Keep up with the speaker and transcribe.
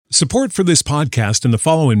Support for this podcast and the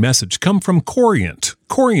following message come from Corient.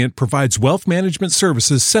 Corient provides wealth management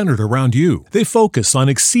services centered around you. They focus on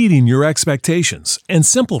exceeding your expectations and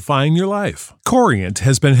simplifying your life. Corient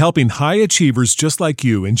has been helping high achievers just like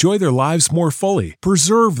you enjoy their lives more fully,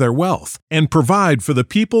 preserve their wealth, and provide for the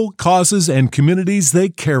people, causes, and communities they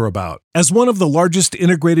care about. As one of the largest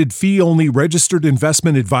integrated fee-only registered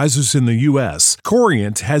investment advisors in the U.S.,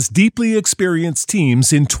 Corient has deeply experienced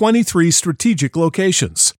teams in 23 strategic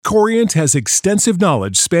locations. Corient has extensive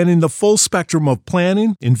knowledge spanning the full spectrum of planning,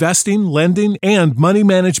 investing, lending, and money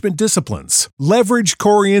management disciplines. Leverage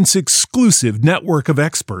Corient's exclusive network of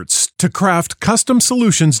experts to craft custom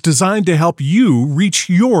solutions designed to help you reach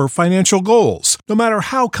your financial goals, no matter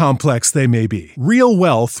how complex they may be. Real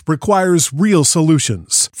wealth requires real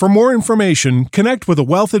solutions. For more information, connect with a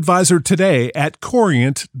wealth advisor today at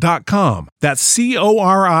Corient.com. That's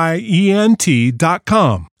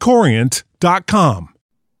Corient.com. Corient.com.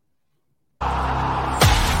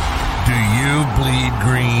 Do you bleed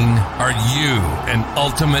green? Are you an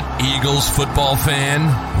ultimate Eagles football fan?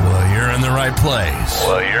 Well, you're in the right place.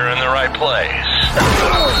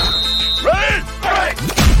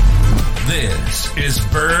 This is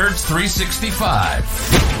Birds 365,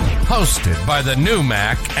 hosted by the new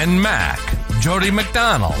Mac and Mac, Jody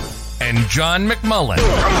McDonald and John McMullen.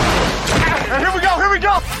 Here we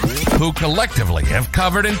go! Who collectively have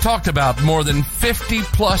covered and talked about more than 50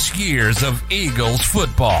 plus years of Eagles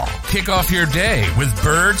football. Kick off your day with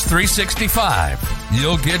Birds 365.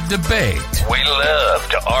 You'll get debate. We love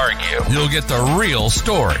to argue. You'll get the real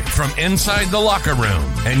story from inside the locker room.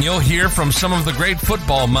 And you'll hear from some of the great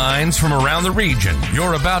football minds from around the region.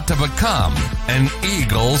 You're about to become an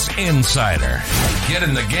Eagles insider. Get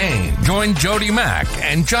in the game. Join Jody Mack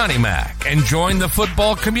and Johnny Mack and join the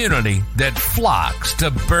football community that flocks to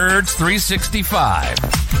Birds 365.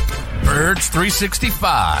 Birds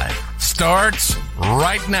 365 starts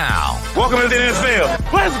right now. Welcome to the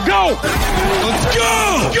NFL. Let's go! Let's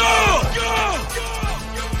go! Go!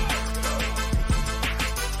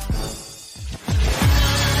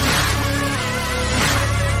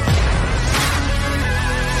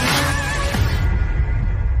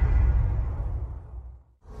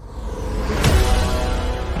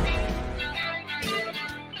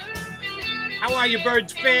 How are you,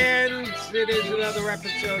 Birds fans? It is another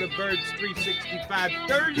episode of Birds 365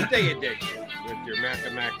 Thursday edition with your Mac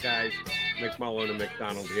and Mac guys, McMullen and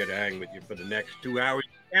McDonald, here to hang with you for the next 2 hours.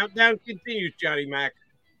 Countdown continues, Johnny Mac.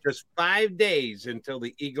 Just 5 days until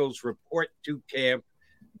the Eagles report to camp.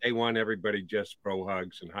 Day one, everybody just bro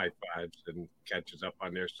hugs and high fives and catches up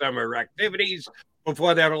on their summer activities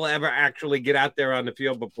before they'll ever actually get out there on the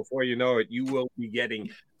field. But before you know it, you will be getting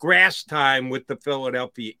grass time with the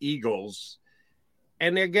Philadelphia Eagles.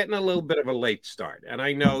 And they're getting a little bit of a late start. And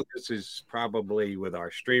I know this is probably with our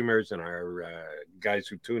streamers and our guys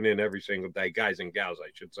who tune in every single day, guys and gals, I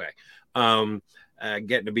should say,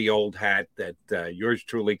 getting to be old hat that yours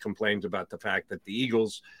truly complains about the fact that the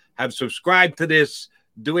Eagles have subscribed to this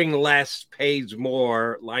doing less pays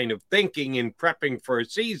more line of thinking in prepping for a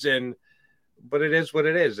season. But it is what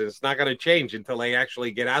it is. It's not going to change until they actually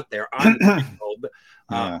get out there on the field.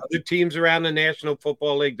 Other teams around the National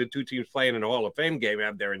Football League, the two teams playing in the Hall of Fame game,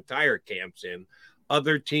 have their entire camps in.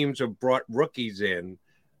 Other teams have brought rookies in.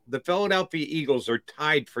 The Philadelphia Eagles are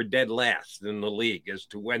tied for dead last in the league as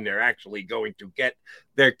to when they're actually going to get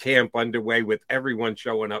their camp underway, with everyone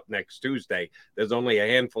showing up next Tuesday. There's only a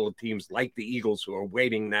handful of teams like the Eagles who are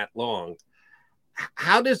waiting that long.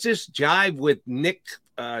 How does this jive with Nick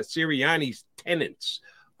Sirianni's tenets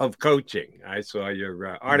of coaching? I saw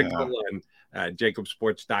your article on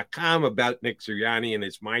JacobSports.com about Nick Sirianni and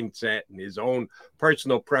his mindset and his own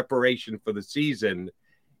personal preparation for the season.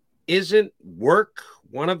 Isn't work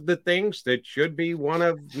one of the things that should be one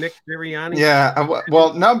of Nick Sirianni? Yeah,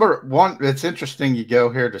 well, number one, it's interesting you go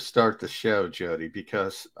here to start the show, Jody,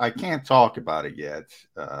 because I can't talk about it yet,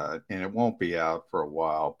 and it won't be out for a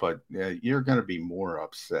while, but you're going to be more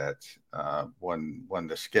upset when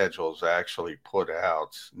the schedule is actually put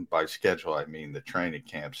out. By schedule, I mean the training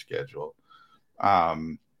camp schedule. Yeah,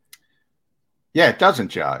 it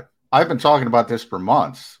doesn't jive. I've been talking about this for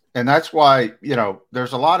months. And that's why,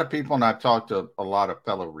 there's a lot of people, and I've talked to a lot of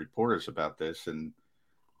fellow reporters about this, and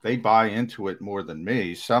they buy into it more than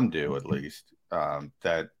me. Some do, at least,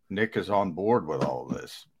 that Nick is on board with all of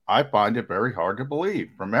this. I find it very hard to believe.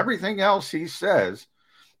 From everything else he says,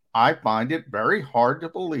 I find it very hard to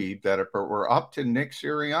believe that if it were up to Nick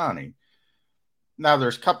Sirianni, now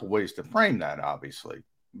there's a couple ways to frame that, obviously,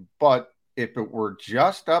 but if it were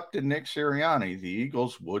just up to Nick Sirianni, the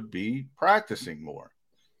Eagles would be practicing more.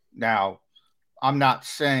 Now, I'm not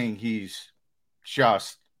saying he's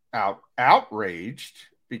just outraged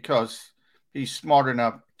because he's smart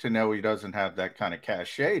enough to know he doesn't have that kind of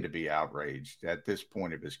cachet to be outraged at this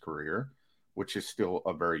point of his career, which is still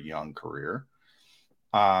a very young career.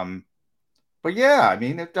 But yeah, I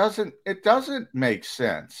mean, it doesn't make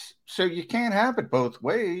sense. So you can't have it both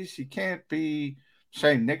ways. You can't be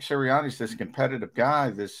saying Nick Sirianni's this competitive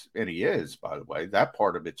guy, and he is, by the way. That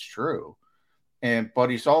part of it's true. But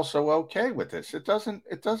he's also okay with this. It doesn't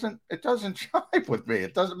jive with me.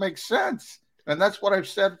 It doesn't make sense. And that's what I've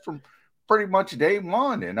said from pretty much day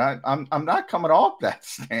one. And I'm not coming off that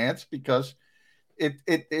stance because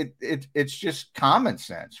it's just common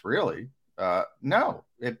sense, really. No,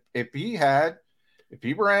 if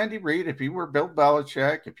he were Andy Reid, if he were Bill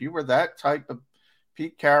Belichick, if he were that type of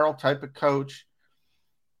Pete Carroll type of coach,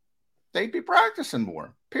 they'd be practicing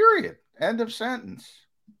more, period. End of sentence.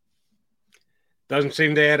 Doesn't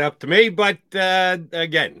seem to add up to me, but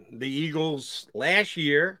again, the Eagles first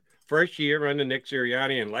year under Nick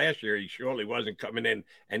Sirianni, and last year he surely wasn't coming in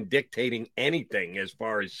and dictating anything as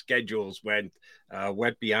far as schedules went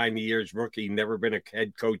behind the ears rookie, never been a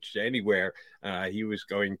head coach anywhere. He was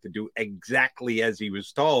going to do exactly as he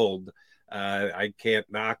was told. I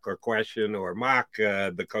can't knock or question or mock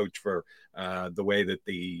the coach for the way that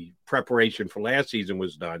the preparation for last season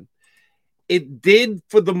was done. It did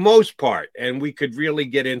for the most part, and we could really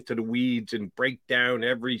get into the weeds and break down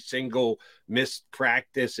every single missed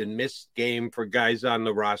practice and missed game for guys on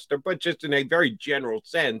the roster. But just in a very general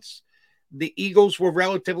sense, the Eagles were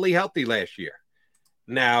relatively healthy last year.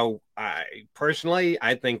 Now, I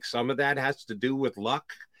think some of that has to do with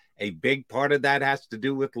luck. A big part of that has to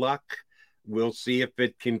do with luck. We'll see if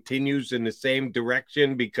it continues in the same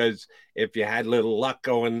direction, because if you had little luck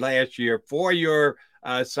going last year for your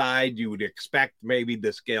side, you would expect maybe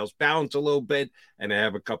the scales bounce a little bit and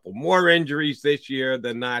have a couple more injuries this year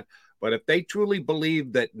than not. But if they truly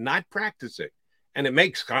believe that not practicing, and it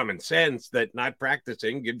makes common sense that not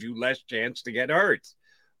practicing gives you less chance to get hurt,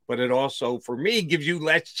 but it also, for me, gives you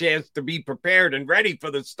less chance to be prepared and ready for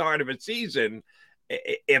the start of a season.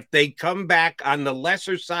 If they come back on the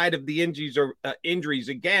lesser side of the injuries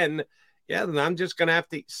again, yeah, then I'm just going to have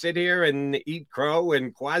to sit here and eat crow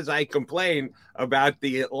and quasi-complain about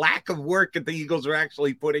the lack of work that the Eagles are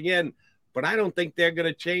actually putting in. But I don't think they're going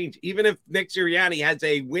to change. Even if Nick Sirianni has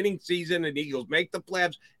a winning season and the Eagles make the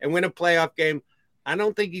playoffs and win a playoff game, I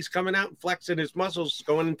don't think he's coming out and flexing his muscles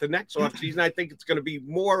going into next offseason. I think it's going to be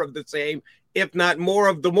more of the same, if not more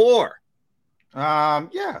of the more.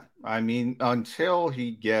 Yeah, I mean, until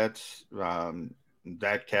he gets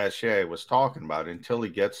that cachet I was talking about, until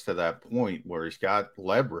he gets to that point where he's got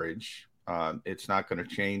leverage, it's not going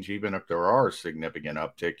to change, even if there are a significant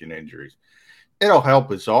uptick in injuries. It'll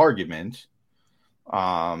help his argument.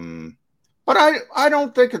 But I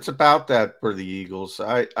don't think it's about that for the Eagles.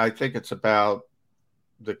 I think it's about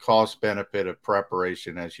the cost benefit of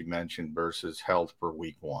preparation, as you mentioned, versus health for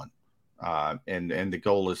week one. And the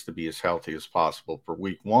goal is to be as healthy as possible for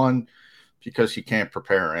week one, because you can't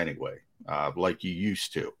prepare anyway, like you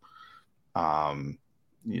used to,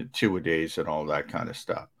 2-a-days and all that kind of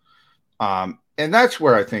stuff. And that's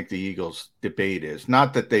where I think the Eagles' debate is.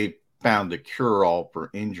 Not that they found the cure-all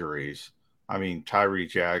for injuries. I mean, Tyree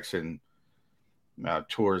Jackson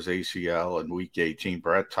tore his ACL in week 18.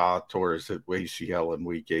 Brett Todd tore his ACL in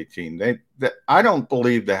week 18. I don't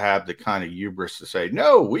believe they have the kind of hubris to say,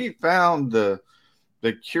 no, we found the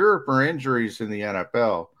cure for injuries in the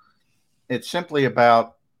NFL. It's simply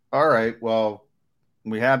about, all right, well,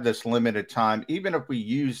 we have this limited time. Even if we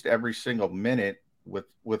used every single minute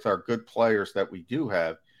with our good players that we do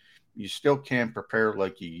have, you still can't prepare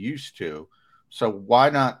like you used to. So why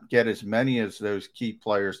not get as many as those key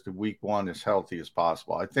players to week one as healthy as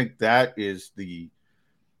possible? I think that's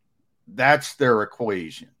their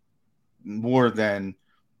equation, more than,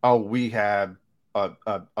 we have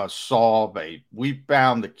we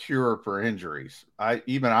found the cure for injuries. I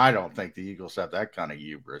don't think the Eagles have that kind of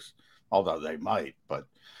hubris, although they might. But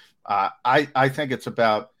I think it's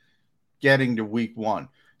about getting to week one.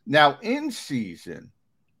 Now, in season,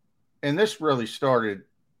 and this really started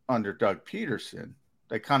under Doug Peterson,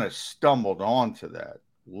 they kind of stumbled onto that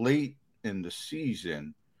late in the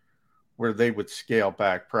season, where they would scale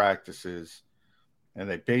back practices and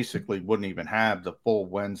they basically wouldn't even have the full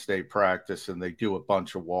Wednesday practice, and they do a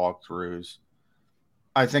bunch of walkthroughs.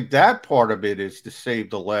 I think that part of it is to save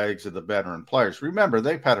the legs of the veteran players. Remember,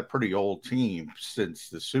 they've had a pretty old team since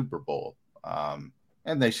the Super Bowl,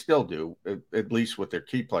 and they still do, at least with their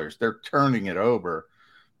key players. They're turning it over.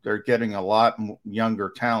 They're getting a lot younger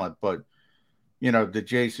talent, but the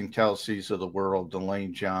Jason Kelce's of the world, the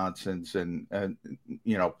Lane Johnsons, and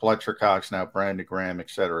Fletcher Cox, now Brandon Graham, et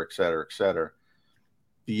cetera, et cetera, et cetera.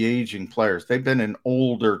 The aging players, they've been an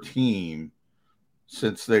older team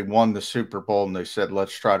since they won the Super Bowl, and they said,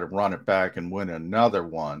 let's try to run it back and win another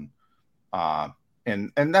one.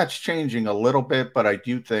 And that's changing a little bit, but I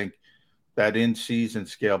do think that in-season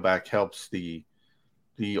scale back helps the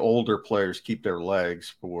older players keep their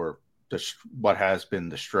legs for what has been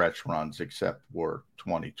the stretch runs, except for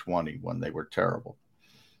 2020 when they were terrible.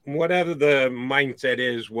 Whatever the mindset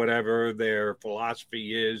is, whatever their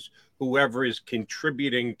philosophy is, whoever is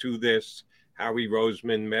contributing to this, Howie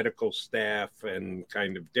Roseman, medical staff, and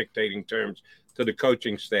kind of dictating terms to the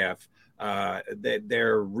coaching staff,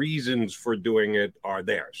 their reasons for doing it are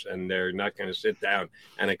theirs, and they're not going to sit down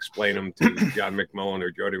and explain them to John McMullen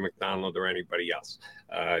or Jody McDonald or anybody else,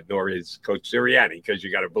 nor is Coach Sirianni, because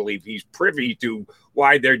you got to believe he's privy to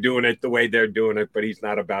why they're doing it the way they're doing it, but he's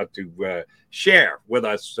not about to share with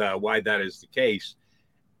us why that is the case.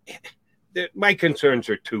 My concerns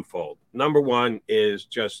are twofold. Number one is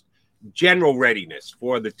just general readiness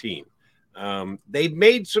for the team. They've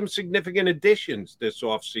made some significant additions this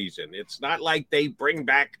offseason. It's not like they bring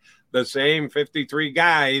back the same 53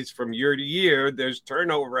 guys from year to year. There's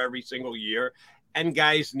turnover every single year, and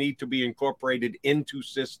guys need to be incorporated into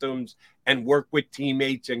systems and work with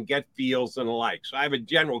teammates and get feels and the like. So I have a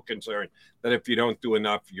general concern that if you don't do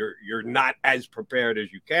enough, you're not as prepared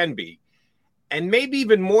as you can be. And maybe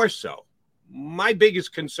even more so, my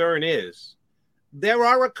biggest concern is there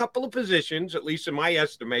are a couple of positions, at least in my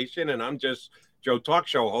estimation, and I'm just Joe Talk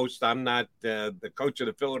Show host. I'm not the coach of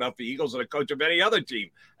the Philadelphia Eagles or the coach of any other team,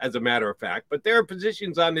 as a matter of fact. But there are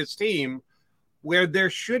positions on this team where there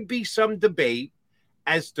should be some debate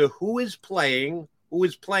as to who is playing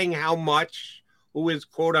how much, who is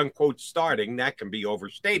quote unquote starting. That can be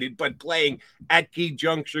overstated, but playing at key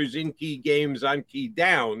junctures, in key games, on key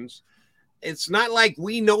downs. It's not like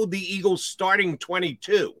we know the Eagles starting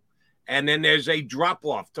 22. And then there's a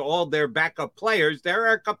drop-off to all their backup players. There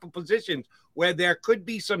are a couple positions where there could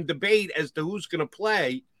be some debate as to who's going to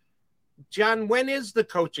play. John, when is the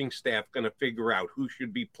coaching staff going to figure out who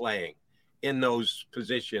should be playing in those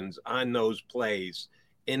positions, on those plays,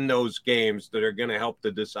 in those games that are going to help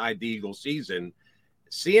to decide the Eagles season,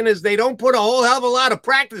 seeing as they don't put a whole hell of a lot of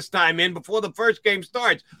practice time in before the first game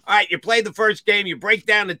starts? All right, you play the first game, you break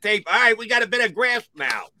down the tape. All right, we got a bit of grasp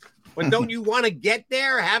now. But don't you want to get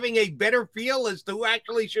there having a better feel as to who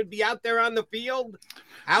actually should be out there on the field?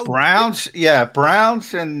 Browns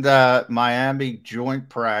and Miami joint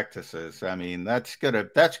practices. I mean, that's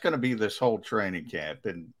gonna be this whole training camp,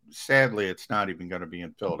 and sadly, it's not even going to be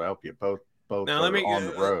in Philadelphia. Both now, are on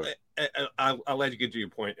the road. I'll let you get to your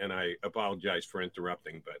point, and I apologize for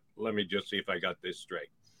interrupting, but let me just see if I got this straight.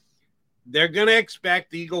 They're going to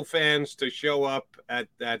expect Eagle fans to show up at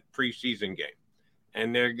that preseason game.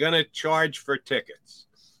 And they're going to charge for tickets,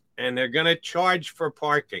 and they're going to charge for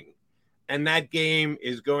parking. And that game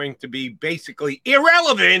is going to be basically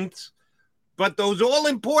irrelevant, but those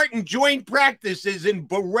all-important joint practices in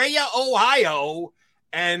Berea, Ohio,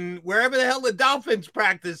 and wherever the hell the Dolphins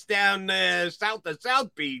practice down south of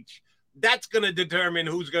South Beach, that's going to determine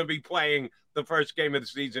who's going to be playing the first game of the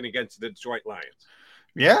season against the Detroit Lions.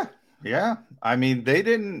 Yeah. I mean, they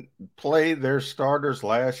didn't play their starters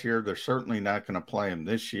last year. They're certainly not going to play them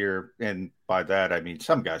this year. And by that, I mean,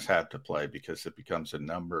 some guys have to play because it becomes a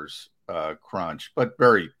numbers crunch, but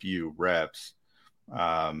very few reps.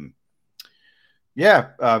 For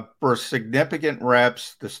significant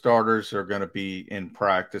reps, the starters are going to be in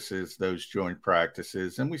practices, those joint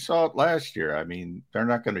practices. And we saw it last year. I mean, they're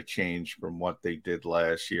not going to change from what they did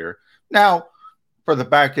last year. Now, for the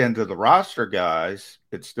back end of the roster guys,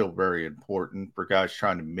 it's still very important for guys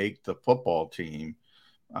trying to make the football team.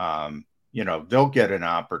 They'll get an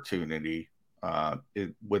opportunity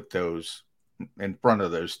with those in front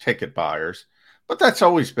of those ticket buyers. But that's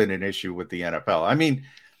always been an issue with the NFL. I mean,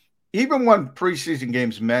 even when preseason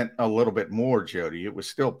games meant a little bit more, Jody, it was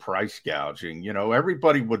still price gouging.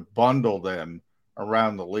 Everybody would bundle them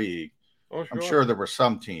around the league. Oh, sure. I'm sure there were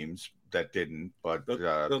some teams that didn't, but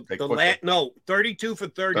 32 for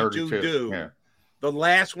 32 do. Yeah. The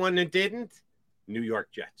last one that didn't, New York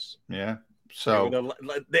Jets. Yeah. So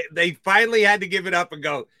they finally had to give it up and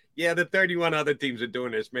go, yeah, the 31 other teams are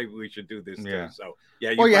doing this. Maybe we should do this too. So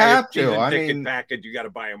you have to. I mean, package, you got to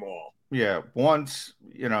buy them all. Yeah. Once,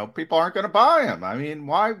 people aren't going to buy them. I mean,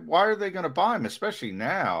 why are they going to buy them, especially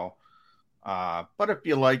now? But if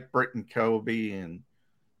you like Britton Kobe and,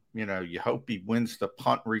 you hope he wins the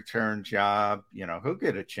punt return job, he'll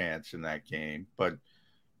get a chance in that game. But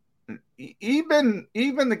even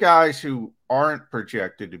the guys who aren't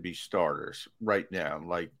projected to be starters right now,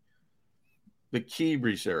 like the key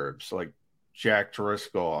reserves, like Jack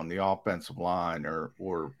Driscoll on the offensive line, or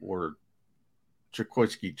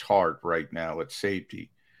Jaquiski Tart right now at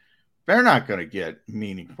safety, they're not going to get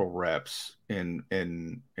meaningful reps in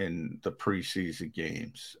the preseason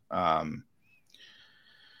games.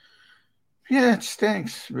 Yeah, it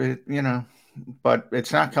stinks, but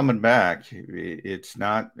it's not coming back. It's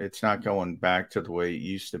not going back to the way it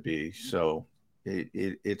used to be. So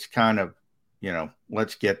it's kind of,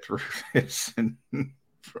 let's get through this and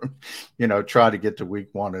try to get to week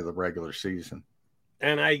 1 of the regular season.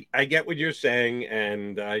 And I get what you're saying,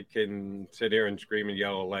 and I can sit here and scream and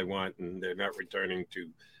yell all I want, and they're not returning to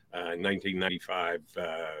 1995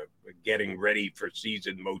 getting ready for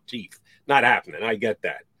season motif. Not happening. I get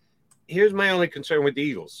that. Here's my only concern with the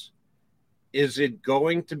Eagles. Is it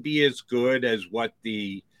going to be as good as what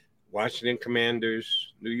the Washington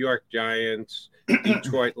Commanders, New York Giants,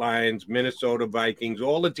 Detroit Lions, Minnesota Vikings,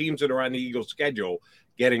 all the teams that are on the Eagles schedule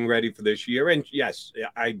getting ready for this year? And yes,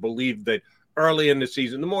 I believe that early in the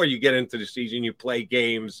season, the more you get into the season, you play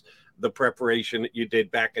games, the preparation that you did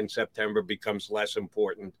back in September becomes less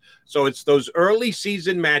important. So it's those early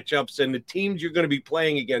season matchups and the teams you're going to be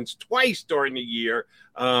playing against twice during the year.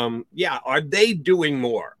 Are they doing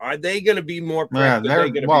more? Are they going to be more? They're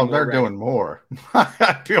doing more.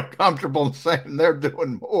 I feel comfortable saying they're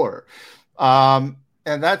doing more. And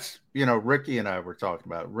that's, Ricky and I were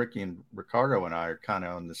talking about. Ricky and Ricardo and I are kind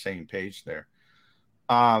of on the same page there.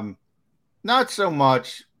 Not so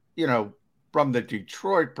much, from the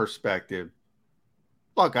Detroit perspective.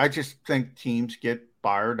 Look, I just think teams get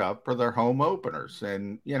fired up for their home openers,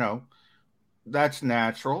 and that's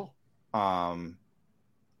natural.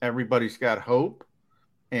 Everybody's got hope,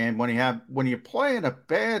 and when you play in a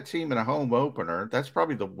bad team in a home opener, that's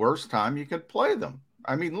probably the worst time you can play them.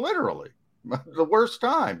 I mean, literally, the worst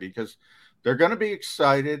time, because they're going to be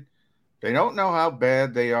excited. They don't know how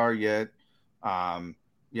bad they are yet.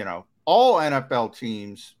 All NFL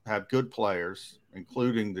teams have good players,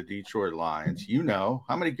 including the Detroit Lions.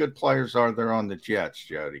 How many good players are there on the Jets,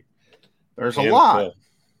 Jody? There's a lot.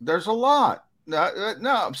 There's a lot.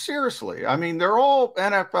 No, seriously. I mean, they're all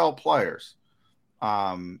NFL players.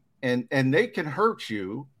 And they can hurt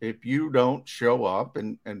you if you don't show up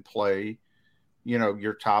and play,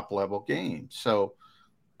 your top level game. So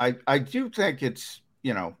I do think it's,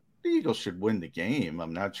 the Eagles should win the game.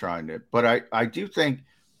 I'm not trying to, but I do think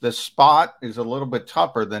the spot is a little bit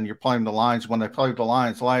tougher than you're playing the Lions when they played the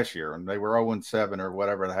Lions last year, and they were 0-7 or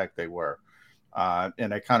whatever the heck they were.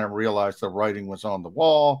 And they kind of realized the writing was on the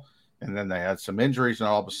wall, and then they had some injuries, and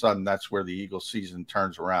all of a sudden that's where the Eagles season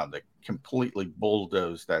turns around. They completely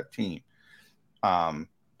bulldozed that team. I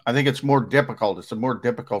think it's more difficult. It's a more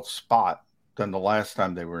difficult spot than the last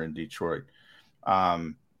time they were in Detroit.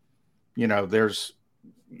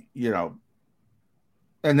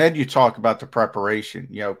 And then you talk about the preparation.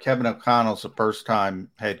 Kevin O'Connell's a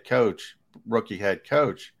first-time rookie head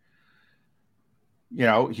coach.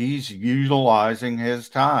 He's utilizing his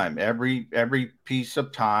time. Every piece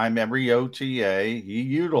of time, every OTA, he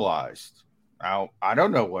utilized. Now, I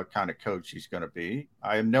don't know what kind of coach he's going to be.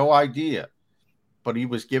 I have no idea. But he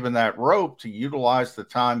was given that rope to utilize the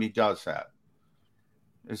time he does have.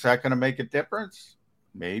 Is that going to make a difference?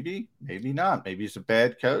 Maybe, maybe not. Maybe he's a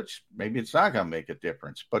bad coach. Maybe it's not going to make a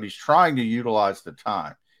difference, but he's trying to utilize the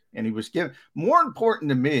time. And he was given, more important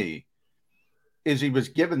to me is he was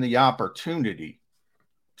given the opportunity.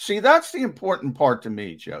 See, that's the important part to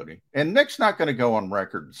me, Jody. And Nick's not going to go on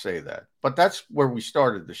record and say that, but that's where we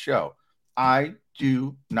started the show. I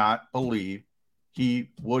do not believe he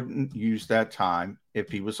wouldn't use that time if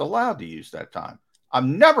he was allowed to use that time.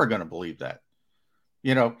 I'm never going to believe that.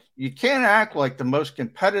 You can't act like the most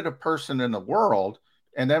competitive person in the world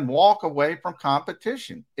and then walk away from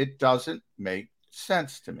competition. It doesn't make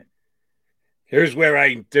sense to me. Here's where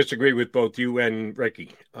I disagree with both you and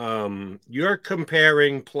Ricky. You're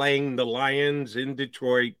comparing playing the Lions in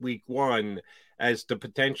Detroit week 1 as to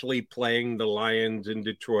potentially playing the Lions in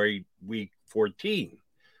Detroit week 14,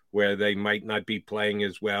 where they might not be playing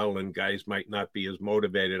as well and guys might not be as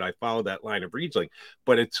motivated. I follow that line of reasoning,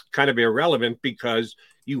 but it's kind of irrelevant because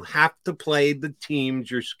you have to play the teams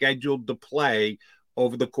you're scheduled to play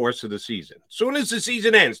over the course of the season. As soon as the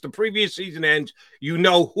season ends, the previous season ends, you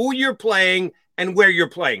know who you're playing and where you're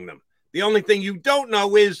playing them. The only thing you don't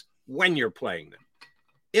know is when you're playing them.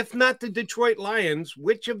 If not the Detroit Lions,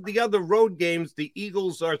 which of the other road games the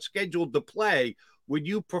Eagles are scheduled to play would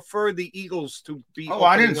you prefer the Eagles to be? Oh,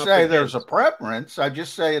 I didn't say there's a preference. I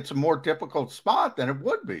just say it's a more difficult spot than it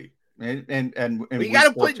would be. And you got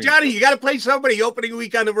to play, Johnny. You got to play somebody opening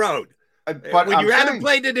week on the road. But would you rather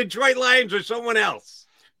play the Detroit Lions or someone else?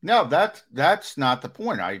 No, that's not the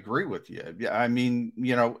point. I agree with you. I mean,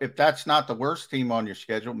 if that's not the worst team on your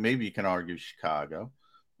schedule, maybe you can argue Chicago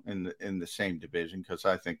in the same division, because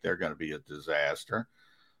I think they're going to be a disaster.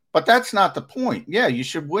 But that's not the point. Yeah, you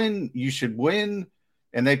should win. You should win,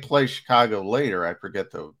 and they play Chicago later. I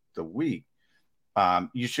forget the week.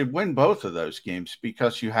 You should win both of those games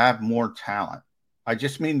because you have more talent. I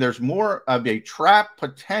just mean there's more of a trap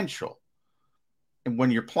potential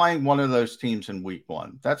when you're playing one of those teams in week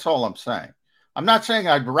one. That's all I'm saying. I'm not saying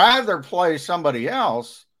I'd rather play somebody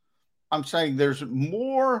else. I'm saying there's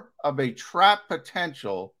more of a trap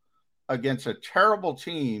potential against a terrible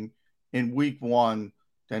team in week one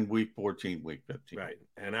than week 14, week 15. Right.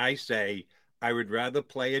 And I say I would rather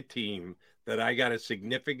play a team that I got a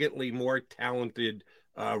significantly more talented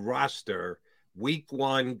roster week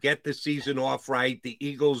one, get the season off right. The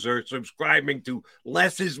Eagles are subscribing to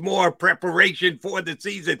less is more preparation for the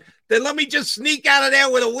season. Then let me just sneak out of there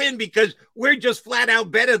with a win because we're just flat out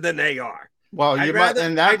better than they are. Well, I'd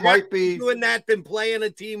might be doing that than playing a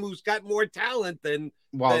team who's got more talent than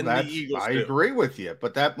the Eagles. I agree with you,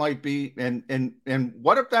 but that might be and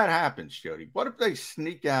what if that happens, Jody? What if they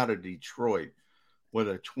sneak out of Detroit with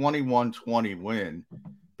a 21-20 win?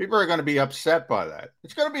 People are going to be upset by that.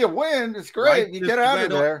 It's going to be a win. It's great. You get out of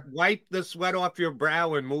there. Wipe the sweat off your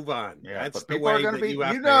brow and move on. Yeah, that's the way that you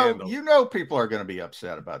have to handle. People are going to be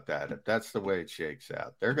upset about that. If that's the way it shakes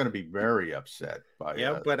out, they're going to be very upset by it.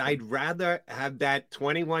 Yeah, but I'd rather have that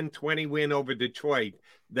 21-20 win over Detroit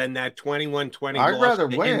than that 21-20 loss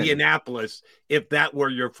to Indianapolis if that were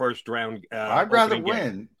your first round. I'd rather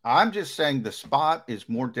win. I'm just saying the spot is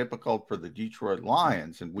more difficult for the Detroit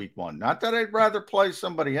Lions in week one. Not that I'd rather play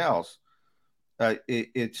somebody else.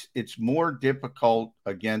 It's more difficult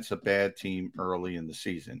against a bad team early in the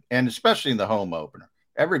season, and especially in the home opener.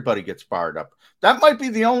 Everybody gets fired up. That might be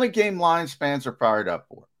the only game Lions fans are fired up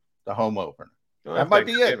for, the home opener. Well, that might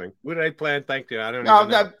be it. What did I plan? Thank you. I don't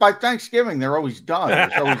know. By Thanksgiving, they're always done.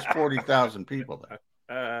 There's always 40,000 people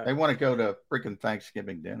there. They want to go to freaking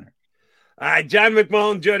Thanksgiving dinner. All right, John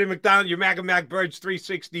McMullen, Jody McDonald, your Mac and Mac Birds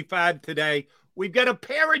 365 today. We've got a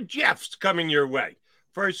pair of Jeffs coming your way.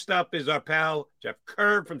 First up is our pal Jeff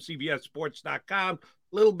Kerr from CBSSports.com.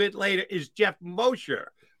 A little bit later is Jeff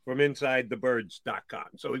Mosher from InsideTheBirds.com.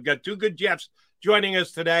 So we've got two good Jeffs joining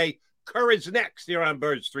us today. Kerr is next here on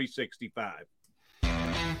Birds 365.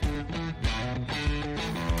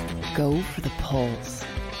 Go for the poles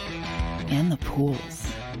and the pools.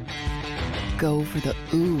 Go for the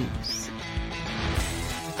oohs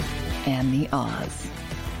and the ahs.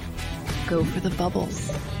 Go for the bubbles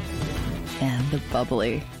and the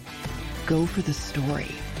bubbly. Go for the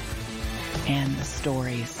story and the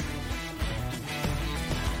stories.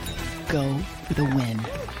 Go for the win.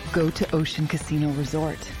 Go to Ocean Casino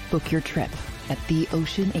Resort. Book your trip at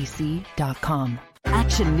theoceanac.com.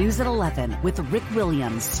 Action News at 11 with Rick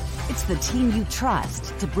Williams. It's the team you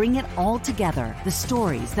trust to bring it all together. The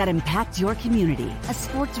stories that impact your community, a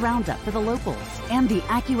sports roundup for the locals, and the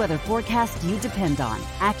AccuWeather forecast you depend on.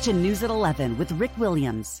 Action News at 11 with Rick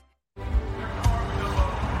Williams.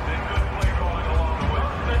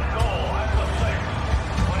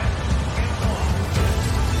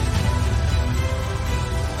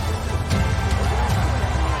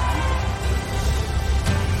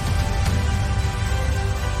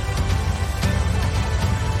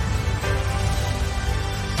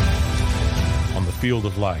 Field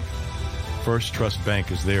of life, First Trust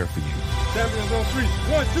Bank is there for you. Champions on three.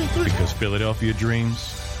 1, 2, 3. Because Philadelphia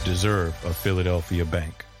dreams deserve a Philadelphia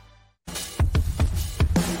bank.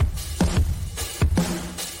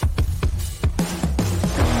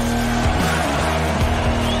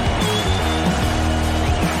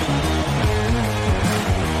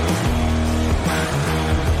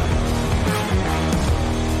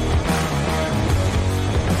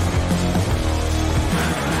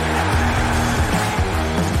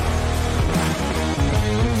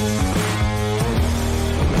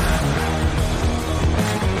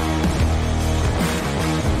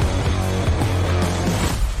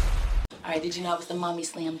 Did you know I was the Mommy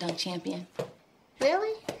Slam Dunk Champion?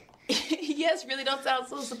 Really? Yes, really. Don't sound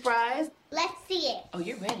so surprised. Let's see it. Oh,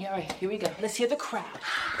 you're ready. All right, here we go. Let's hear the crowd.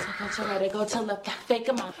 So go to right, go to left, fake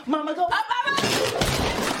a mom. Mama, go up, mama!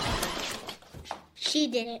 She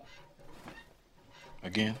did it.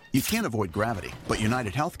 Again? You can't avoid gravity, but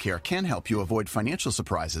United Healthcare can help you avoid financial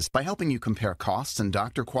surprises by helping you compare costs and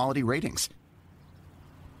doctor quality ratings.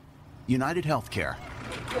 United Healthcare.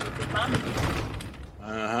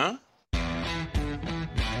 Uh-huh.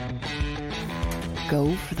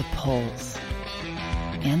 Go for the pulls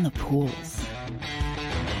and the pools.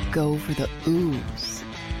 Go for the oohs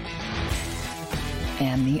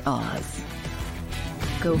and the ahs.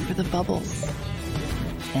 Go for the bubbles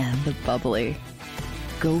and the bubbly.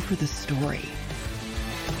 Go for the story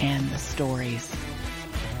and the stories.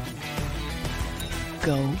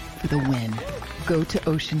 Go for the win. Go to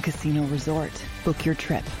Ocean Casino Resort. Book your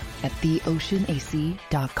trip at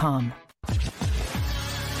theoceanac.com.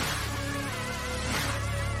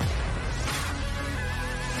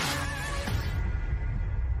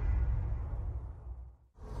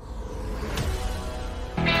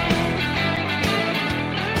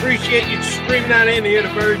 Appreciate you streaming on in here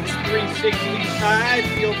to Birds 365.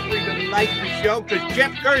 Feel free to like the show because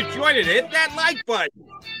Jeff Kerr's joining it. Hit that like button.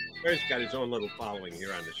 Kerr's got his own little following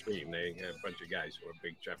here on the stream. They have a bunch of guys who are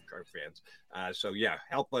big Jeff Kerr fans. So, yeah,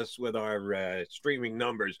 help us with our streaming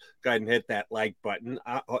numbers. Go ahead and hit that like button.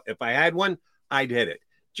 If I had one, I'd hit it.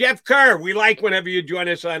 Jeff Kerr, we like whenever you join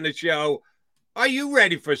us on the show. Are you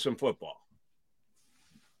ready for some football?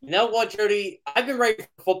 You know what, Jody? I've been ready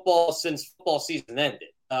for football since football season ended.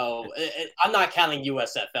 So I'm not counting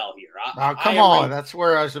USFL here. Come on. That's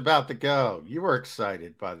where I was about to go. You were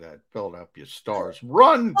excited by that Philadelphia Stars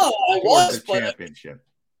run towards the championship.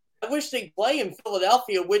 I wish they'd play in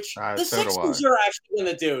Philadelphia, which the Sixers are actually going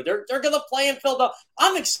to do. They're going to play in Philadelphia.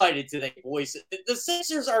 I'm excited today, boys. The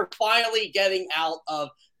Sixers are finally getting out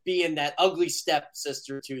of being that ugly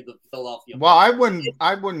stepsister to the Philadelphia. Well,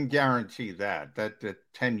 I wouldn't guarantee that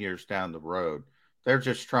 10 years down the road, they're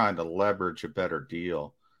just trying to leverage a better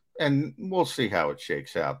deal. And we'll see how it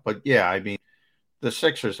shakes out. But, yeah, I mean, the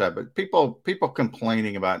Sixers have it. People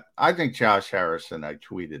complaining about – I think Josh Harrison, I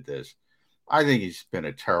tweeted this. I think he's been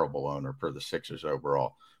a terrible owner for the Sixers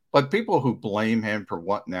overall. But people who blame him for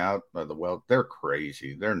wanting out of the well, they're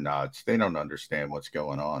crazy. They're nuts. They don't understand what's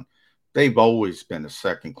going on. They've always been a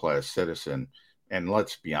second-class citizen. And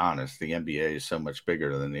let's be honest, the NBA is so much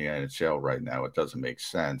bigger than the NHL right now. It doesn't make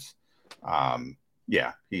sense.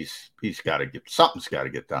 Yeah, he's got to get something's got to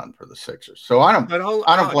get done for the Sixers. So I don't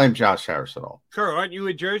blame Josh Harris at all. Kerr, aren't you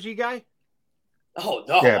a Jersey guy? Oh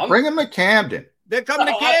no! Yeah, bring him to Camden. They're coming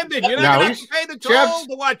to Camden. You're not going to pay the toll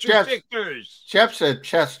to watch your Sixers. Jeff's a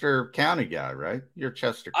Chester County guy, right? You're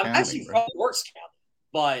Chester County. I'm actually from Works County,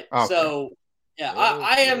 but so yeah,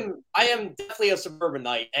 I am definitely a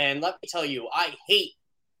suburbanite, and let me tell you, I hate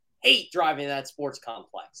driving that sports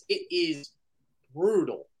complex. It is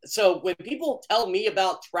brutal. So when people tell me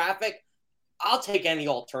about traffic, I'll take any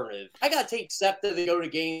alternative. I got to take SEPTA to go to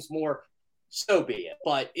games more, so be it.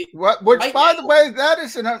 But by the way, that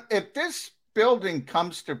is if this building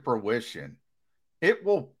comes to fruition, it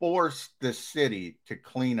will force the city to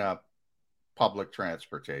clean up public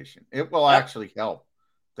transportation. It will actually help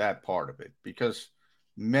that part of it because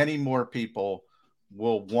many more people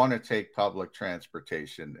will want to take public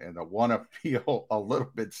transportation and they'll want to feel a little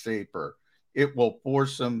bit safer. It will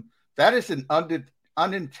force them. That is an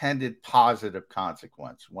unintended positive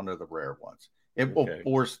consequence, one of the rare ones. It will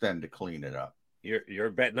force them to clean it up. You're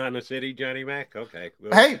betting on the city, Johnny Mac? Okay.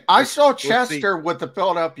 I saw Chester with the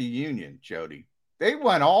Philadelphia Union, Jody. They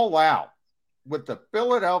went all out with the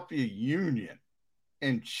Philadelphia Union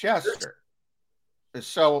in Chester.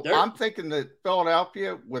 So I'm thinking that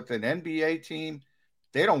Philadelphia with an NBA team,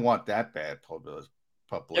 they don't want that bad publicity.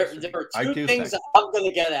 There are two things that I'm going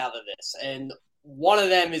to get out of this, and one of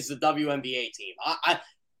them is the WNBA team.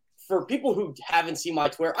 For people who haven't seen my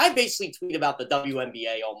Twitter, I basically tweet about the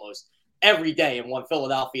WNBA almost every day and want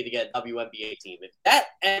Philadelphia to get a WNBA team. If that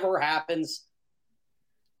ever happens,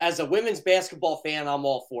 as a women's basketball fan, I'm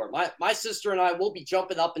all for it. My sister and I will be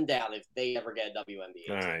jumping up and down if they ever get a WNBA team.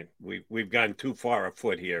 All right, we've gone too far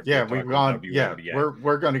afoot here. Yeah, we've gone. WNBA. Yeah,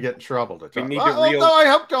 we're going to get in trouble to talk. I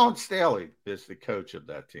hope Dawn Staley is the coach of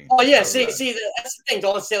that team. Oh yeah, see, that's the thing.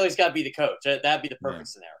 Dawn Staley's got to be the coach. That'd be the perfect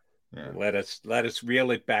scenario. Yeah. Let us reel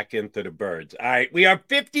it back into the birds. All right, we are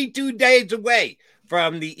 52 days away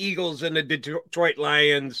from the Eagles and the Detroit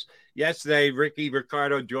Lions. Yesterday, Ricky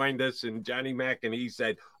Ricardo joined us and Johnny Mac, and he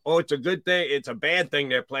said, "Oh, it's a good thing. It's a bad thing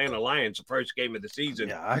they're playing the Lions the first game of the season."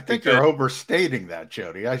 Yeah, I think you're overstating that,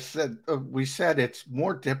 Jody. We said it's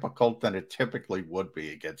more difficult than it typically would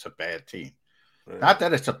be against a bad team. Not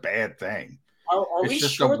that it's a bad thing. Are we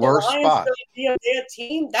just sure the Lions are going to be a bad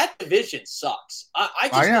team? That division sucks.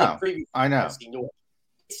 I know.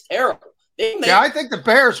 It's terrible. I think the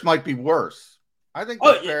Bears might be worse.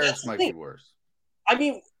 Bears might be worse. I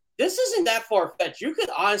mean, this isn't that far-fetched. You could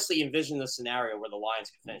honestly envision a scenario where the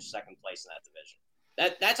Lions could finish second place in that division.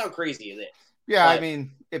 That's how crazy it is. Yeah, I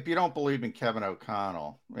mean, if you don't believe in Kevin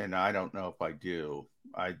O'Connell, and I don't know if I do,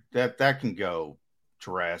 that can go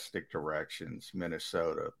drastic directions,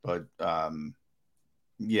 Minnesota. But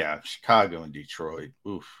Chicago and Detroit.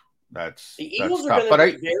 Oof, that's the Eagles that's are tough.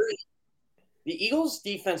 going to be the Eagles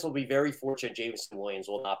defense will be very fortunate Jameson Williams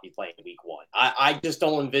will not be playing week 1. I just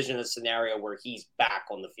don't envision a scenario where he's back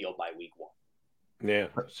on the field by week 1. Yeah,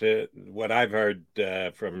 so what I've heard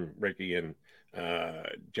from Ricky and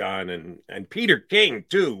John and Peter King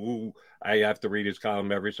too, who I have to read his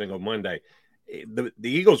column every single Monday. The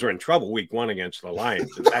Eagles are in trouble week 1 against the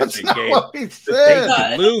Lions. That's a game they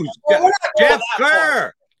could lose. Jeff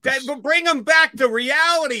Kerr, bring them back to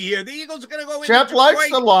reality here. The Eagles are going to go into Jeff likes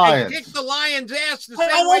the Lions. And kick the Lions' ass the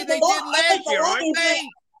same way they did last year, aren't they?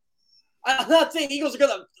 I'm not saying the Eagles are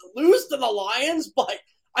going to lose to the Lions, but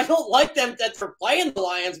I don't like them that they're playing the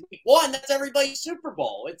Lions week 1. That's everybody's Super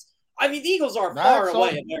Bowl. The Eagles are far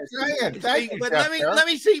away. But let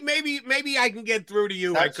me see. Maybe I can get through to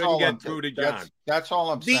you. I couldn't get through to John. That's all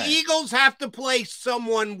I'm saying. The Eagles have to play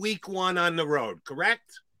someone week 1 on the road,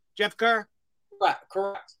 correct, Jeff Kerr?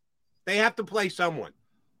 Correct. They have to play someone.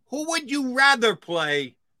 Who would you rather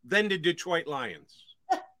play than the Detroit Lions?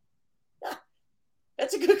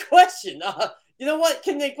 That's a good question. You know what?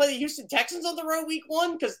 Can they play the Houston Texans on the road week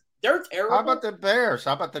 1? Because they're terrible. How about the Bears?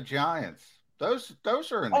 How about the Giants? Those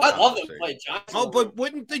are in the I love them to play Giants. Oh, but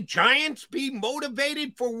wouldn't the Giants be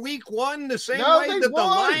motivated for week 1 the same way that the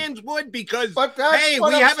Lions would? Because, hey,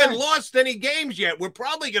 we haven't lost any games yet. We're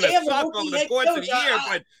probably going to suck over the course of the year,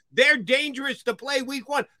 but they're dangerous to play week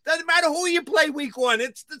 1. Doesn't matter who you play week 1.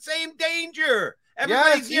 It's the same danger.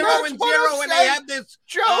 Everybody's 0-0, and they have this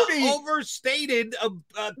overstated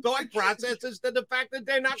thought process as to the fact that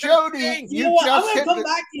they're not going to change. You know what? I'm going to come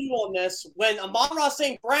back to you on this when Amon-Ra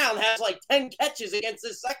St. Brown has like 10 catches against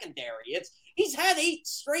his secondary. He's had 8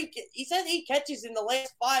 catches in the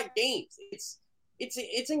last 5 games.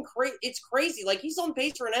 It's crazy. Like, he's on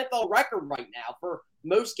pace for an NFL record right now for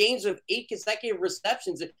most games with 8 consecutive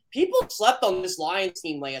receptions. People slept on this Lions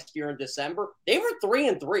team last year in December. They were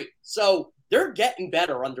 3-3. So they're getting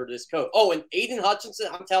better under this coach. Oh, and Aiden Hutchinson,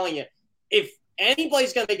 I'm telling you, if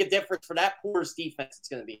anybody's going to make a difference for that Coors defense, it's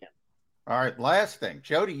going to be him. All right, last thing.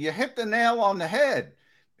 Jody, you hit the nail on the head.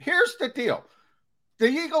 Here's the deal. The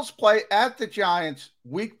Eagles play at the Giants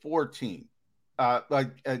week 14.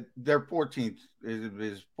 Their 14th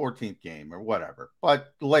is 14th game or whatever,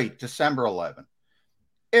 but late, December 11th.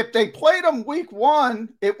 If they played them week 1,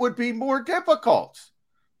 it would be more difficult.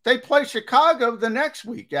 They play Chicago the next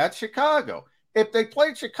week at Chicago. If they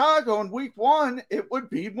played Chicago in week 1, it would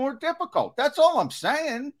be more difficult. That's all I'm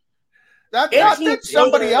saying. Not that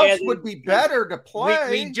somebody else would be better to play.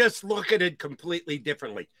 We just look at it completely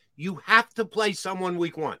differently. You have to play someone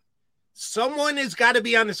week 1. Someone has got to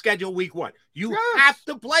be on the schedule week 1. You have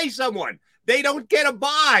to play someone. They don't get a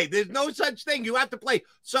bye. There's no such thing. You have to play.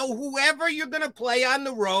 So whoever you're going to play on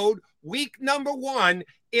the road, week number 1,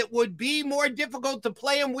 it would be more difficult to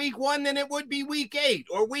play them week 1 than it would be week 8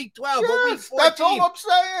 or week 12 or week 14. That's all I'm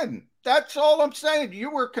saying. That's all I'm saying.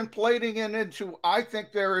 You were conflating it into, I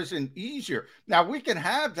think there is an easier. Now, we can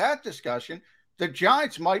have that discussion. The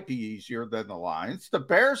Giants might be easier than the Lions. The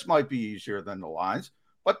Bears might be easier than the Lions.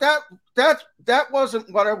 But that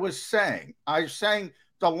wasn't what I was saying. I was saying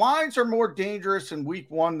the Lions are more dangerous in week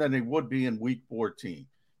 1 than they would be in week 14.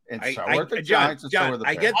 And so are the Giants and so are the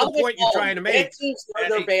Bears. I get the point you're trying to make.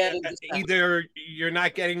 Either you're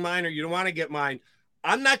not getting mine or you don't want to get mine.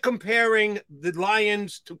 I'm not comparing the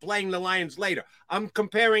Lions to playing the Lions later. I'm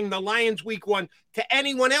comparing the Lions week 1 to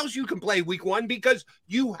anyone else you can play week 1 because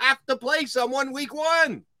you have to play someone week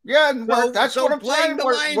 1. Yeah, and that's what I'm saying.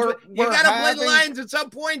 You got to play the Lions at some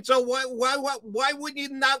point. So why would you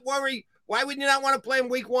not worry? Why would you not want to play them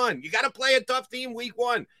week 1? You got to play a tough team week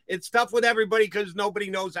 1. It's tough with everybody because nobody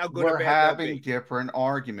knows how good or bad we're having different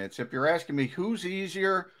arguments. If you're asking me who's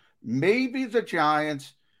easier, maybe the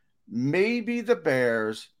Giants, maybe the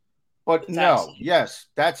Bears, but no, yes,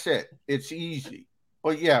 that's it. It's easy.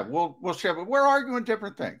 But yeah, we'll shift. We're arguing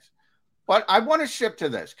different things. But I want to shift to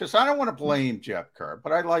this because I don't want to blame Jeff Kerr,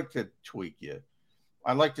 but I like to tweak you.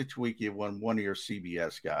 I like to tweak you when one of your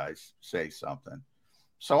CBS guys say something.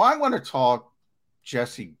 So I want to talk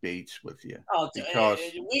Jesse Bates with you. Oh, because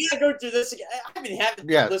we got to go through this again. I haven't had to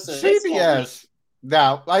listen to this. CBS,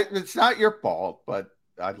 now, it's not your fault, but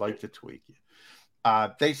I'd like to tweak you.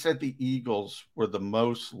 They said the Eagles were the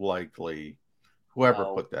most likely, whoever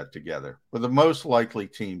put that together, were the most likely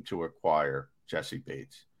team to acquire Jesse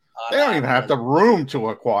Bates. They don't even have the room to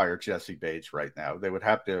acquire Jesse Bates right now. They would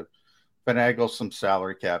have to finagle some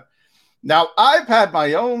salary cap. Now, I've had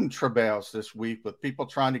my own travails this week with people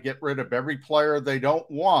trying to get rid of every player they don't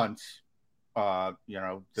want So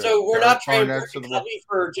we're not trading Covey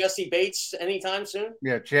for Jesse Bates anytime soon?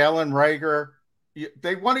 Yeah, Jalen Reagor.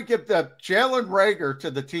 They want to give the Jalen Reagor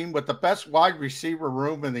to the team with the best wide receiver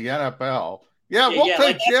room in the NFL. Yeah, we'll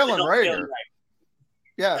take Jalen Reagor.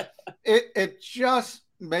 Yeah, it just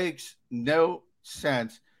makes no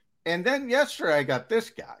sense. And then yesterday I got this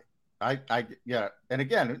guy. And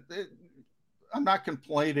again, I'm not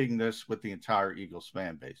complaining this with the entire Eagles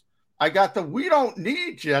fan base. I got the we don't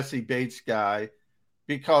need Jesse Bates guy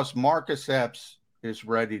because Marcus Epps is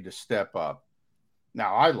ready to step up.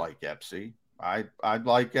 Now, I like Epsy. I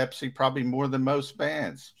like Epsy probably more than most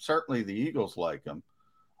fans. Certainly the Eagles like him.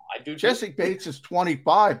 I do. Jesse Bates is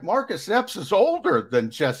 25. Marcus Epps is older than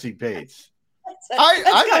Jesse Bates.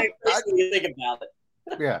 I think about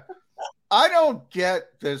it. Yeah. I don't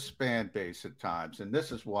get this fan base at times, and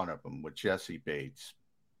this is one of them with Jesse Bates.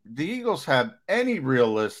 The Eagles have any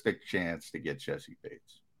realistic chance to get Jesse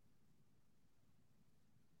Bates?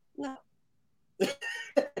 No.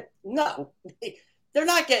 No. They're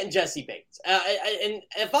not getting Jesse Bates. And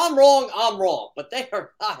if I'm wrong, I'm wrong. But they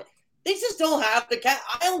are not. They just don't have the cap.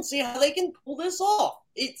 I don't see how they can pull this off.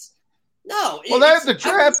 They have the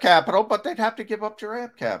draft capital, but they'd have to give up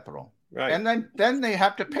draft capital. Right. And then they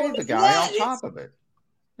have to pay the guy on top of it.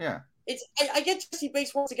 Yeah. I get Jesse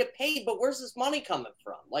Bates wants to get paid, but where's this money coming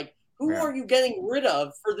from? Like, who are you getting rid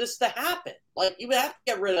of for this to happen? Like, you would have to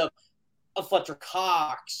get rid of a Fletcher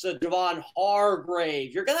Cox, a Javon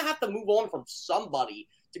Hargrave. You're going to have to move on from somebody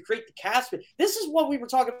to create the cap space. This is what we were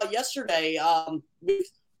talking about yesterday with the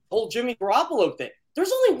whole Jimmy Garoppolo thing.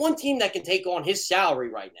 There's only one team that can take on his salary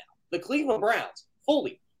right now, the Cleveland Browns,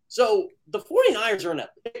 fully. So the 49ers are in a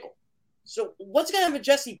pickle. So what's going to happen with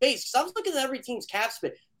Jesse Bates? Because I was looking at every team's cap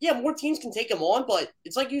space. Yeah, more teams can take him on, but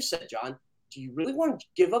it's like you said, John. Do you really want to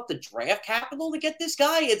give up the draft capital to get this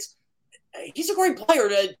guy? He's a great player.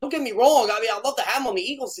 Don't get me wrong. I mean, I'd love to have him on the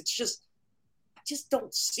Eagles. It's just, I just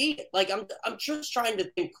don't see it. Like, I'm just trying to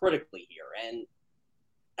think critically here. And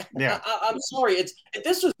yeah, I'm sorry. If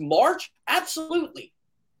this was March, absolutely.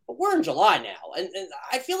 But we're in July now. And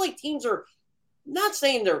I feel like teams are not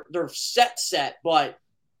saying they're set, but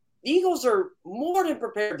the Eagles are more than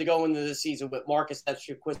prepared to go into the season with Marcus Epps,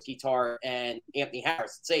 Jaquiski Tartt, and Anthony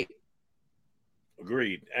Harris at safety.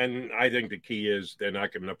 Agreed. And I think the key is they're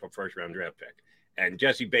not giving up a first-round draft pick. And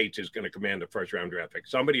Jesse Bates is going to command a first-round draft pick.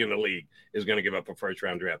 Somebody in the league is going to give up a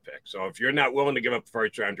first-round draft pick. So if you're not willing to give up a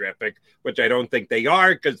first-round draft pick, which I don't think they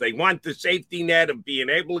are because they want the safety net of being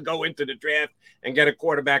able to go into the draft and get a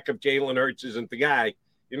quarterback if Jalen Hurts isn't the guy,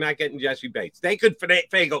 you're not getting Jesse Bates. They could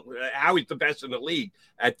finagle. Howie's the best in the league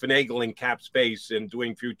at finagling cap space and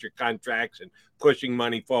doing future contracts and pushing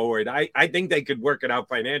money forward. I think they could work it out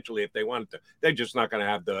financially if they wanted to. They're just not going to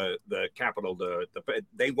have the capital.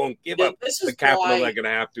 They won't give up the capital they're going to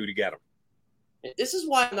have to get them. This is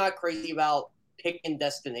why I'm not crazy about picking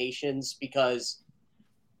destinations because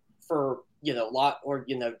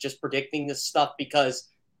just predicting this stuff because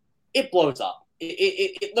it blows up.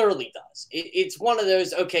 It literally does. It's one of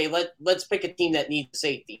those, okay, let's pick a team that needs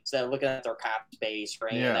safety instead of looking at their cap space or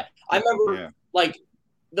anything like that. I remember, like,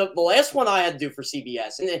 the last one I had to do for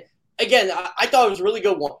CBS, and then, again, I thought it was a really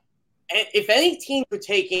good one. And if any team could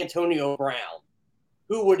take Antonio Brown,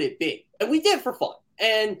 who would it be? And we did for fun.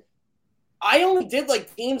 And I only did,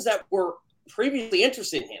 like, teams that were previously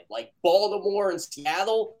interested in him, like Baltimore and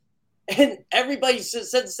Seattle. And everybody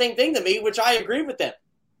said the same thing to me, which I agree with them.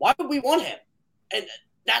 Why would we want him? And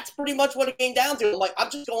that's pretty much what it came down to. I'm like,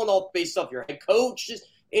 I'm just going off based off your head coach's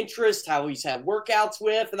interest, how he's had workouts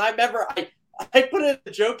with. And I remember I put in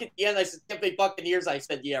a joke at the end. I said, Tampa Bay Buccaneers. I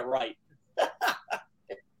said, yeah, right.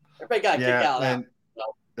 Everybody got kicked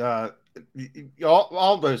out.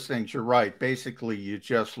 All those things, you're right. Basically, you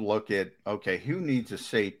just look at, okay, who needs a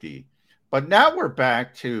safety? But now we're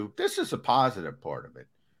back to, this is a positive part of it.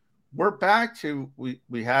 We're back to,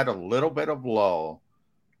 we had a little bit of lull.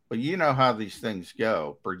 But you know how these things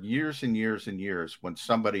go. For years and years and years, when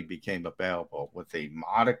somebody became available with a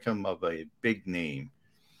modicum of a big name,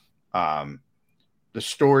 the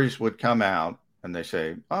stories would come out and they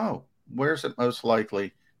say, oh, where's it most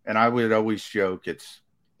likely? And I would always joke, it's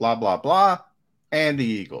blah, blah, blah, and the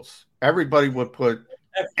Eagles. Everybody would put,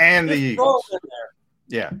 and the Eagles.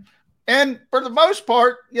 Yeah. And for the most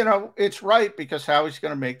part, it's right because Howie's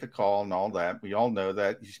going to make the call and all that. We all know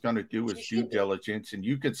that he's going to do his due diligence. And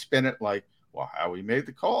you could spin it like, well, Howie made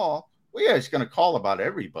the call. Well, yeah, he's going to call about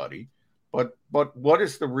everybody. But what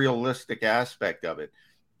is the realistic aspect of it?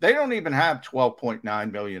 They don't even have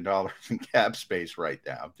 $12.9 million in cap space right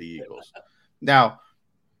now, the Eagles. Now,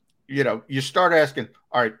 you start asking,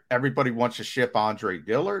 all right, everybody wants to ship Andre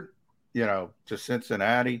Dillard, to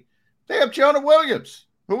Cincinnati. They have Jonah Williams,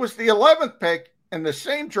 who was the 11th pick in the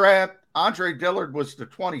same draft. Andre Dillard was the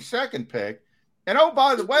 22nd pick. And oh,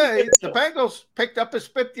 by the way, the Bengals picked up his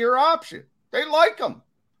 5th-year option. They like him.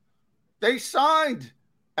 They signed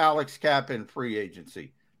Alex Kappa in free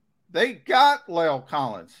agency. They got La'el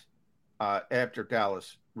Collins after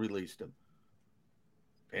Dallas released him.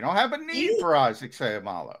 They don't have a need for Isaac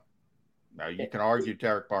Seumalo. Now you can argue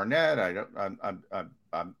Derek Barnett.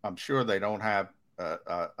 I'm sure they don't have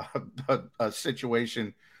a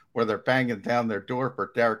situation where they're banging down their door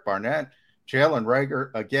for Derek Barnett. Jalen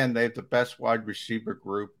Reagor, again, they have the best wide receiver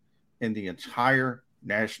group in the entire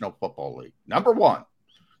National Football League. Number one.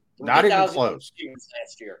 Not even close.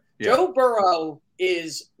 Last year. Yeah. Joe Burrow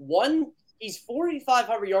is he's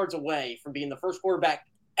 4,500 yards away from being the first quarterback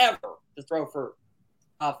ever to throw for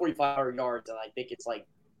 4,500 yards. And I think it's like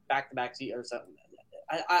back-to-back or something.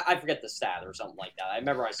 I forget the stat or something like that. I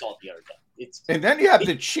remember I saw it the other day. And then you have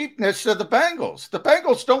the cheapness of the Bengals. The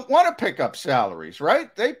Bengals don't want to pick up salaries,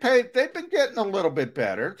 right? They've been getting a little bit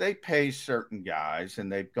better. They pay certain guys,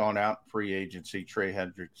 and they've gone out in free agency. Trey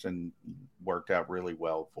Hendrickson worked out really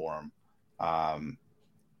well for them.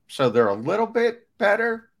 So they're a little bit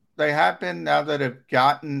better. They have been now that have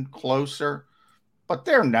gotten closer, but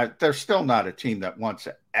they're still not a team that wants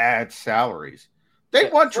to add salaries. They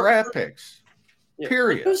want draft picks.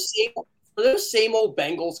 Period. For those same old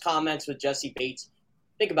Bengals comments with Jesse Bates,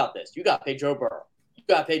 think about this. You got to pay Joe Burrow. You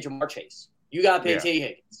got to pay Jamar Chase. You got to pay T.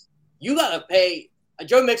 Higgins. You got to pay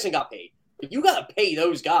Joe Mixon got paid. But you got to pay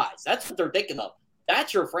those guys. That's what they're thinking of.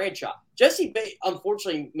 That's your franchise. Jesse Bates,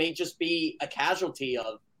 unfortunately, may just be a casualty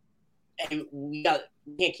of, hey, we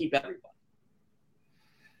can't keep everybody.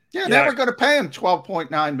 Yeah, they were going to pay him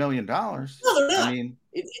 $12.9 million. No, they're not. I mean,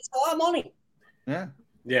 it's a lot of money. Yeah.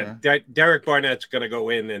 Yeah, Derek Barnett's going to go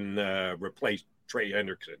in and replace Trey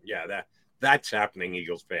Hendrickson. Yeah, that's happening,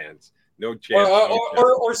 Eagles fans. No chance.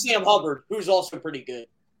 Or Sam Hubbard, who's also pretty good.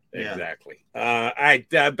 Exactly. All right,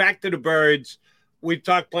 back to the Birds. We've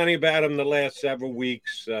talked plenty about them the last several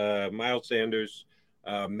weeks. Miles Sanders.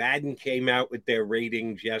 Madden came out with their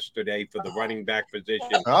ratings yesterday for the running back position.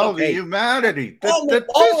 Oh, the humanity. The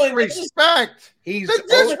disrespect. The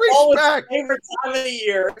disrespect. Favorite time of the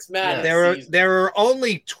year. It's Madden. There are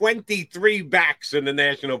only 23 backs in the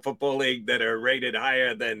National Football League that are rated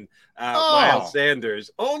higher than Miles Sanders.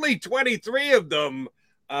 Only 23 of them.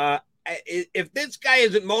 If this guy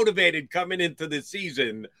isn't motivated coming into the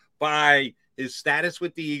season by his status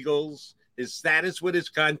with the Eagles, his status with his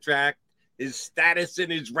contract, his status in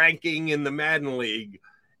his ranking in the Madden League,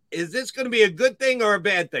 is this going to be a good thing or a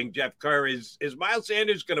bad thing, Jeff Kerr? Is Miles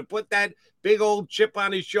Sanders going to put that big old chip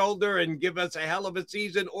on his shoulder and give us a hell of a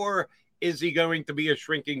season, or is he going to be a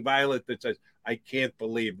shrinking violet that says, I can't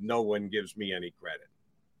believe no one gives me any credit?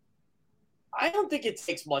 I don't think it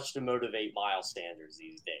takes much to motivate Miles Sanders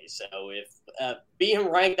these days. So if being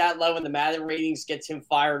ranked that low in the Madden ratings gets him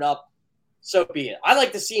fired up, so be it. I'd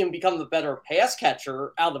like to see him become the better pass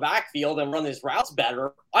catcher out of the backfield and run his routes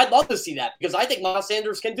better. I'd love to see that because I think Miles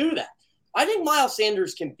Sanders can do that. I think Miles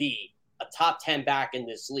Sanders can be a top 10 back in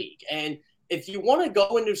this league. And if you want to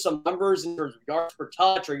go into some numbers in terms of yards per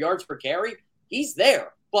touch or yards per carry, he's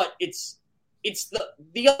there. But it's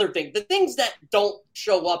the other thing, the things that don't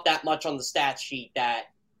show up that much on the stat sheet that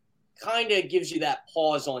kind of gives you that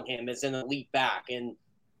pause on him as an elite back. And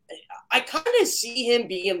I kind of see him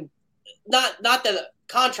being not that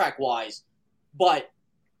contract wise, but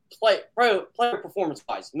player performance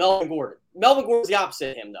wise. Melvin Gordon. Melvin Gordon's the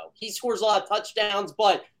opposite of him though. He scores a lot of touchdowns,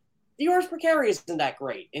 but the yards per carry isn't that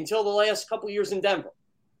great until the last couple of years in Denver.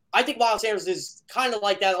 I think Miles Sanders is kind of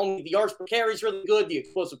like that. Only the yards per carry is really good. The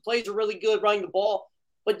explosive plays are really good running the ball,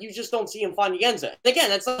 but you just don't see him find the end zone. And again,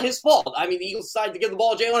 that's not his fault. I mean, the Eagles decided to give the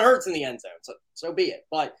ball to Jalen Hurts in the end zone, so be it.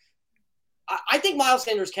 But I think Miles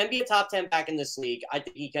Sanders can be a top 10 back in this league. I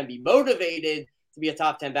think he can be motivated to be a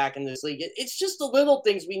top 10 back in this league. It's just the little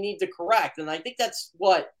things we need to correct. And I think that's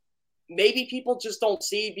what maybe people just don't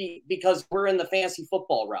see because we're in the fantasy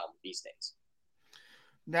football realm these days.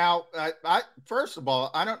 Now, first of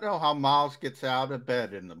all, I don't know how Miles gets out of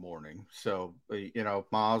bed in the morning. So,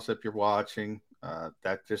 Miles, if you're watching,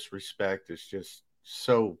 that disrespect is just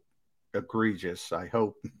so egregious. I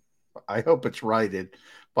hope it's righted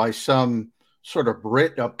by some sort of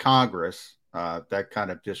writ of Congress. That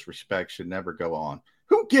kind of disrespect should never go on.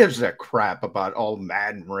 Who gives a crap about all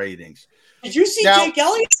Madden ratings? Did you see Jake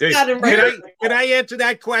Elliott's Madden ratings? Can I answer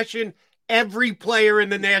that question? Every player in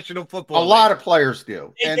the National Football League. A lot of players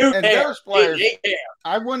do. And there's players,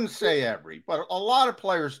 I wouldn't say every, but a lot of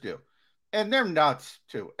players do. And they're nuts,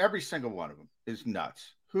 too. Every single one of them is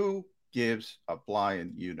nuts. Who gives a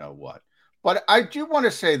flying you-know-what? But I do want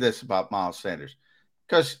to say this about Miles Sanders,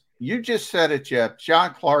 because you just said it, Jeff.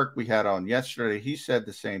 John Clark, we had on yesterday, he said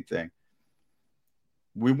the same thing.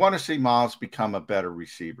 We want to see Miles become a better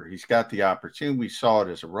receiver. He's got the opportunity. We saw it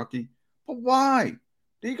as a rookie. But why?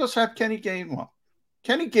 The Eagles have Kenny Gainwell.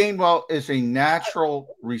 Kenny Gainwell is a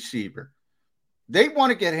natural receiver. They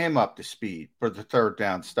want to get him up to speed for the third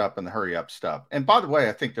down stuff and the hurry up stuff. And by the way,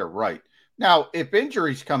 I think they're right. Now, if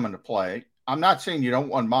injuries come into play, I'm not saying you don't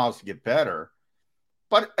want Miles to get better,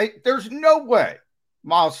 but there's no way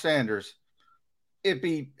Miles Sanders, if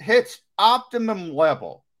he hits optimum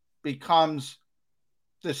level, becomes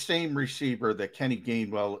the same receiver that Kenny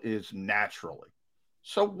Gainwell is naturally.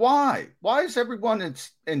 So why? Why is everyone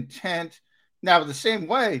intent? Now, the same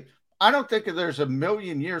way, I don't think there's a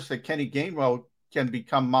million years that Kenny Gainwell can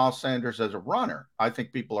become Miles Sanders as a runner. I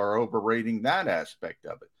think people are overrating that aspect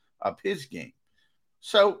of it, of his game.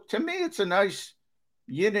 So to me, it's a nice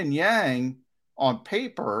yin and yang on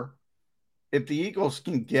paper. If the Eagles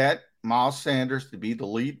can get Miles Sanders to be the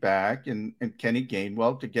lead back and Kenny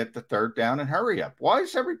Gainwell to get the third down and hurry up. Why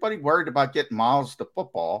is everybody worried about getting Miles the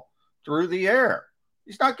football through the air?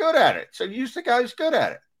 He's not good at it. So use the guy who's good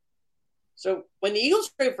at it. So when the Eagles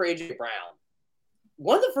traded for A.J. Brown,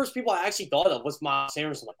 one of the first people I actually thought of was Miles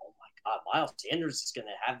Sanders. I'm like, oh my God, Miles Sanders is going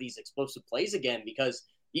to have these explosive plays again because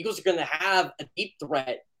the Eagles are going to have a deep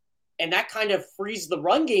threat, and that kind of frees the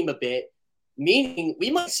run game a bit, meaning we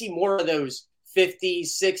might see more of those 50,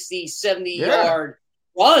 60, 70-yard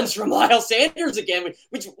runs from Miles Sanders again,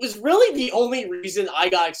 which was really the only reason I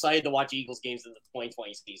got excited to watch Eagles games in the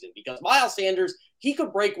 2020 season, because Miles Sanders, he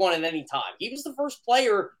could break one at any time. He was the first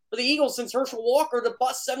player for the Eagles since Herschel Walker to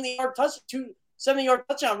bust 70-yard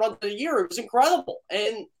touchdown run of the year. It was incredible.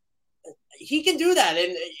 And he can do that.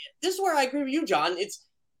 And this is where I agree with you, John. It's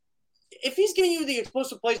if he's giving you the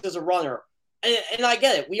explosive plays as a runner, and I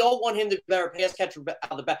get it, we all want him to be a better pass catcher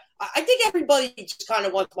out of the back. I think everybody just kind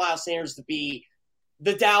of wants Miles Sanders to be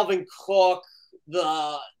the Dalvin Cook,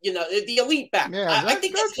 the elite back. Yeah, I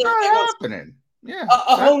think that's not happening. Yeah,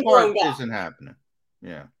 a homegrown guy isn't happening.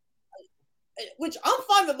 Yeah, which I'm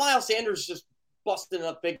fine with Miles Sanders just busting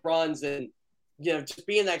up big runs and just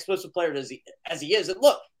being that explosive player as he is. And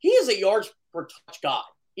look, he is a yards per touch guy.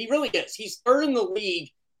 He really is. He's third in the league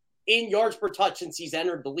in yards per touch since he's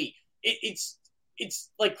entered the league. It's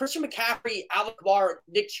like Christian McCaffrey, Alvin Kamara,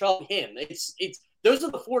 Nick Chubb, him. It's those are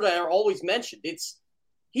the four that are always mentioned.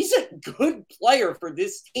 He's a good player for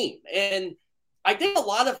this team, and I think a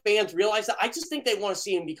lot of fans realize that. I just think they want to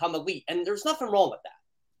see him become elite, and there's nothing wrong with that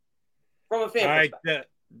from a fan perspective.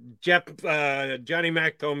 Jeff, Johnny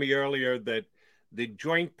Mack told me earlier that the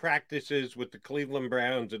joint practices with the Cleveland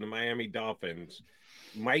Browns and the Miami Dolphins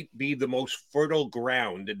might be the most fertile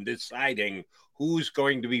ground in deciding who's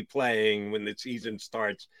going to be playing when the season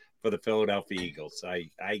starts for the Philadelphia Eagles.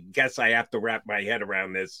 I guess I have to wrap my head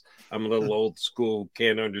around this. I'm a little old school,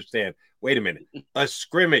 can't understand. Wait a minute. A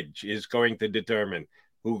scrimmage is going to determine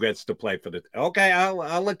who gets to play for the – okay,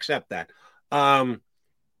 I'll accept that.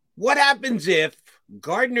 What happens if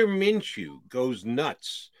Gardner Minshew goes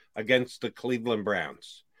nuts against the Cleveland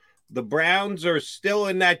Browns? The Browns are still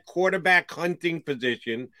in that quarterback hunting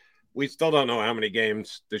position. We still don't know how many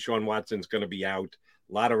games Deshaun Watson's going to be out.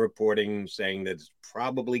 A lot of reporting saying that it's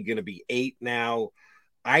probably going to be 8 now.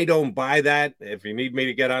 I don't buy that. If you need me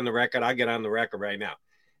to get on the record, I'll get on the record right now.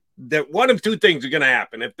 That one of two things are going to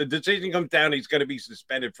happen. If the decision comes down, he's going to be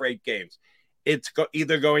suspended for 8 games. It's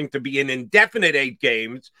either going to be an indefinite 8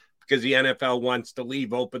 games because the NFL wants to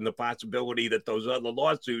leave open the possibility that those other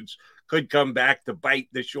lawsuits could come back to bite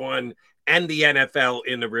Deshaun and the NFL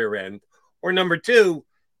in the rear end. Or number 2,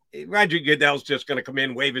 Roger Goodell's just going to come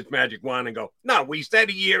in, wave his magic wand and go, no, we said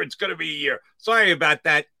a year, it's going to be a year. Sorry about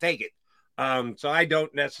that. Take it. So I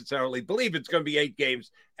don't necessarily believe it's going to be 8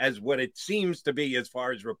 games as what it seems to be as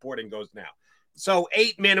far as reporting goes now. So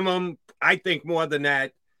 8 minimum, I think more than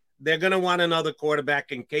that. They're going to want another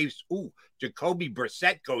quarterback in case, Jacoby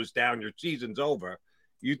Brissett goes down, your season's over.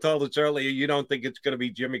 You told us earlier you don't think it's going to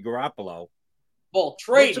be Jimmy Garoppolo. Well,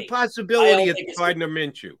 trading. What's the possibility of Gardner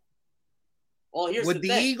Minshew? Well, here's Would the the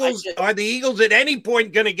thing. Eagles are the Eagles at any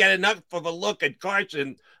point going to get enough of a look at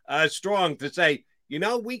Carson Strong to say,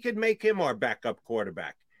 we could make him our backup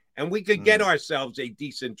quarterback and we could get ourselves a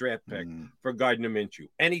decent draft pick for Gardner Minshew?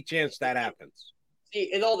 Any chance that happens? See,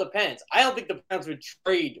 it all depends. I don't think the Browns would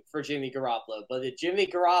trade for Jimmy Garoppolo, but if Jimmy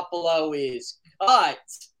Garoppolo is cut,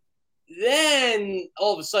 then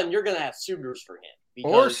all of a sudden you're going to have suitors for him.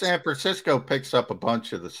 Or San Francisco picks up a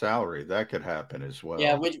bunch of the salary. That could happen as well.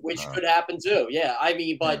 Yeah, which could happen too. Yeah, I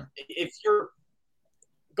mean, but if you're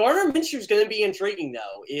 – Gardner Minshew's going to be intriguing,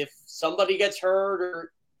 though. If somebody gets hurt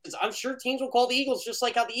or Because I'm sure teams will call the Eagles just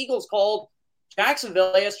like how the Eagles called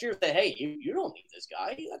Jacksonville last year. Say, hey, you don't need this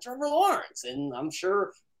guy. You got Trevor Lawrence. And I'm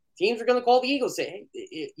sure teams are going to call the Eagles and say,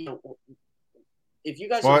 hey, if you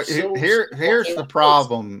guys are so here's the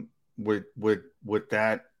problem with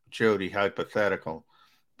that, Jody, hypothetical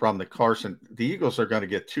from the Eagles are going to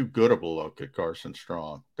get too good of a look at Carson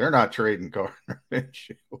Strong. They're not trading Gardner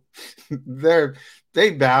Minshew. They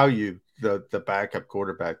value the backup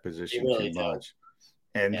quarterback position too much.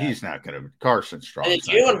 And he's not going to Carson Strong. And if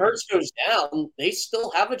Jalen Hurts goes down, they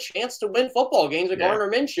still have a chance to win football games with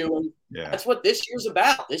Gardner Minshew. And that's what this year's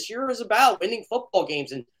about. This year is about winning football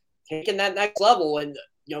games and taking that next level. And,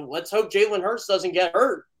 let's hope Jalen Hurts doesn't get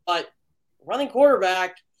hurt. But running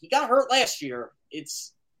quarterback, he got hurt last year.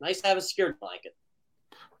 It's nice to have a security blanket.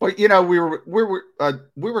 But,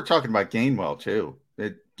 we were talking about Gainwell, too.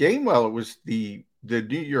 Gainwell, it was the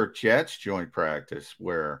New York Jets joint practice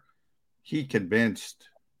where he convinced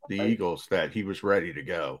the Eagles that he was ready to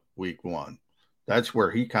go week 1. That's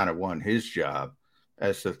where he kind of won his job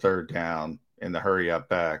as the third down in the hurry up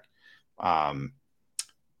back.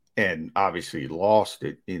 And obviously lost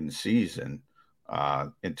it in season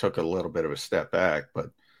and took a little bit of a step back.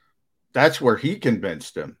 But that's where he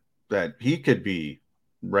convinced him that he could be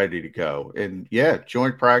ready to go. And,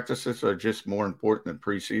 joint practices are just more important than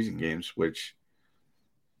preseason games, which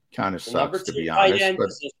kind of sucks, to be honest. But,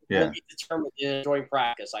 will be determined in a joint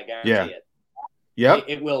practice, I guarantee it. Yep.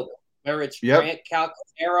 It will be. Whether it's Grant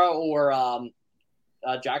Calcaterra or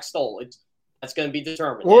Jack Stoll, that's going to be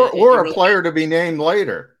determined. Or a player to be named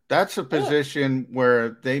later. That's a position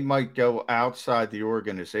where they might go outside the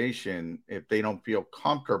organization if they don't feel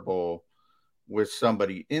comfortable with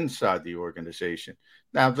somebody inside the organization.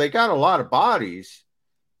 Now, they got a lot of bodies,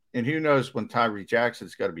 and who knows when Tyree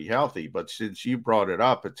Jackson's got to be healthy. But since you brought it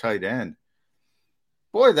up at tight end,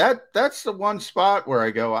 boy, that's the one spot where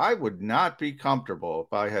I go, I would not be comfortable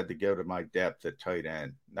if I had to go to my depth at tight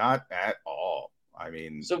end. Not at all. I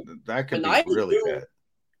mean, that could be really bad.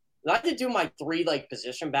 I had to do my 3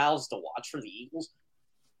 position battles to watch for the Eagles.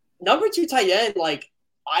 Number 2 tight end,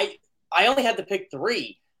 I only had to pick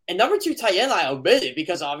 3. And number 2 tight end I omitted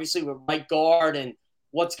because obviously with right guard and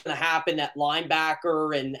what's going to happen at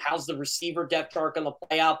linebacker and how's the receiver depth chart going to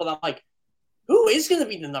play out. But I'm like, who is going to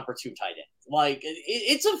be the number 2 tight end?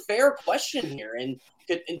 It's a fair question here. And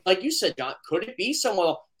like you said, John, could it be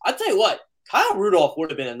someone? I'll tell you what, Kyle Rudolph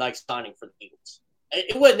would have been a nice signing for the Eagles.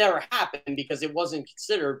 It would never happen because it wasn't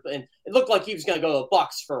considered, and it looked like he was going to go to the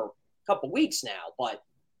Bucs for a couple weeks now. But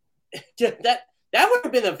that would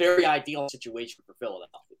have been a very ideal situation for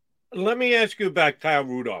Philadelphia. Let me ask you about Kyle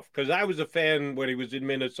Rudolph, because I was a fan when he was in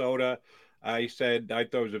Minnesota. I said I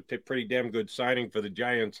thought it was a pretty damn good signing for the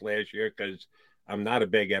Giants last year because I'm not a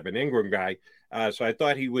big Evan Ingram guy. So I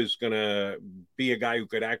thought he was going to be a guy who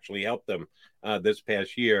could actually help them this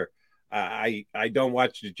past year. I don't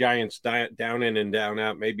watch the Giants down in and down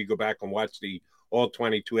out. Maybe go back and watch the all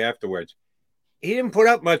 22 afterwards. He didn't put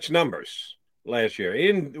up much numbers last year.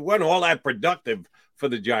 He wasn't all that productive for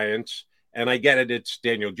the Giants. And I get it. It's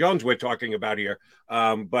Daniel Jones we're talking about here.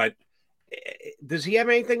 But does he have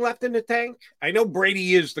anything left in the tank? I know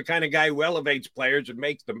Brady is the kind of guy who elevates players and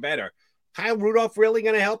makes them better. Kyle Rudolph really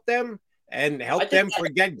going to help them and help them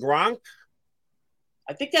forget Gronk?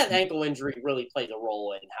 I think that ankle injury really played a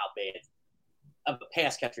role in how bad of a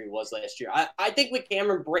pass catcher he was last year. I think with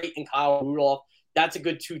Cameron Brate and Kyle Rudolph, that's a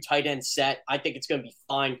good 2 tight end set. I think it's going to be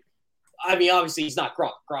fine. I mean, obviously, he's not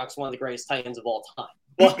Gronk. Gronk's one of the greatest tight ends of all time.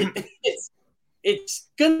 But it's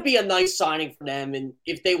going to be a nice signing for them. And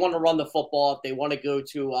if they want to run the football, if they want to go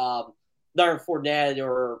to Leonard Fournette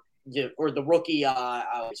or the rookie, I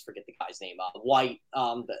always forget the guy's name, White,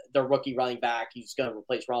 the rookie running back, he's going to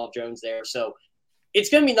replace Ronald Jones there. So it's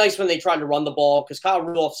going to be nice when they try to run the ball because Kyle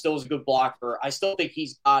Rudolph still is a good blocker. I still think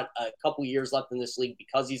he's got a couple years left in this league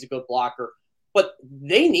because he's a good blocker. But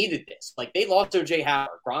they needed this. They lost O.J.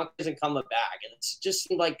 Howard. Gronk isn't coming back. And it just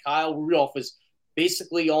seemed like Kyle Rudolph was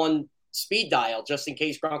basically on speed dial just in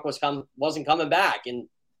case Gronk wasn't coming back. And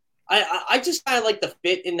I just kind of like the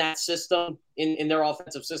fit in that system, in their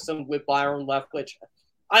offensive system with Byron Leftwich.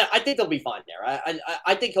 I think they'll be fine there.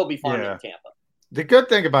 I think he'll be fine in Tampa. The good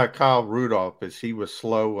thing about Kyle Rudolph is he was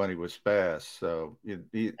slow when he was fast. So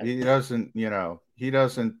he doesn't,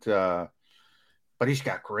 but he's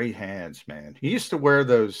got great hands, man. He used to wear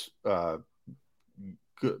those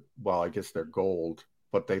good, well, I guess they're gold,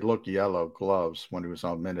 but they look yellow gloves when he was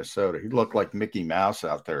on Minnesota. He looked like Mickey Mouse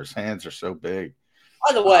out there. His hands are so big.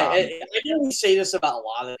 By the way, I didn't say this about a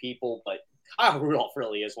lot of people, but Kyle Rudolph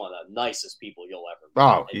really is one of the nicest people you'll ever meet.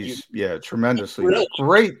 Oh, he's tremendously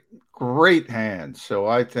really, great hands. So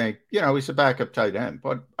I think, he's a backup tight end,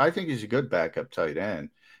 but I think he's a good backup tight end.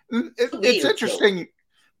 It's interesting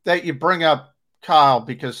that you bring up Kyle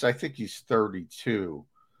because I think he's 32.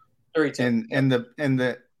 32. And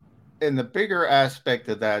the bigger aspect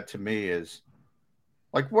of that to me is,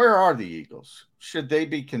 like, where are the Eagles? Should they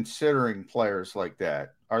be considering players like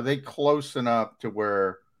that? Are they close enough to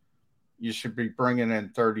where you should be bringing in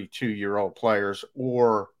 32-year-old players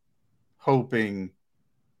or hoping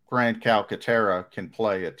Grant Calcaterra can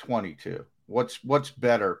play at 22? What's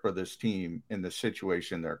better for this team in the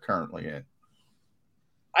situation they're currently in?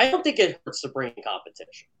 I don't think it hurts to bring in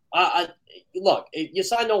competition. Look, you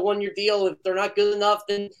sign a one-year deal. If they're not good enough,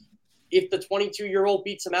 then if the 22-year-old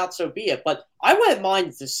beats them out, so be it. But I wouldn't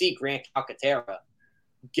mind to see Grant Calcaterra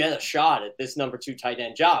get a shot at this number 2 tight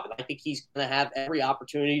end job. And I think he's going to have every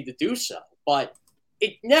opportunity to do so. But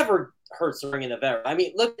it never hurts to bring in a veteran. I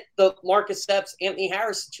mean, look at the Marcus Epps, Anthony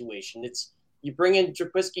Harris situation. It's you bring in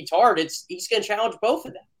Jaquiski Tartt, he's going to challenge both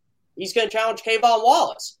of them. He's going to challenge Kayvon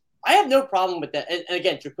Wallace. I have no problem with that. And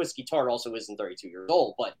again, Jaquiski Tartt also isn't 32 years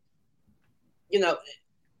old. But,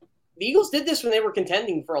 the Eagles did this when they were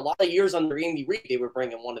contending for a lot of years under Andy Reid. They were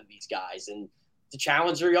bringing one of these guys and to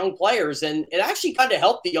challenge their young players. And it actually kind of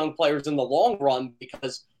helped the young players in the long run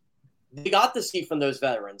because they got to see from those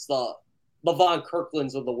veterans, the LaVon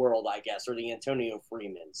Kirklands of the world, I guess, or the Antonio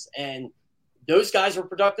Freemans. And those guys were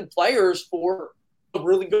productive players for a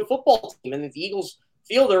really good football team. And if the Eagles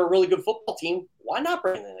feel they're a really good football team, why not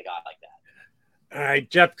bring in a guy like that? All right,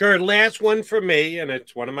 Jeff Kerr, last one for me, and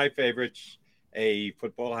it's one of my favorites, a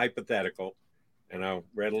football hypothetical. And I'll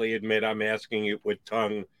readily admit I'm asking it with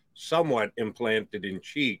tongue somewhat implanted in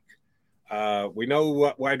cheek. We know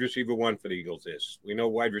what wide receiver 1 for the Eagles is. We know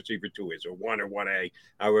wide receiver 2 is, or 1 or 1A,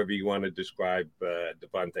 however you want to describe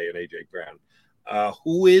Devontae and A.J. Brown.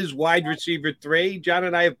 Who is wide receiver 3? John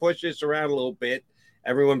and I have pushed this around a little bit.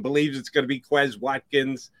 Everyone believes it's going to be Quez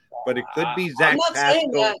Watkins, but it could be Zach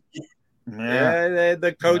Pascal. Yeah,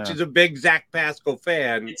 the coach is a big Zach Pascal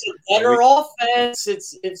fan. It's a better offense.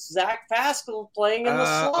 It's Zach Pascal playing in the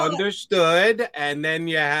slot. Understood. And then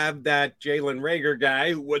you have that Jalen Reagor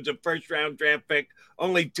guy who was a first-round draft pick,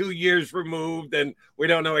 only 2 years removed, and we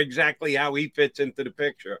don't know exactly how he fits into the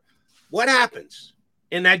picture. What happens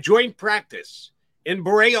in that joint practice in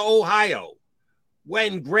Berea, Ohio,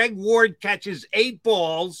 when Greg Ward catches 8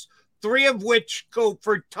 balls, 3 of which go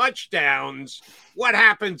for touchdowns? What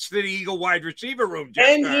happens to the Eagle wide receiver room, Jeff?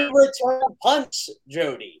 And he returned punts,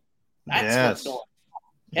 Jody. That's what's going on.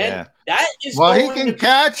 And that is he can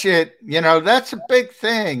catch it. That's a big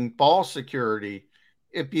thing, ball security.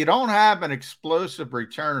 If you don't have an explosive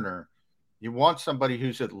returner, you want somebody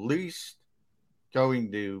who's at least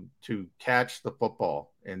going to catch the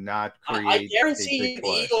football and not create. I guarantee you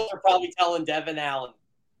the Eagles are probably telling Devin Allen,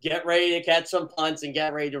 get ready to catch some punts and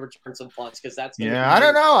get ready to return some punts because that's going to I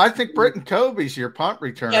don't know. I think Britton Kobe's your punt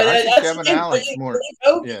returner. I think Devin Allen's more.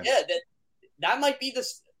 That might be the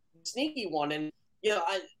sneaky one. And,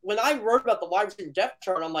 when I wrote about the wide receiver depth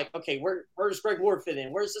chart, I'm like, okay, where does Greg Ward fit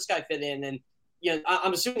in? Where does this guy fit in? And,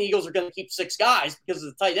 I'm assuming the Eagles are going to keep 6 guys because of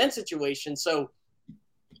the tight end situation. So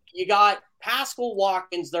you got Pascal,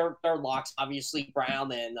 Watkins, they're locks, obviously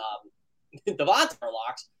Brown and Devontae are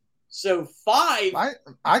locks. So 5.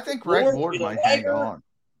 I think Greg Ward might hang on.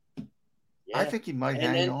 Yeah. I think he might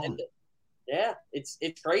hang on. It's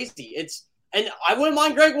crazy. And I wouldn't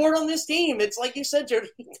mind Greg Ward on this team. It's like you said, Jody,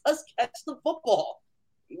 he does catch the football.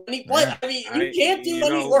 When he plays, I mean, you can't do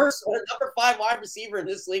any worse with a number 5 wide receiver in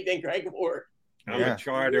this league than Greg Ward. I'm a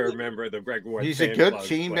charter member of the Greg Ward. He's a good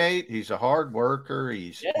teammate. He's a hard worker.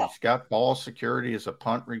 He's got ball security as a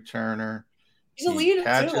punt returner. He's a leader too.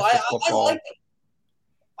 I like him.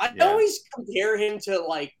 I always compare him to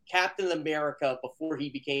like Captain America before he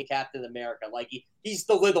became Captain America. Like he's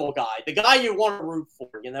the little guy, the guy you want to root for.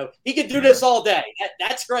 He could do this all day.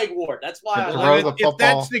 That's Greg Ward. That's why I like him. If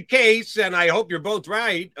that's the case, and I hope you're both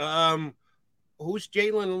right, who's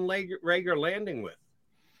Jalen Reagor landing with?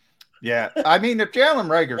 Yeah, I mean, if Jalen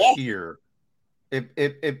Reagor's here, if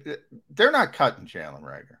they're not cutting Jalen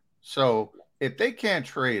Reagor, so if they can't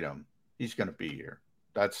trade him, he's going to be here.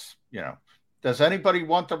 That's Does anybody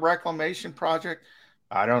want the reclamation project?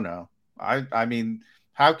 I don't know. I mean,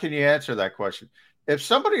 how can you answer that question? If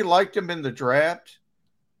somebody liked him in the draft,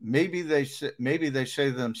 maybe they say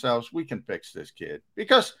to themselves, "We can fix this kid."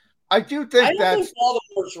 Because I do think I don't think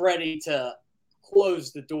Baltimore's ready to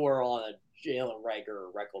close the door on a Jalen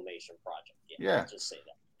Reagor reclamation project. I'll just say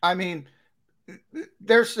that. I mean,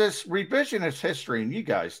 there's this revisionist history, and you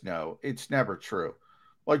guys know it's never true.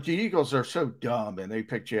 Like the Eagles are so dumb, and they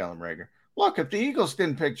picked Jalen Reagor. Look, if the Eagles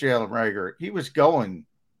didn't pick Jalen Reagor, he was going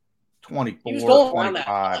 24,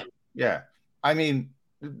 25. Yeah. I mean,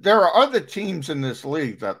 there are other teams in this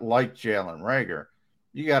league that like Jalen Reagor.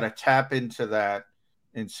 You got to tap into that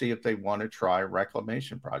and see if they want to try a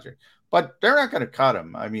reclamation project. But they're not going to cut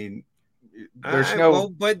him. I mean, there's no. Well,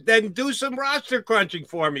 but then do some roster crunching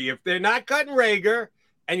for me. If they're not cutting Reagor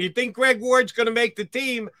and you think Greg Ward's going to make the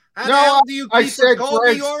team, how the hell do you keep a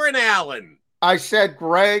Colby or an Allen? I said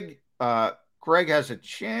Greg has a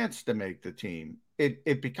chance to make the team.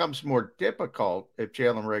 It becomes more difficult if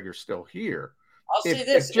Jalen Reagor's still here.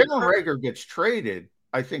 If Jalen Reagor gets traded,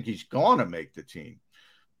 I think he's going to make the team.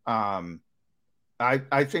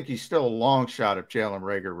 I think he's still a long shot if Jalen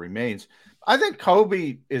Reagor remains. I think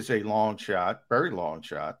Kobe is a long shot, very long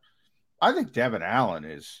shot. I think Devin Allen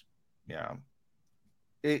is,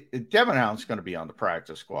 Devin Allen's going to be on the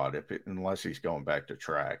practice squad unless he's going back to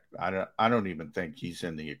track. I don't even think he's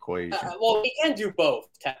in the equation. Well, he can do both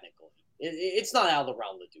technically. It's not out of the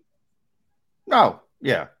realm to do both. No,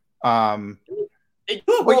 yeah. They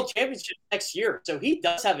do a world championship next year, so he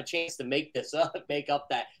does have a chance to make this up, make up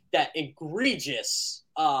that egregious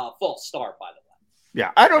false start. By the way.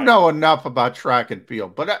 Yeah, I don't know enough about track and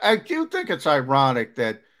field, but I do think it's ironic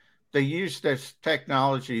that they use this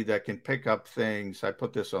technology that can pick up things. I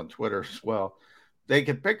put this on Twitter as well. They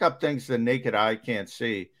can pick up things the naked eye can't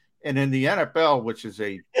see. And in the NFL, which is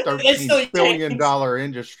a $13 billion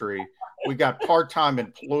industry, we got part-time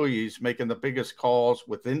employees making the biggest calls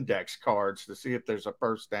with index cards to see if there's a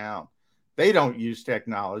first down. They don't use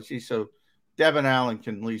technology, so Devin Allen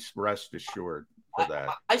can at least rest assured for that.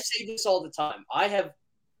 I say this all the time. I have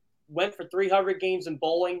went for 300 games in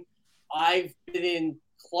bowling. I've been in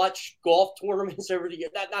clutch golf tournaments over the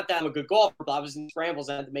years. Not that I'm a good golfer, but I was in scrambles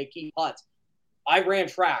and I had to make key putts. I ran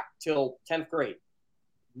track till 10th grade.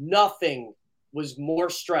 Nothing was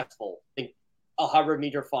more stressful than a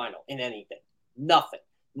 100-meter final in anything. Nothing.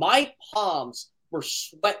 My palms were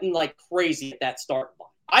sweating like crazy at that start line.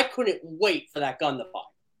 I couldn't wait for that gun to fire.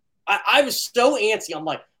 I was so antsy. I'm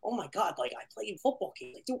like, oh my God, like I played football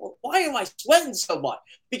games. Like, dude, why am I sweating so much?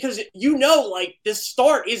 Because like this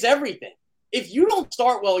start is everything. If you don't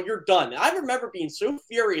start well, you're done. And I remember being so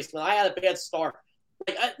furious when I had a bad start.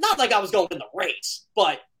 Like, not like I was going to win the race,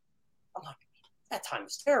 but I'm like, that time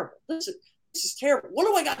is terrible. This is terrible. What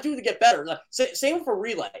do I got to do to get better? Like, same for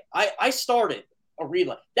relay. I started a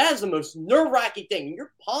relay. That is the most nerve-wracking thing.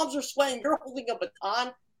 Your palms are sweating. You're holding a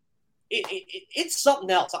baton. It's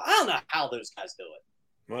something else. I don't know how those guys do it.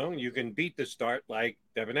 Well, you can beat the start like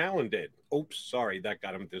Devin Allen did. Oops, sorry, that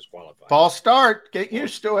got him disqualified. False start. Get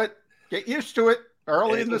used to it. Get used to it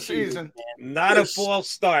early in the season. Not a false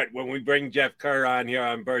start when we bring Jeff Kerr on here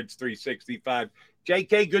on Birds 365.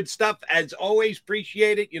 JK, good stuff. As always,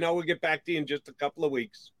 appreciate it. We'll get back to you in just a couple of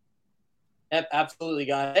weeks. Absolutely,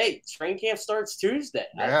 guys. Hey, training camp starts Tuesday.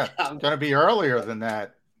 Yeah, it's going to be earlier than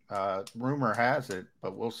that. Rumor has it,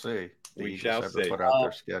 but we'll see. We shall see. Put out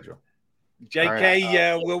their schedule.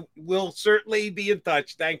 JK, we'll certainly be in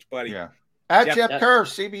touch. Thanks, buddy. Yeah. At Jeff Kerr,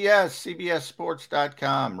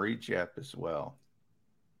 CBSSports.com. Read Jeff as well.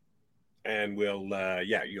 And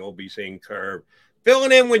you'll be seeing Kerr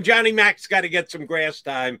filling in when Johnny Mac's got to get some grass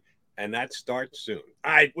time, and that starts soon.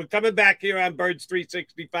 All right, we're coming back here on Birds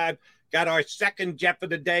 365. Got our second Jeff of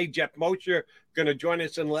the day, Jeff Mosher, going to join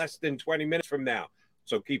us in less than 20 minutes from now.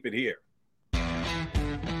 So keep it here.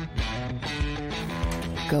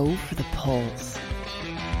 Go for the pulls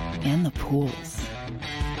and the pools.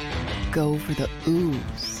 Go for the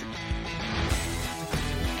oohs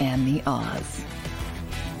and the ahs.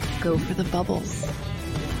 Go for the bubbles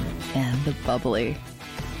and the bubbly.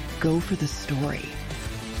 Go for the story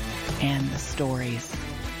and the stories.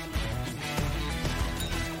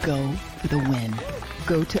 Go for the win.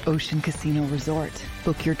 Go to Ocean Casino Resort.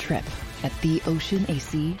 Book your trip at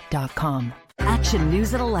theoceanac.com. Action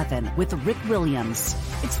News at 11 with Rick Williams.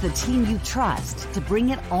 It's the team you trust to bring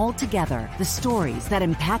it all together. The stories that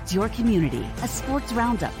impact your community. A sports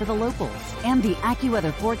roundup for the locals. And the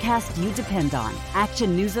AccuWeather forecast you depend on.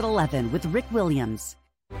 Action News at 11 with Rick Williams.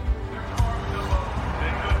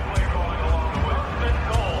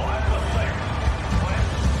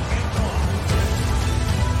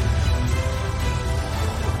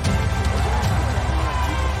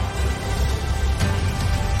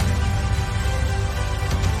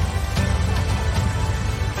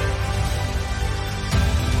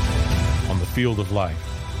 Field of life,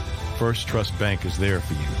 First Trust Bank is there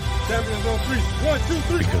for you. 7 on 3. 1, 2,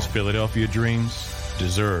 3. Because Philadelphia dreams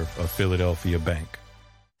deserve a Philadelphia bank.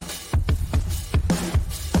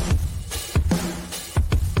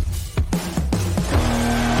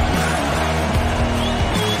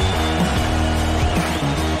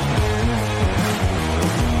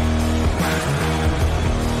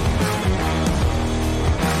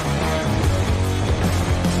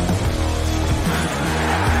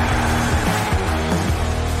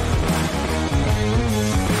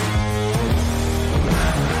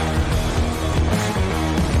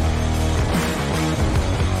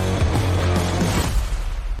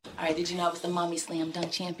 you know I was the mommy slam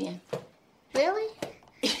dunk champion? Really?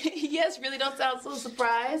 Yes, really don't sound so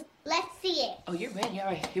surprised. Let's see it. Oh, you're ready. All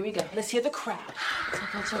right, here we go. Let's hear the crowd. So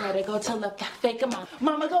go to right, go to left, fake 'em out.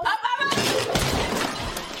 Mama, go up, up, up.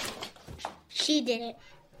 She did it.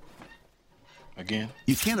 Again?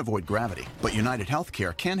 You can't avoid gravity, but United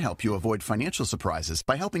Healthcare can help you avoid financial surprises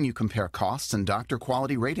by helping you compare costs and doctor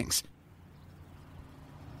quality ratings.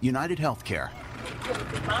 United Healthcare.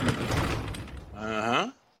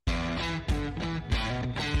 Uh-huh.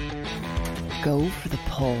 Go for the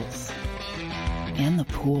poles and the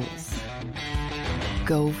pools.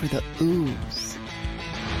 Go for the oohs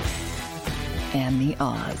and the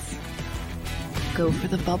ahs. Go for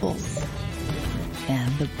the bubbles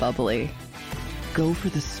and the bubbly. Go for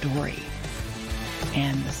the story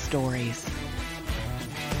and the stories.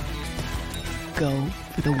 Go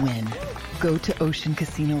for the win. Go to Ocean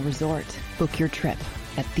Casino Resort. Book your trip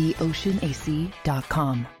at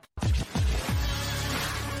theoceanac.com.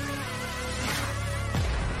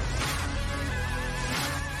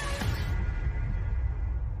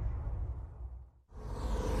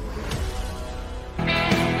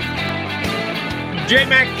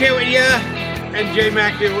 J-Mac here with you, and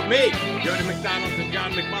J-Mac here with me. Jody McDonald and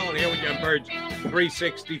John McMullen here with you on Birds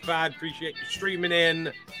 365. Appreciate you streaming in.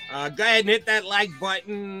 Go ahead and hit that like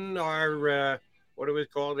button, or what do we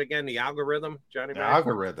call it again? The algorithm, Johnny? The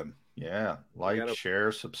algorithm, yeah. Like,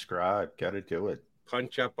 share, subscribe. Got to do it.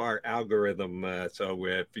 Punch up our algorithm. So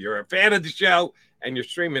if you're a fan of the show and you're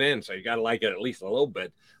streaming in, so you got to like it at least a little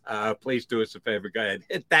bit, please do us a favor. Go ahead,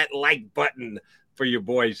 hit that like button for your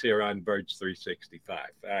boys here on Birds 365.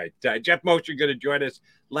 All right, Jeff Mosher going to join us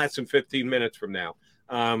less than 15 minutes from now.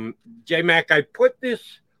 J-Mac, I put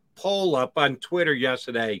this poll up on Twitter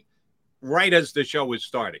yesterday right as the show was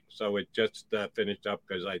starting. So it just finished up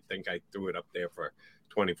because I think I threw it up there for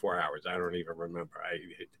 24 hours. I don't even remember. I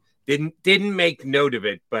didn't make note of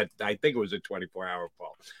it, but I think it was a 24-hour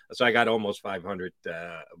poll. So I got almost 500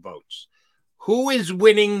 votes. Who is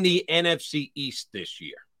winning the NFC East this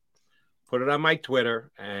year? Put it on my Twitter,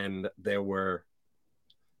 and there were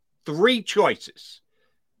 3 choices.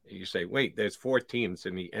 You say, wait, there's 4 teams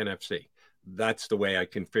in the NFC. That's the way I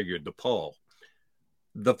configured the poll.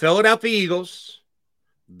 The Philadelphia Eagles,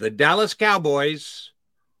 the Dallas Cowboys,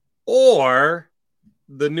 or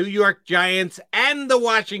the New York Giants and the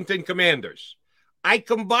Washington Commanders. I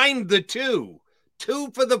combined the 2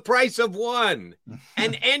 for the price of 1.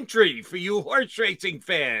 An entry for you horse racing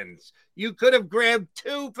fans. You could have grabbed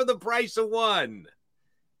 2 for the price of 1.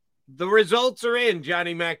 The results are in,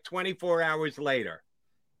 Johnny Mac, 24 hours later.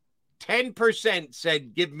 10%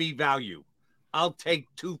 said, give me value. I'll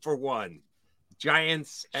take 2 for 1.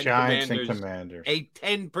 Giants and Commanders. A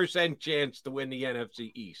 10% chance to win the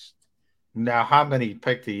NFC East. Now, how many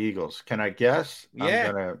picked the Eagles? Can I guess?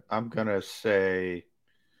 Yeah. I'm gonna say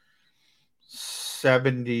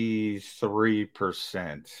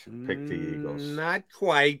 73% picked the Eagles. Not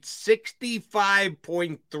quite.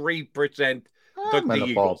 65.3% took the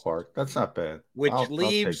Eagles. Ballpark. That's not bad. Which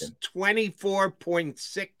leaves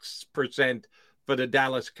 24.6% for the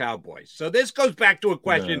Dallas Cowboys. So this goes back to a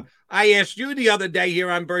question I asked you the other day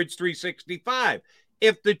here on Birds 365.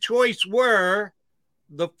 If the choice were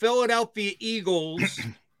the Philadelphia Eagles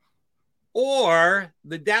or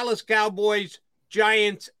the Dallas Cowboys,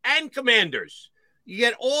 Giants, and Commanders, you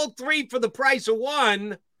get all 3 for the price of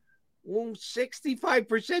 1. Well,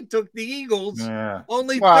 65% took the Eagles. Yeah.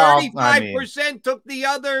 Only 35% took the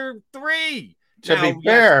other 3. To be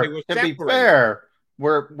fair,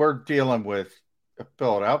 we're dealing with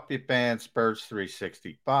Philadelphia fans, Birds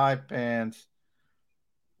 365 fans.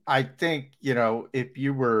 I think, if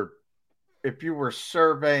you were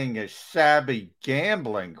surveying a savvy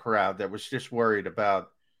gambling crowd that was just worried about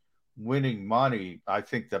winning money, I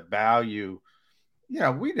think the value,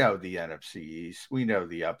 we know the NFC East, we know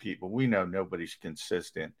the upheaval, we know nobody's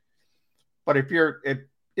consistent. But if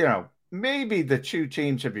maybe the 2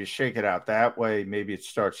 teams, if you shake it out that way, maybe it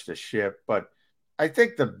starts to shift. But I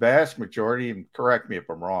think the vast majority, and correct me if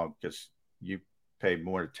I'm wrong, because you pay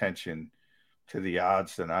more attention to the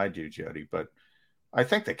odds than I do, Jody, but I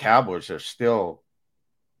think the Cowboys are still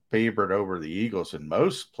favored over the Eagles in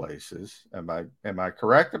most places. Am I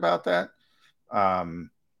correct about that? I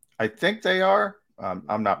think they are.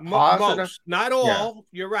 I'm not positive. Most, not all. Yeah.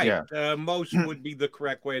 You're right. Yeah. Most would be the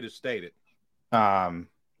correct way to state it.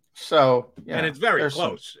 So, and it's very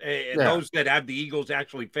close. Those that have the Eagles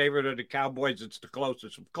actually favored are the Cowboys. It's the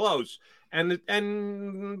closest of close, and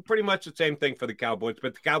pretty much the same thing for the Cowboys.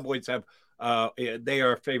 But the Cowboys have they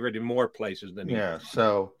are favored in more places than the Eagles.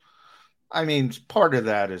 So, I mean, part of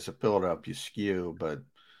that is a Philadelphia skew, but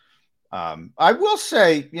I will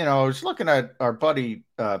say, I was looking at our buddy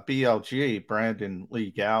BLG, Brandon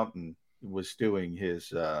Lee Gouton, was doing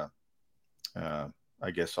his, I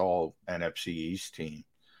guess, all NFC East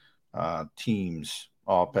teams,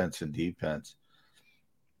 offense and defense.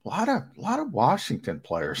 A lot of Washington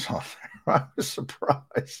players on there.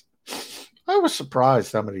 I was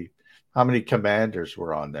surprised how many Commanders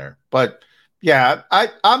were on there. But yeah,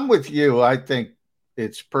 I'm with you. I think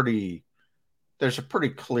there's a pretty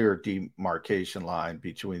clear demarcation line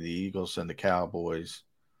between the Eagles and the Cowboys,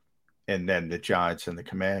 and then the Giants and the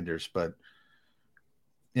Commanders. But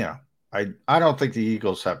I don't think the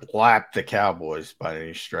Eagles have lapped the Cowboys by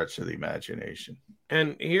any stretch of the imagination.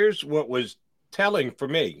 And here's what was telling for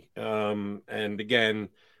me. And again,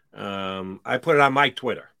 I put it on my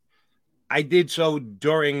Twitter. I did so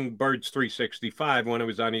during Birds 365 when it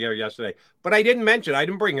was on the air yesterday, but I didn't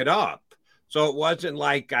bring it up. So it wasn't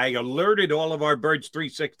like I alerted all of our Birds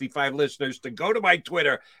 365 listeners to go to my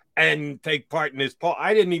Twitter and take part in this poll.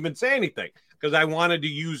 I didn't even say anything because I wanted to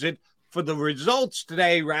use it for the results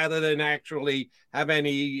today rather than actually have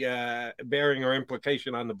any bearing or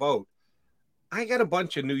implication on the vote. I got a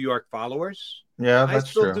bunch of New York followers. Yeah,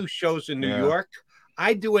 that's true. I still do shows in New York.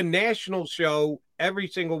 I do a national show every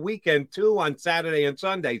single weekend, too, on Saturday and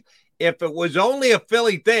Sundays. If it was only a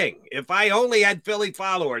Philly thing, if I only had Philly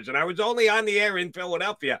followers and I was only on the air in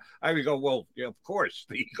Philadelphia, I would go, well, yeah, of course,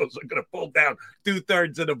 the Eagles are going to pull down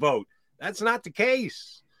 2/3 of the vote. That's not the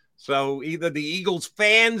case. So either the Eagles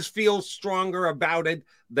fans feel stronger about it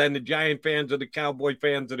than the Giant fans or the Cowboy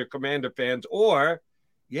fans or the Commander fans, or,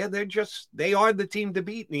 yeah, they are the team to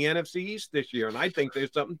beat in the NFC East this year. And I think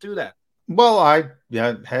there's something to that. Well, I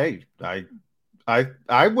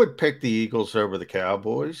would pick the Eagles over the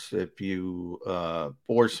Cowboys if you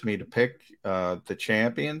force me to pick the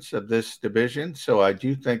champions of this division. So I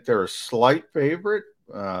do think they're a slight favorite,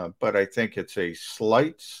 but I think it's a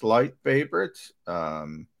slight favorite.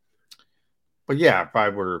 But yeah,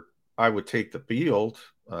 I would take the field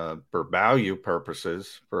for value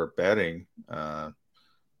purposes for betting.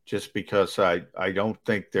 Just because I don't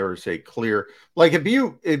think there's a clear, like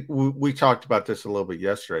we talked about this a little bit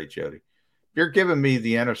yesterday, Jody. If you're giving me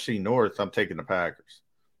the NFC North, I'm taking the Packers.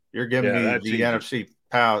 You're giving me the NFC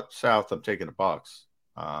South, I'm taking the Bucs.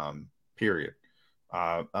 Period.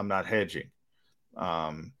 I'm not hedging.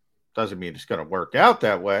 Doesn't mean it's going to work out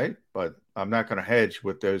that way, but I'm not going to hedge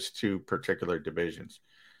with those two particular divisions.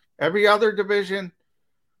 Every other division,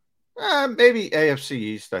 maybe AFC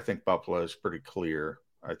East. I think Buffalo is pretty clear.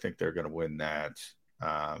 I think they're going to win that.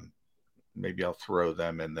 Maybe I'll throw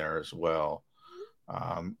them in there as well.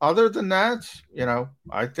 Other than that,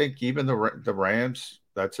 I think even the Rams,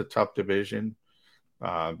 that's a tough division.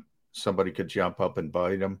 Somebody could jump up and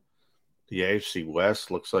bite them. The AFC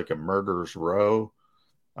West looks like a murderer's row.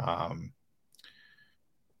 We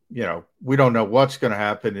don't know what's going to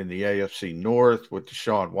happen in the AFC North with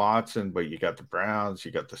Deshaun Watson, but you got the Browns,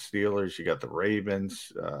 you got the Steelers, you got the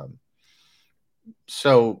Ravens.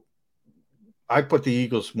 So I put the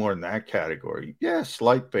Eagles more in that category. Yeah,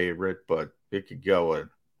 slight favorite, but it could go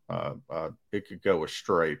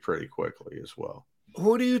astray pretty quickly as well.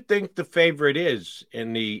 Who do you think the favorite is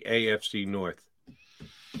in the AFC North?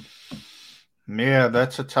 Yeah,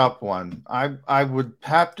 that's a tough one. I would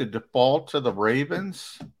have to default to the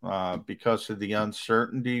Ravens because of the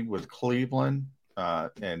uncertainty with Cleveland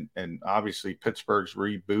and obviously Pittsburgh's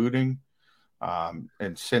rebooting.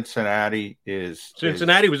 And Cincinnati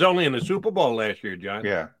was only in the Super Bowl last year, John.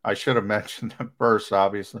 Yeah, I should have mentioned them first,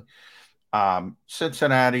 obviously.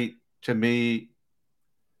 Cincinnati, to me,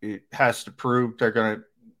 it has to prove they're going to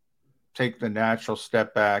take the natural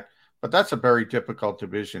step back, but that's a very difficult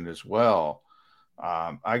division as well.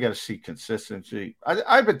 I got to see consistency.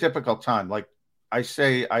 I have a difficult time. Like I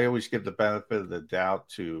say, I always give the benefit of the doubt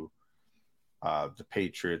to the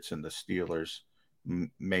Patriots and the Steelers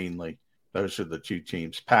mainly. Those are the two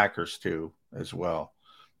teams, Packers too, as well.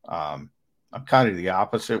 I'm kind of the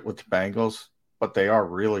opposite with the Bengals, but they are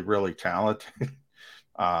really, really talented.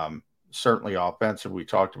 Certainly offensive. We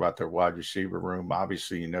talked about their wide receiver room.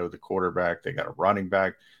 Obviously, the quarterback. They got a running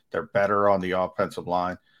back. They're better on the offensive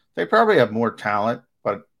line. They probably have more talent,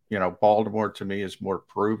 but, Baltimore to me is more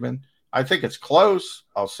proven. I think it's close.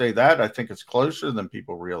 I'll say that. I think it's closer than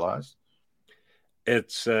people realize.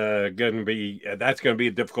 It's going to be a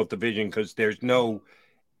difficult division because there's no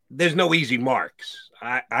easy marks.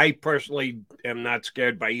 I personally am not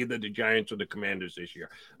scared by either the Giants or the Commanders this year.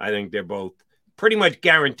 I think they're both pretty much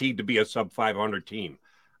guaranteed to be a sub 500 team.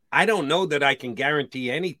 I don't know that I can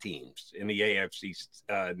guarantee any teams in the AFC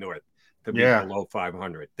North. to be below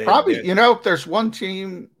 500. Probably, if there's one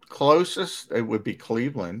team closest, it would be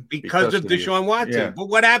Cleveland because of Deshaun Watson. Yeah. But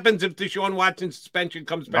what happens if Deshaun Watson's suspension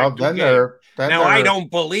comes back? I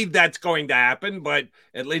don't believe that's going to happen, but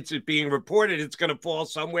at least it's being reported it's going to fall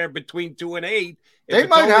somewhere between 2 and 8. They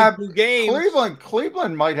might have 2 games.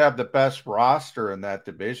 Cleveland might have the best roster in that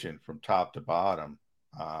division from top to bottom.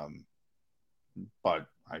 But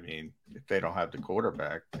I mean, if they don't have the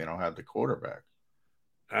quarterback, they don't have the quarterback.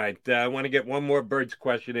 All right, I want to get one more Birds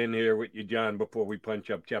question in here with you, John, before we punch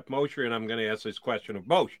up Jeff Mosher, and I'm going to ask this question of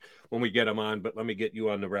Moshe when we get him on, but let me get you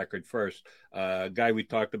on the record first. A guy we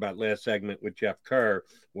talked about last segment with Jeff Kerr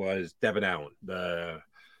was Devin Allen, the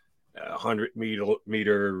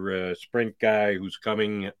 100-meter sprint guy who's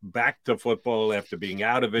coming back to football after being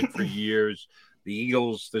out of it for years. The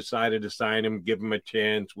Eagles decided to sign him, give him a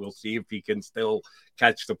chance. We'll see if he can still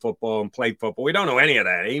catch the football and play football. We don't know any of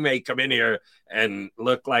that. He may come in here and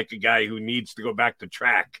look like a guy who needs to go back to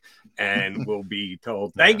track, and we'll be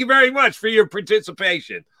told, thank you very much for your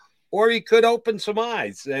participation. Or he could open some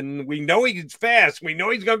eyes, and we know he's fast. We know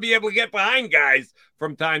he's going to be able to get behind guys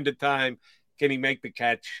from time to time. Can he make the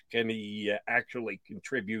catch? Can he actually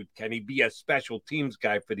contribute? Can he be a special teams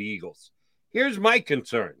guy for the Eagles? Here's my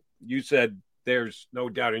concern. You said there's no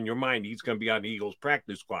doubt in your mind he's going to be on the Eagles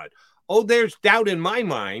practice squad. Oh, there's doubt in my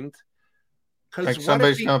mind. Because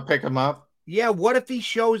somebody's going to pick him up? Yeah, what if he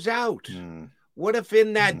shows out? What if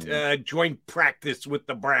in that joint practice with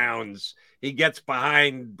the Browns, he gets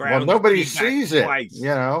behind Browns? Well, nobody sees it, twice.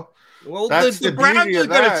 Well, the Browns are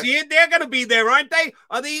going to see it. They're going to be there, aren't they?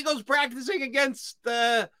 Are the Eagles practicing against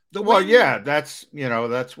the Well, yeah, that's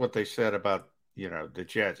what they said about, the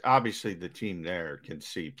Jets. Obviously, the team there can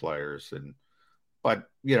see players, but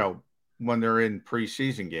when they're in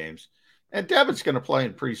preseason games, and Devin's going to play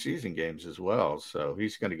in preseason games as well, so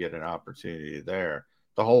he's going to get an opportunity there.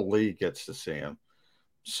 The whole league gets to see him.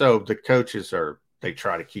 So the coaches they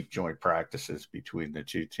try to keep joint practices between the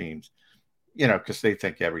two teams, because they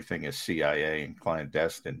think everything is CIA and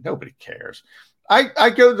clandestine. Nobody cares.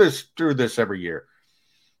 I go through this every year,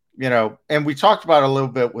 and we talked about it a little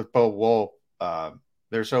bit with Bo Wolf.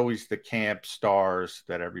 There's always the camp stars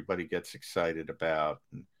that everybody gets excited about.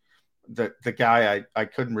 And the guy I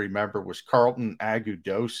couldn't remember was Carlton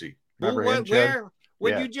Agudosi. Remember him, where?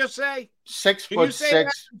 What did you just say? 6'6".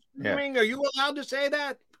 Are you allowed to say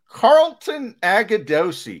that? Carlton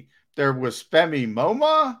Agudosi. There was Femi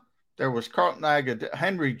Moma. There was Carlton Agudosi,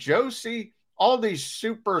 Henry Josie. All these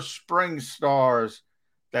super spring stars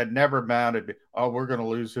that never mounted. Oh, we're going to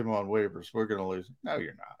lose him on waivers. We're going to lose him. No,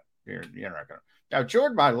 you're not. You're not going to. Now,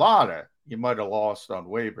 Jordan Mailata, you might have lost on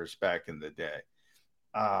waivers back in the day.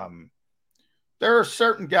 There are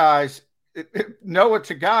certain guys. Noah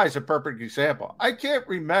Tagai is a perfect example. I can't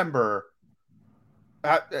remember.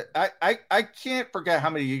 I can't forget how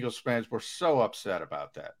many Eagles fans were so upset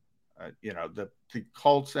about that. The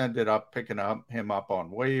Colts ended up picking him up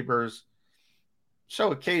on waivers.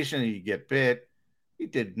 So occasionally you get bit. He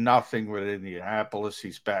did nothing with Indianapolis.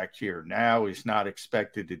 He's back here now. He's not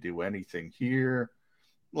expected to do anything here.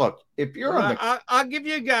 Look, if you're on the... I'll give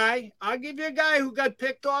you a guy. I'll give you a guy who got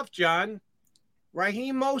picked off, John.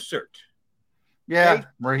 Raheem Mostert. Yeah,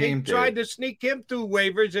 Raheem tried to sneak him through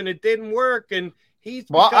waivers, and it didn't work. And he's...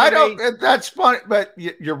 Well, that's funny, but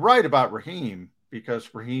you're right about Raheem, because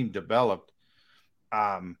Raheem developed.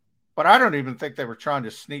 But I don't even think they were trying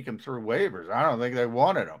to sneak him through waivers. I don't think they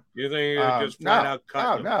wanted him. You think they just flat out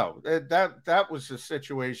cut him? No. That was a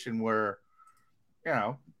situation where,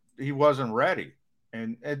 he wasn't ready,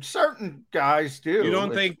 and certain guys do.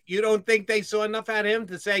 You don't think they saw enough at him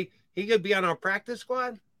to say he could be on our practice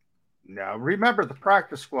squad? No, remember the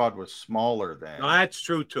practice squad was smaller then. No, that's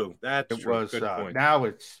true too. It was. Good point. Now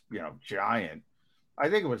it's giant. I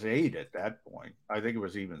think it was 8 at that point. I think it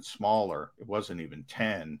was even smaller. It wasn't even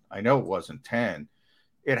 10. I know it wasn't 10.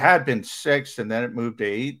 It had been 6, and then it moved to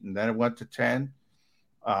 8, and then it went to 10.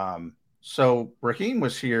 So Raheem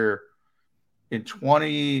was here in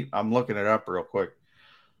I'm looking it up real quick,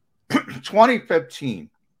 2015.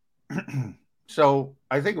 So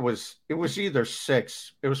I think it was either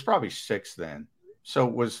 6. It was probably 6 then. So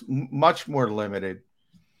it was much more limited.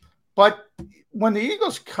 But when the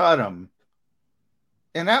Eagles cut him,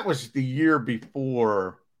 and that was the year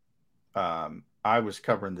before I was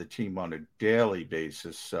covering the team on a daily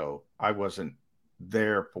basis, so I wasn't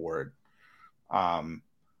there for it.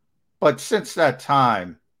 But since that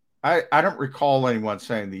time, I don't recall anyone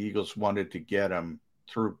saying the Eagles wanted to get him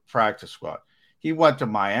through practice squad. He went to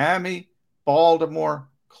Miami, Baltimore,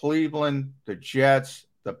 Cleveland, the Jets,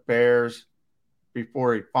 the Bears,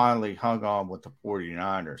 before he finally hung on with the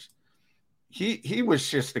 49ers. he was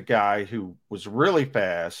just a guy who was really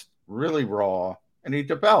fast, really raw, and he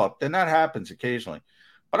developed, and that happens occasionally.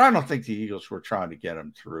 But I don't think the Eagles were trying to get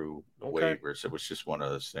him through waivers. It was just one of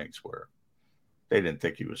those things where they didn't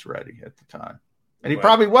think he was ready at the time. And he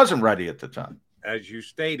probably wasn't ready at the time. As you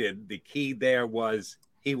stated, the key there was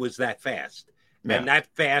he was that fast. Yeah. And that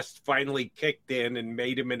fast finally kicked in and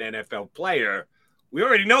made him an NFL player. We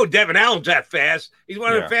already know Devin Allen's that fast. He's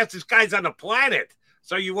one of the fastest guys on the planet.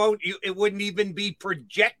 So it wouldn't even be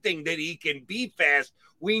projecting that he can be fast.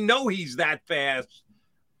 We know he's that fast.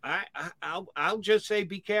 I'll just say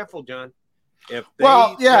be careful, John. If they,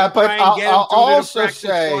 but I'll also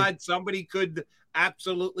say squad, somebody could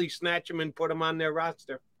absolutely snatch him and put him on their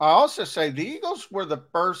roster. I also say the Eagles were the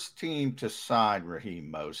first team to sign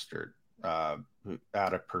Raheem Mostert out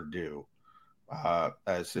of Purdue.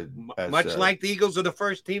 Much like the Eagles are the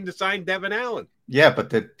first team to sign Devin Allen. Yeah, but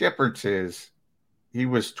the difference is he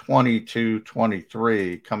was 22,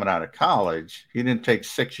 23 coming out of college. He didn't take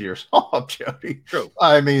 6 years off, Jody. True.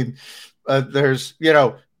 I mean, there's,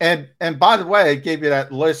 and by the way, I gave you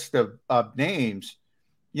that list of names.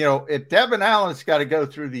 If Devin Allen's got to go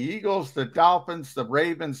through the Eagles, the Dolphins, the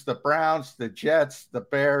Ravens, the Browns, the Jets, the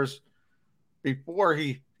Bears, before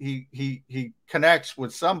he connects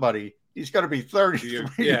with somebody, he's going to be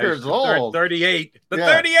 33 years old. 38. The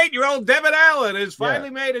 38-year-old Devin Allen has finally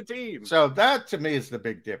made a team. So that, to me, is the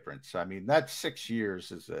big difference. I mean, that 6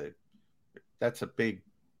 years that's a big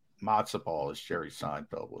matzo ball, as Jerry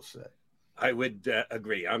Seinfeld will say. I would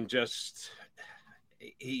agree.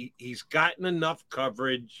 He's gotten enough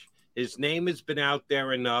coverage. His name has been out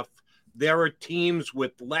there enough. There are teams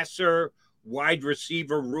with lesser wide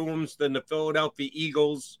receiver rooms than the Philadelphia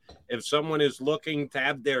Eagles. If someone is looking to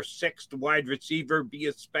have their sixth wide receiver be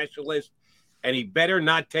a specialist, and he better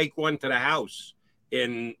not take one to the house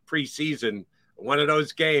in preseason, one of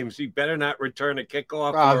those games, he better not return a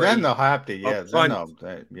kickoff. Then they'll have to,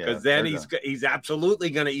 because then he's absolutely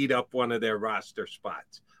going to eat up one of their roster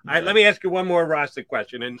spots. All right, let me ask you one more roster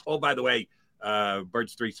question. And, by the way,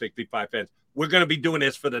 Birds 365 fans, we're going to be doing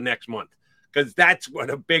this for the next month, because that's what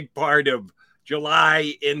a big part of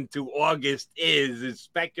July into August is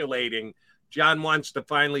speculating. John wants to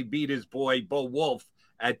finally beat his boy, Bo Wolf,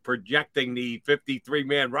 at projecting the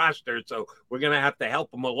 53-man roster. So we're going to have to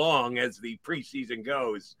help him along as the preseason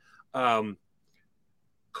goes.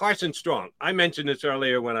 Carson Strong. I mentioned this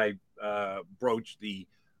earlier when I broached the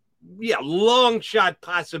long shot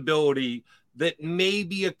possibility that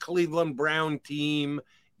maybe a Cleveland Brown team,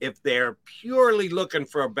 if they're purely looking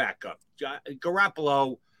for a backup.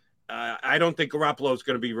 Garoppolo, I don't think Garoppolo is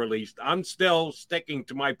going to be released. I'm still sticking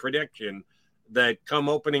to my prediction that come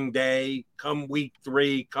opening day, come week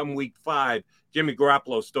 3, come week 5, Jimmy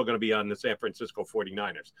Garoppolo is still going to be on the San Francisco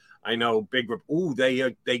 49ers. I know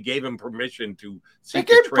they gave him permission to seek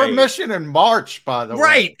They a gave trade. permission in March, by the way.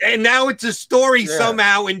 Right, and now it's a story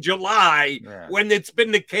somehow in July when it's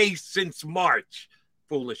been the case since March.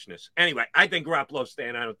 Foolishness. Anyway, I think Garoppolo's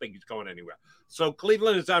staying. I don't think he's going anywhere. So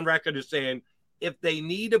Cleveland is on record as saying if they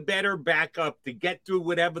need a better backup to get through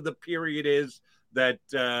whatever the period is that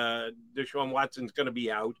Deshaun Watson's going to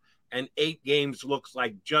be out, and 8 games looks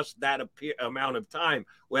like just that amount of time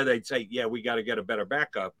where they'd say, we got to get a better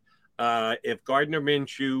backup. If Gardner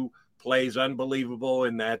Minshew plays unbelievable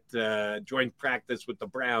in that joint practice with the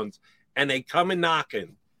Browns, and they come and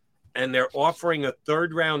knocking, and they're offering a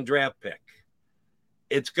 3rd-round draft pick,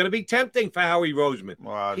 it's going to be tempting for Howie Roseman.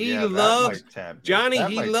 Well, he loves Johnny.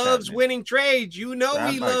 He loves winning trades. He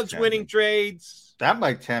loves winning trades. That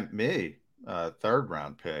might tempt me.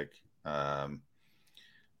 3rd-round pick. I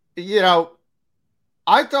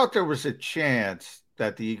thought there was a chance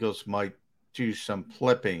that the Eagles might do some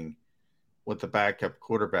flipping with the backup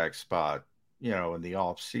quarterback spot, in the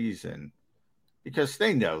off season, because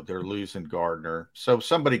they know they're losing Gardner. So if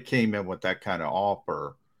somebody came in with that kind of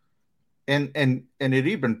offer, and it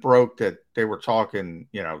even broke that they were talking,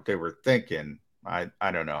 they were thinking, I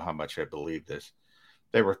don't know how much I believe this.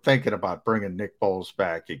 They were thinking about bringing Nick Foles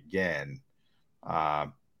back again.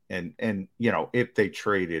 If they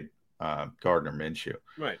traded Gardner Minshew.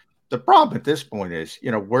 Right. The problem at this point is,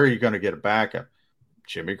 where are you going to get a backup?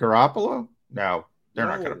 Jimmy Garoppolo? Now, they're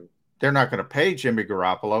not going to pay Jimmy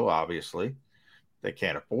Garoppolo, obviously. They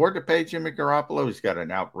can't afford to pay Jimmy Garoppolo. He's got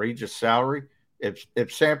an outrageous salary.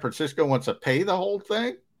 If San Francisco wants to pay the whole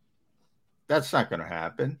thing, that's not going to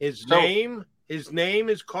happen. His name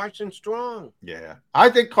is Carson Strong. Yeah. I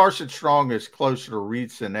think Carson Strong is closer to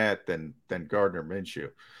Reed Sinnett than Gardner Minshew.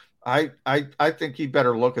 I think he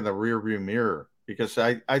better look in the rearview mirror, because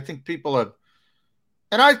I think people have,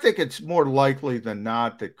 and I think it's more likely than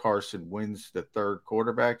not that Carson wins the 3rd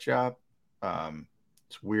quarterback job.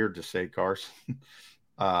 It's weird to say Carson.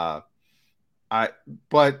 But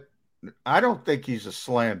I don't think he's a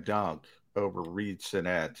slam dunk over Reed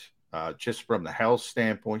Sinnett. Just from the health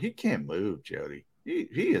standpoint, he can't move, Jody. He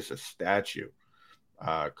is a statue,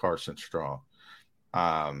 Carson Strong.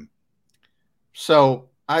 The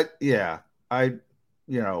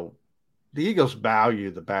Eagles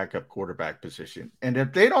value the backup quarterback position. And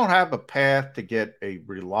if they don't have a path to get a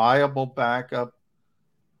reliable backup,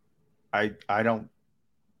 I don't.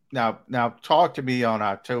 Now talk to me on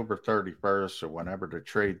October 31st or whenever the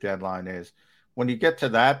trade deadline is. When you get to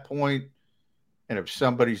that point, and if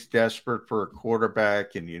somebody's desperate for a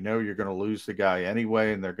quarterback and you know you're going to lose the guy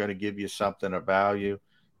anyway and they're going to give you something of value,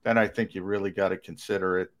 then I think you really got to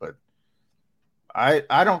consider it. But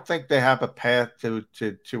I don't think they have a path to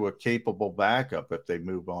a capable backup if they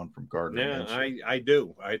move on from Gardner. Yeah, I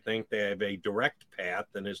do. I think they have a direct path,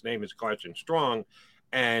 and his name is Carson Strong.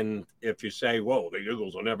 And if you say, whoa, the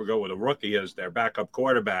Eagles will never go with a rookie as their backup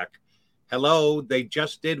quarterback. Hello, they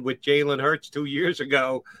just did with Jalen Hurts 2 years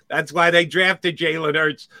ago. That's why they drafted Jalen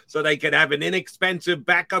Hurts, so they could have an inexpensive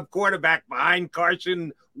backup quarterback behind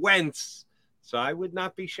Carson Wentz. So I would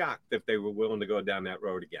not be shocked if they were willing to go down that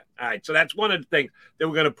road again. All right, so that's one of the things that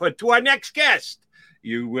we're going to put to our next guest.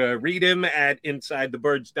 You read him at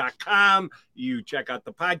InsideTheBirds.com. You check out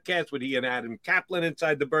the podcast with he and Adam Kaplan,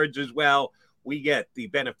 Inside the Birds as well. We get the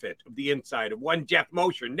benefit of the inside of one Jeff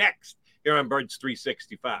Mosher next here on Birds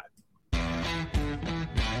 365.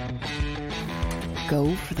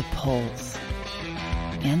 Go for the pulls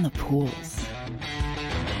and the pools.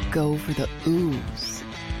 Go for the oohs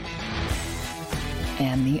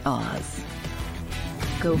and the ahs.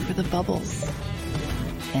 Go for the bubbles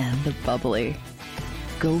and the bubbly.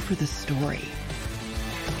 Go for the story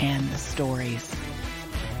and the stories.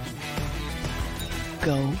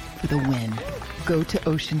 Go for the win. Go to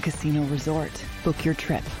Ocean Casino Resort. Book your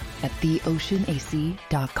trip at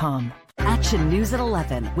theoceanac.com. Action News at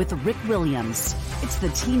 11 with Rick Williams. It's the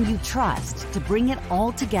team you trust to bring it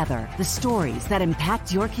all together. The stories that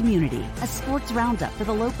impact your community. A sports roundup for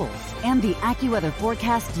the locals. And the AccuWeather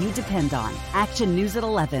forecast you depend on. Action News at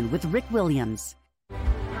 11 with Rick Williams.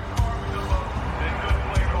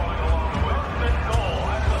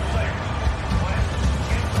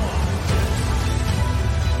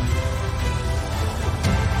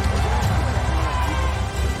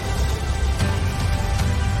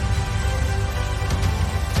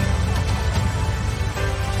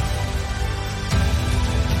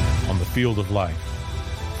 Field of life,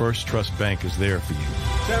 First Trust Bank is there for you.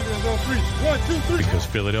 7 on 3. 1, 2, 3. Because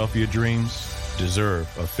Philadelphia dreams deserve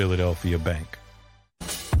a Philadelphia bank.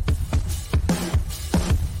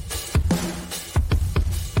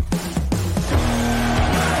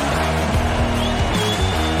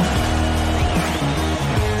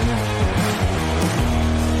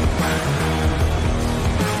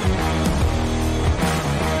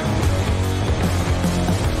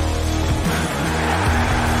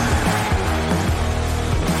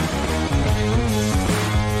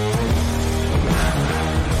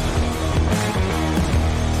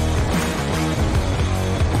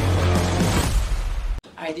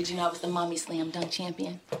 Did you know I was the mommy slam dunk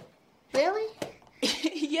champion? Really?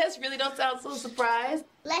 Yes, really don't sound so surprised.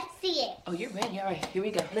 Let's see it. Oh, you're ready. All right, here we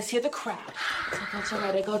go. Let's hear the crowd. So go to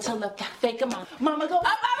right, go to left, fake 'em out. Mama, go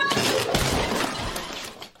up, mama!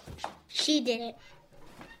 She did it.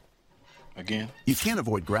 Again? You can't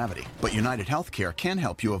avoid gravity, but United Healthcare can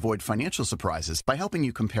help you avoid financial surprises by helping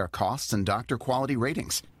you compare costs and doctor quality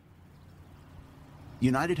ratings.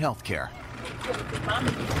 United Healthcare.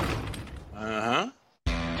 Uh-huh.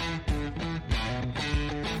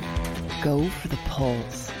 Go for the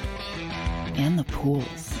pulls and the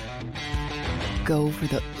pools. Go for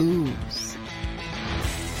the oohs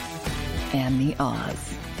and the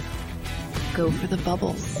ahs. Go for the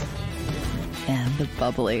bubbles and the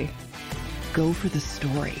bubbly. Go for the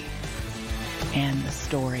story and the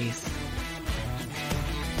stories.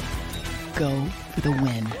 Go for the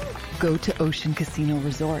win. Go to Ocean Casino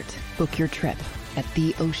Resort. Book your trip at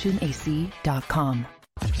theoceanac.com.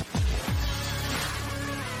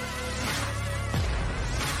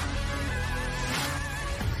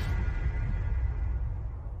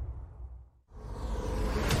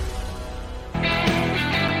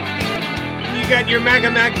 Got your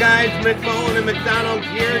Mac guys, McMullen and McDonald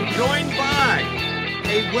here, joined by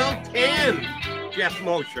a well-tanned Jeff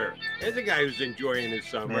Mosher. There's a guy who's enjoying his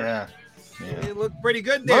summer. Yeah. You look pretty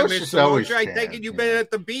good there, Mosher's Mr. Mosher. I tan, take it you've been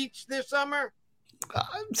at the beach this summer?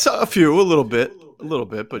 So a little bit,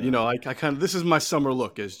 but you know, I kind of, this is my summer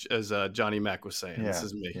look, as Johnny Mac was saying. Yeah, this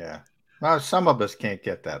is me. Yeah. Well, some of us can't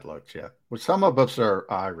get that look, Jeff. Well, some of us are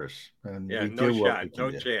Irish, and Yeah, we no do what shot, we can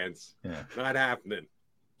no do. chance. Yeah, not happening.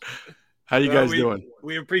 How you guys doing?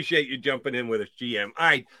 We appreciate you jumping in with us, GM. All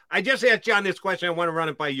right, I just asked John this question. I want to run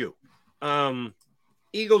it by you.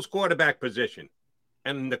 Eagles quarterback position,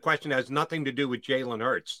 and the question has nothing to do with Jalen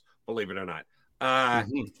Hurts, believe it or not.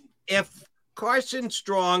 If Carson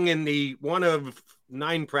Strong in the one of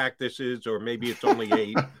 9 practices, or maybe it's only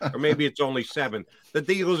 8, or maybe it's only 7, that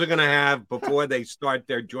the Eagles are going to have before they start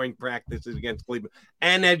their joint practices against Cleveland,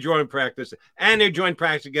 and their joint practice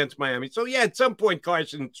against Miami. So, yeah, at some point,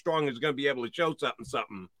 Carson Strong is going to be able to show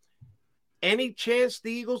something. Any chance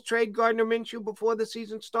the Eagles trade Gardner Minshew before the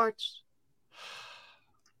season starts?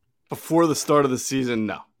 Before the start of the season,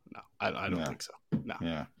 no. I don't think so. No.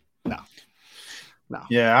 Yeah. No.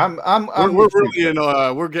 Yeah, we're really in.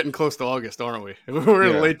 We're getting close to August, aren't we? We're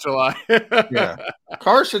in late July. Yeah,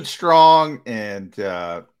 Carson Strong, and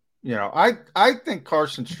I think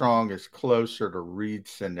Carson Strong is closer to Reed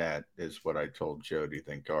Sinnett, is what I told Jody,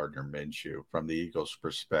 than Gardner Minshew from the Eagles'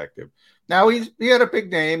 perspective. Now he had a big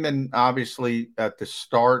name, and obviously at the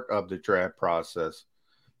start of the draft process,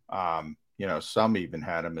 some even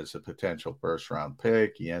had him as a potential first-round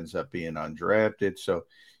pick. He ends up being undrafted, so.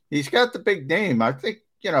 He's got the big name. I think,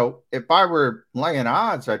 if I were laying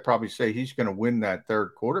odds, I'd probably say he's going to win that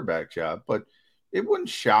third quarterback job. But it wouldn't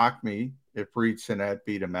shock me if Reed Sinnett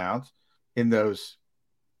beat him out in those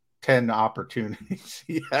 10 opportunities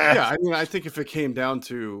he had. Yeah, I mean, I think if it came down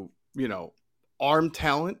to, arm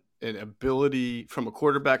talent and ability from a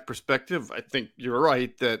quarterback perspective, I think you're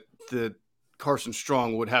right that Carson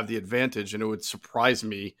Strong would have the advantage, and it would surprise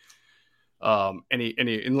me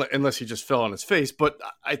unless he just fell on his face. But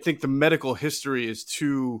I think the medical history is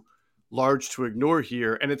too large to ignore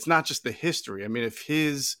here. And it's not just the history. I mean, if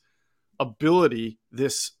his ability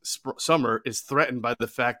this summer is threatened by the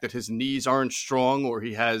fact that his knees aren't strong, or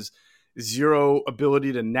he has zero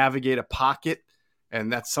ability to navigate a pocket,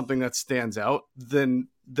 and that's something that stands out, then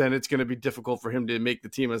it's going to be difficult for him to make the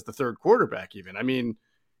team as the third quarterback even. I mean,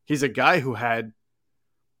 he's a guy who had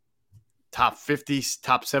top 50,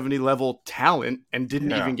 top 70 level talent and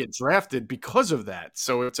didn't even get drafted because of that.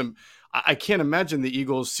 So I can't imagine the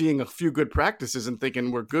Eagles seeing a few good practices and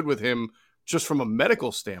thinking we're good with him just from a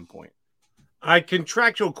medical standpoint. A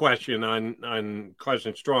contractual question on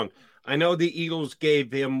Carson Strong. I know the Eagles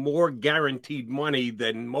gave him more guaranteed money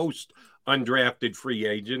than most undrafted free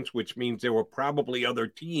agents, which means there were probably other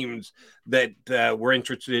teams that were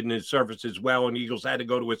interested in his service as well, and Eagles had to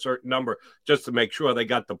go to a certain number just to make sure they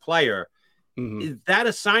got the player. Mm-hmm. Is that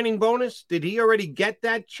a signing bonus? Did he already get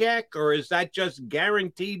that check, or is that just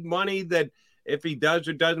guaranteed money that if he does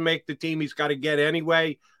or doesn't make the team, he's got to get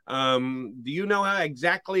anyway? Do you know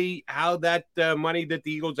exactly how that money that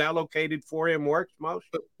the Eagles allocated for him works most?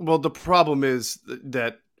 Well, the problem is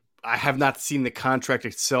that I have not seen the contract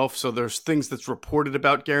itself. So there's things that's reported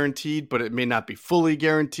about guaranteed, but it may not be fully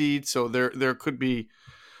guaranteed. So there could be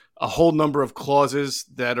a whole number of clauses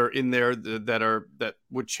that are in there that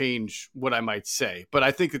would change what I might say. But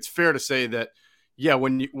I think it's fair to say that, yeah,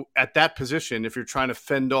 when you at that position, if you're trying to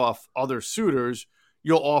fend off other suitors,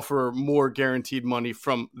 you'll offer more guaranteed money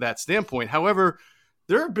from that standpoint. However,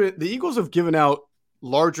 the Eagles have given out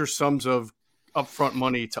larger sums of upfront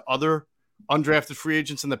money to other undrafted free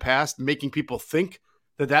agents in the past, making people think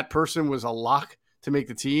that person was a lock to make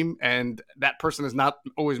the team, and that person has not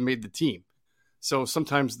always made the team. So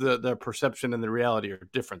sometimes the perception and the reality are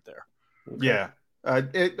different there. Okay. Yeah.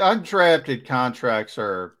 Undrafted contracts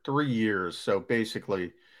are 3 years. So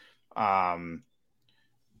basically,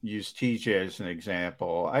 use TJ as an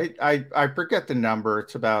example. I forget the number.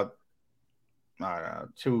 It's about, I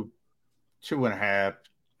don't know, 2.5,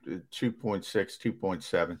 2.6,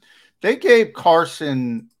 2.7. They gave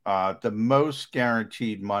Carson the most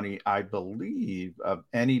guaranteed money, I believe, of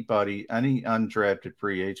any undrafted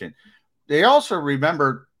free agent. They also,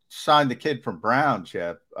 signed the kid from Brown,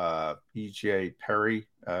 Jeff, EJ Perry,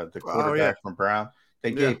 the quarterback from Brown.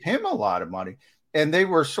 They gave him a lot of money. And they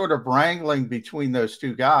were sort of wrangling between those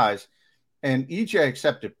two guys. And EJ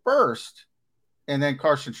accepted first. And then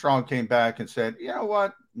Carson Strong came back and said, you know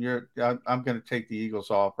what? I'm going to take the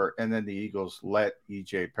Eagles offer. And then the Eagles let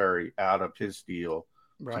EJ Perry out of his deal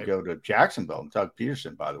to go to Jacksonville, and Doug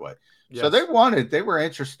Peterson, by the way. Yes. So they were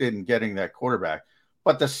interested in getting that quarterback.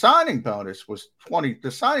 But the signing bonus was 20. The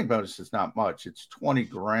signing bonus is not much. It's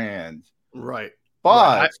 $20,000. Right.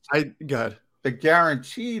 But good. The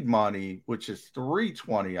guaranteed money, which is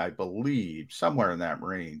 $320,000, I believe, somewhere in that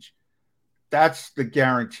range, that's the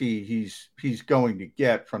guarantee he's going to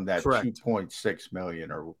get from that $2.6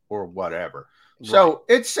 million or whatever. Right. So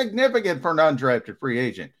it's significant for an undrafted free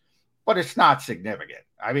agent. but it's not significant.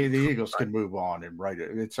 I mean, the Eagles can move on and write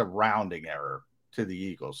it. It's a rounding error to the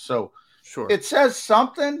Eagles. So it says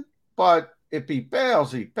something, but if he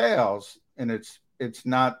fails, he fails, and it's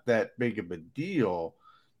not that big of a deal.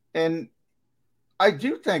 And I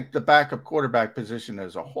do think the backup quarterback position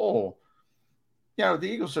as a whole, the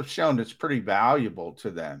Eagles have shown it's pretty valuable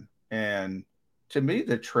to them. And to me,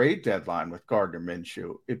 the trade deadline with Gardner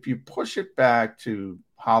Minshew, if you push it back to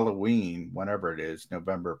Halloween, whenever it is,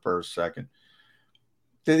 November 1st, 2nd,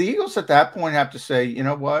 do the Eagles at that point have to say, you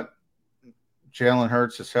know what, Jalen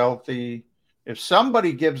Hurts is healthy? If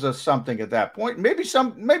somebody gives us something at that point, maybe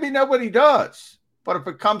nobody does. But if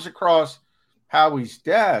it comes across Howie's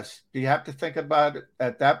desk, do you have to think about it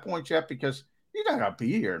at that point, Jeff? Because you're not going to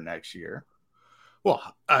be here next year.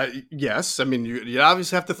 Well, yes. I mean, you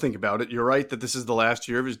obviously have to think about it. You're right that this is the last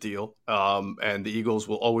year of his deal, and the Eagles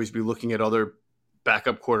will always be looking at other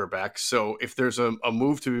backup quarterbacks. So if there's a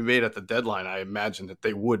move to be made at the deadline, I imagine that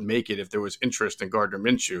they would make it if there was interest in Gardner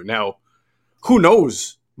Minshew. Now, who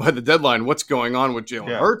knows by the deadline what's going on with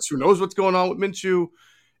Jalen Hurts? Who knows what's going on with Minshew?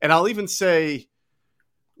 And I'll even say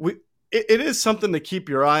it is something to keep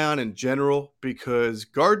your eye on in general, because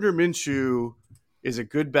Gardner Minshew is a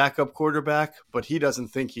good backup quarterback, but he doesn't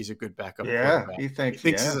think he's a good backup quarterback. He thinks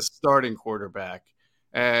he's a starting quarterback.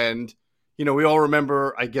 And, we all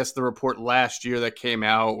remember, I guess, the report last year that came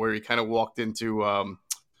out where he kind of walked into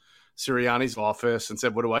Sirianni's office and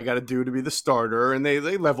said, what do I got to do to be the starter? And they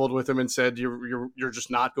leveled with him and said, you're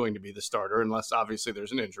just not going to be the starter unless obviously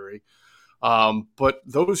there's an injury. But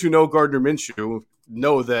those who know Gardner Minshew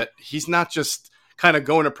know that he's not just kind of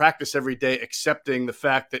going to practice every day, accepting the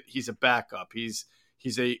fact that he's a backup. He's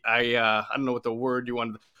I don't know what the word you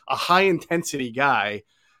wanted, a high intensity guy.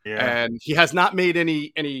 Yeah. And he has not made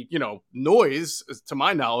any noise, to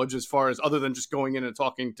my knowledge, as far as other than just going in and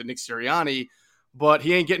talking to Nick Sirianni, but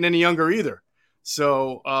he ain't getting any younger either.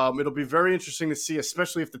 So it'll be very interesting to see,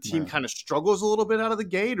 especially if the team kind of struggles a little bit out of the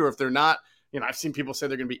gate, or if they're not. I've seen people say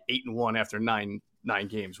they're going to be 8-1 after nine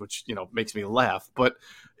games, which makes me laugh. But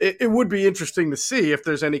it would be interesting to see if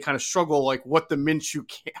there's any kind of struggle, like what the Minshew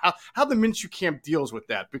how the Minshew camp deals with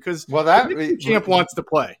that, because the Minshew camp wants to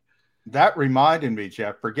play. That reminded me,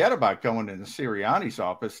 Jeff. Forget about going into Sirianni's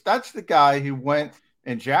office. That's the guy who went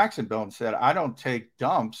in Jacksonville and said, "I don't take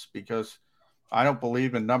dumps because I don't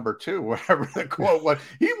believe in number 2," whatever the quote was.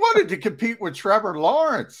 He wanted to compete with Trevor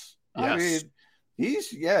Lawrence. Yes. I mean,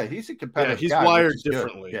 he's a competitive guy. He's wired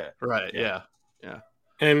differently. Yeah. Right. Yeah.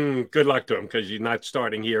 And good luck to him, because you're not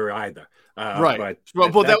starting here either. Right.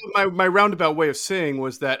 But that was my roundabout way of saying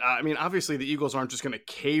was that, obviously the Eagles aren't just going to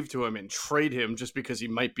cave to him and trade him just because he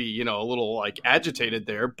might be, a little agitated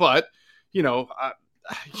there. But,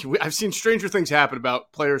 I've seen stranger things happen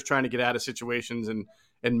about players trying to get out of situations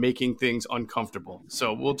and making things uncomfortable.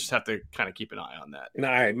 So we'll just have to kind of keep an eye on that. All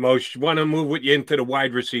right, Moshe, want to move with you into the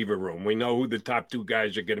wide receiver room. We know who the top 2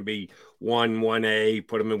 guys are going to be. 1A,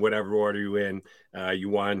 put them in whatever order you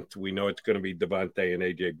want. We know it's going to be Devontae and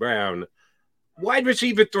A.J. Brown. Wide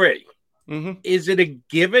receiver 3. Mm-hmm. Is it a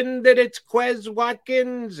given that it's Quez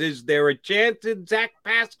Watkins? Is there a chance that Zach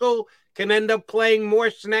Pascal can end up playing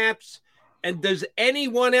more snaps? And does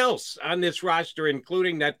anyone else on this roster,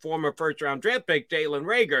 including that former first-round draft pick, Jalen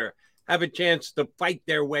Reagor, have a chance to fight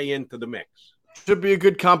their way into the mix? Should be a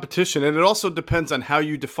good competition, and it also depends on how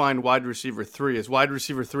you define wide receiver 3. Is wide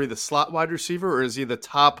receiver 3 the slot wide receiver, or is he the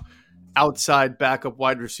top outside backup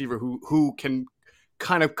wide receiver who can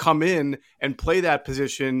kind of come in and play that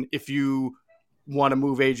position if you want to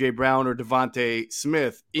move A.J. Brown or Devontae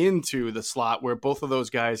Smith into the slot, where both of those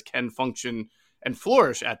guys can function and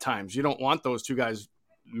flourish at times? You don't want those 2 guys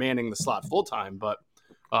manning the slot full time, but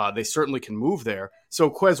they certainly can move there. So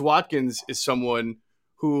Quez Watkins is someone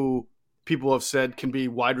who people have said can be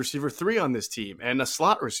wide receiver 3 on this team and a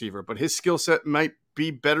slot receiver, but his skill set might be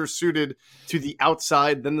better suited to the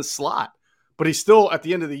outside than the slot. But he still, at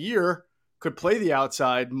the end of the year, could play the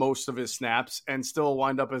outside most of his snaps and still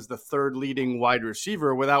wind up as the 3rd leading wide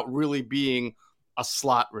receiver without really being a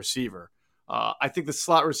slot receiver. I think the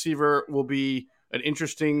slot receiver will be an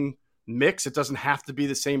interesting mix. It doesn't have to be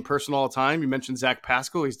the same person all the time. You mentioned Zach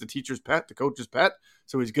Pascal. He's the teacher's pet, the coach's pet.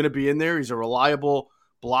 So he's going to be in there. He's a reliable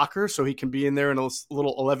blocker, so he can be in there in a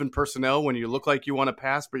little 11 personnel when you look like you want to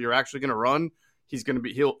pass, but you're actually going to run.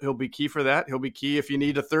 He'll be key for that. He'll be key if you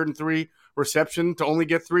need a 3rd and 3 reception to only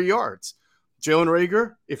get 3 yards. Jalen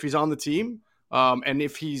Reagor, if he's on the team, and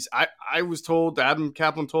if I was told, Adam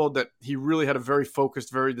Kaplan told, that he really had a very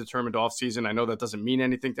focused, very determined offseason. I know that doesn't mean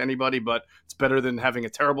anything to anybody, but it's better than having a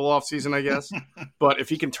terrible offseason, I guess. But if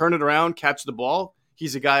he can turn it around, catch the ball,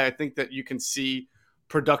 he's a guy I think that you can see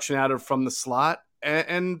production out of from the slot.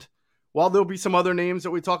 And while there'll be some other names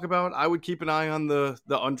that we talk about, I would keep an eye on the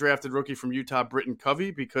undrafted rookie from Utah, Britton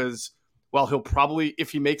Covey, because while he'll probably,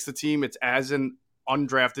 if he makes the team, it's as an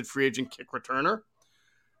undrafted free agent kick returner.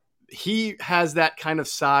 He has that kind of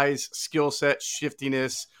size, skill set,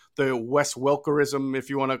 shiftiness, the Wes Welkerism, if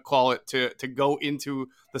you want to call it, to go into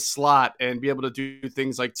the slot and be able to do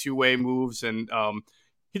things like two-way moves. And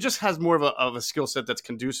he just has more of a skill set that's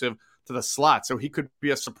conducive to the slot. So he could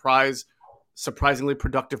be a surprisingly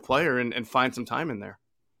productive player and find some time in there.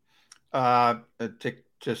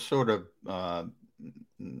 To sort of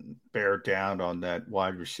bear down on that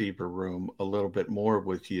wide receiver room a little bit more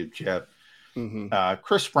with you, Jeff. Mm-hmm.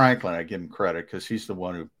 Chris Franklin, I give him credit because he's the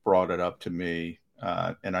one who brought it up to me,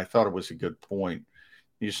 and I thought it was a good point.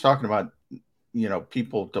 He was talking about,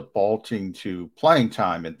 people defaulting to playing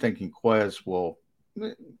time and thinking Quez will,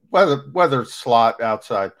 whether slot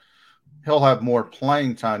outside, he'll have more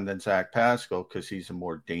playing time than Zach Pascal because he's a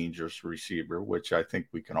more dangerous receiver, which I think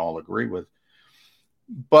we can all agree with.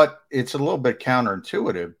 But it's a little bit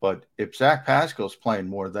counterintuitive. But if Zach Pascal's playing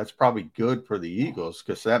more, that's probably good for the Eagles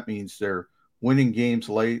because that means they're winning games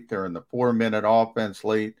late. They're in the 4-minute offense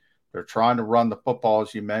late. They're trying to run the football,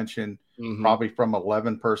 as you mentioned, probably from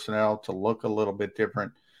 11 personnel to look a little bit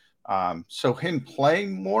different. So him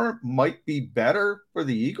playing more might be better for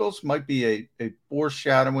the Eagles, might be a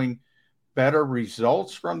foreshadowing better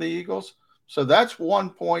results from the Eagles. So that's one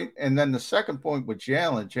point. And then the second point with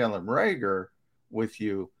Jalen Reagor with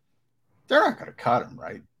you, they're not going to cut him,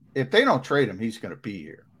 right? If they don't trade him, he's going to be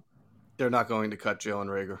here. They're not going to cut Jalen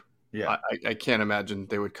Reagor. Yeah. I can't imagine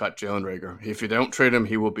they would cut Jalen Reagor. If you don't trade him,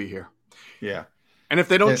 he will be here. Yeah. And if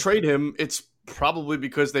they don't trade him, it's probably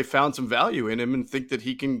because they found some value in him and think that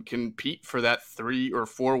he can compete for that 3 or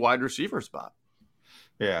 4 wide receiver spot.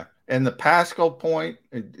 Yeah. And the Pascal point,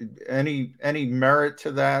 any merit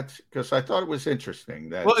to that? Because I thought it was interesting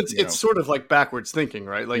that. Well, it's sort of like backwards thinking,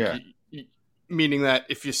 right? Like, meaning that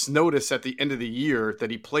if you notice at the end of the year that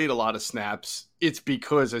he played a lot of snaps, it's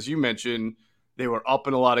because, as you mentioned, they were up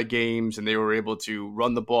in a lot of games and they were able to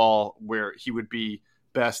run the ball where he would be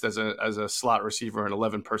best as a slot receiver in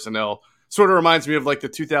 11 personnel. Sort of reminds me of like the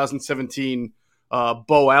 2017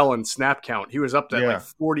 Bo Allen snap count. He was up to like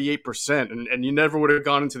 48%, and you never would have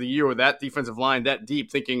gone into the year with that defensive line that deep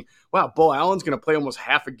thinking, wow, Bo Allen's going to play almost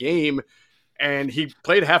half a game. And he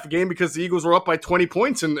played half a game because the Eagles were up by 20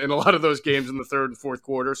 points in a lot of those games in the third and fourth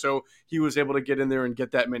quarter. So he was able to get in there and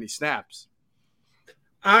get that many snaps.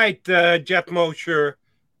 All right, Jeff Mosher,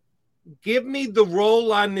 give me the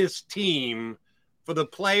role on this team for the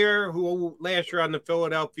player who last year on the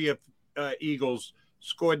Philadelphia Eagles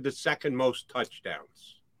scored the second most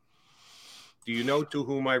touchdowns. Do you know to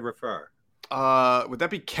whom I refer? Would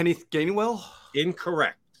that be Kenneth Gainwell?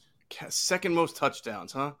 Incorrect. Second most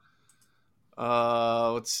touchdowns, huh?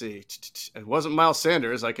 Let's see. It wasn't Miles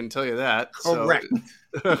Sanders, I can tell you that. Correct.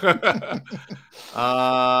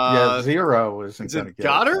 So. 0 isn't going to get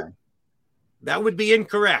Goddard? That would be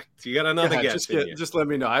incorrect. You got another guess. Just let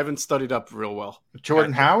me know. I haven't studied up real well.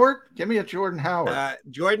 Jordan Howard? Give me a Jordan Howard.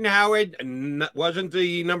 Jordan Howard wasn't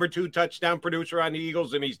the number 2 touchdown producer on the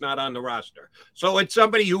Eagles, and he's not on the roster. So it's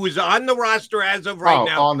somebody who is on the roster as of right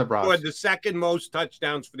now. On the roster. Scored the second most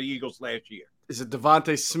touchdowns for the Eagles last year. Is it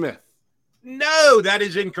Devontae Smith? No, that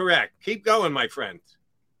is incorrect. Keep going, my friend.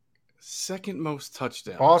 Second most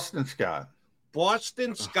touchdowns. Boston Scott.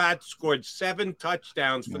 Boston Scott scored 7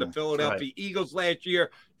 touchdowns for the Philadelphia Eagles last year,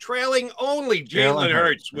 trailing only Jalen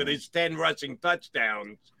Hurts with his 10 rushing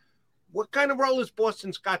touchdowns. What kind of role is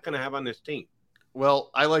Boston Scott going to have on this team?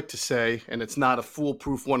 Well, I like to say, and it's not a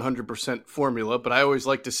foolproof 100% formula, but I always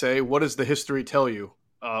like to say, what does the history tell you?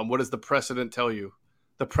 What does the precedent tell you?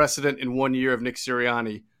 The precedent in 1 year of Nick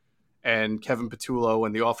Sirianni and Kevin Patullo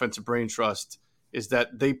and the offensive brain trust is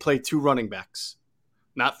that they play 2 running backs,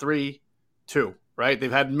 not 3, 2, right?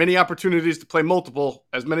 They've had many opportunities to play multiple,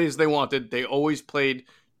 as many as they wanted. They always played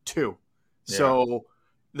 2. Yeah. So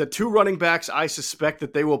the 2 running backs I suspect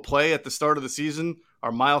that they will play at the start of the season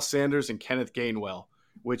are Miles Sanders and Kenneth Gainwell,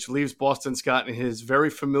 which leaves Boston Scott in his very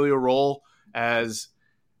familiar role as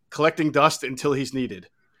collecting dust until he's needed.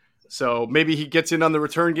 So maybe he gets in on the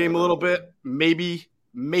return game a little bit. Maybe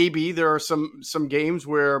there are some games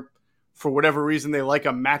where, for whatever reason, they like a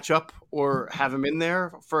matchup or have him in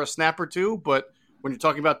there for a snap or 2. But when you're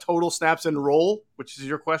talking about total snaps and role, which is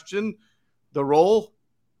your question, the role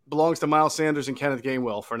belongs to Miles Sanders and Kenneth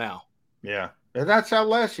Gainwell for now. Yeah, and that's how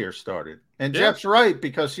last year started. And Jeff's right,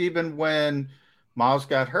 because even when Miles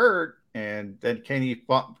got hurt and then Kenny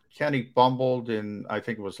fumbled in, I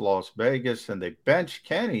think it was Las Vegas, and they benched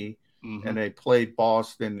Kenny and they played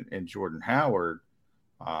Boston and Jordan Howard.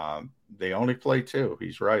 They only play 2.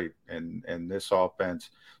 He's right. And this offense.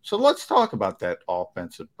 So let's talk about that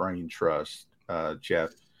offensive brain trust,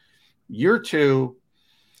 Jeff. Year 2,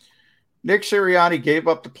 Nick Sirianni gave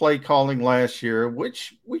up the play calling last year,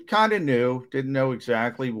 which we kind of knew, didn't know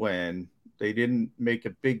exactly when. They didn't make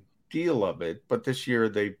a big deal of it, but this year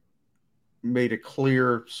they made a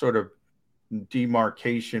clear sort of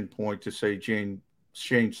demarcation point to say Shane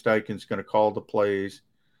Steichen's going to call the plays.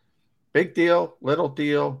 Big deal, little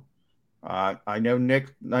deal. I know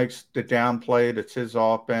Nick likes to downplay it. It's his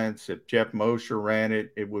offense. If Jeff Mosher ran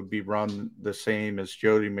it, it would be run the same as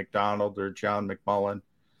Jody McDonald or John McMullen.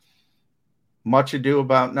 Much ado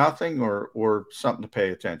about nothing, or something to pay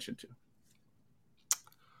attention to?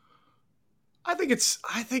 I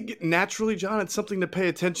think naturally, John, it's something to pay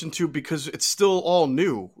attention to because it's still all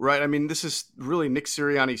new, right? I mean, this is really Nick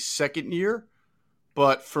Sirianni's second year,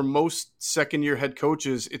 but for most second-year head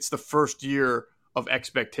coaches, it's the first year of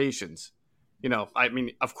expectations. You know, I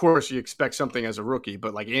mean, of course you expect something as a rookie,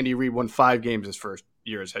 but like Andy Reid won 5 games his first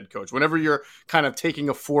year as head coach. Whenever you're kind of taking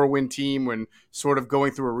a 4-win team and sort of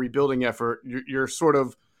going through a rebuilding effort, you're sort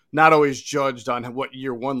of not always judged on what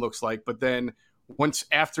year 1 looks like. But then once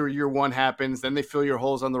after year 1 happens, then they fill your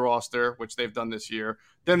holes on the roster, which they've done this year.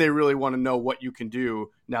 Then they really want to know what you can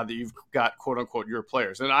do now that you've got quote unquote your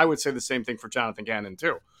players. And I would say the same thing for Jonathan Gannon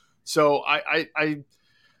too. So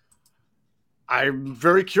I'm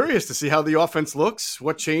very curious to see how the offense looks,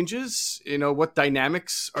 what changes, what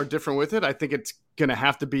dynamics are different with it. I think it's going to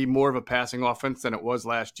have to be more of a passing offense than it was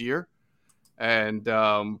last year. And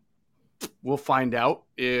we'll find out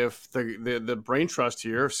if the brain trust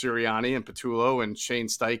here, Sirianni and Patullo and Shane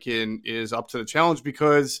Steichen, is up to the challenge,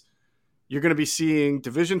 because you're going to be seeing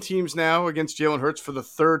division teams now against Jalen Hurts for the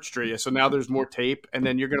 3rd straight. So now there's more tape. And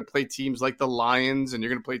then you're going to play teams like the Lions, and you're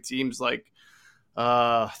going to play teams like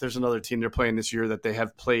there's another team they're playing this year that they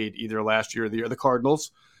have played either last year or the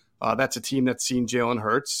Cardinals. That's a team that's seen Jalen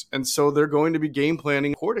Hurts. And so they're going to be game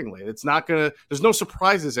planning accordingly. There's no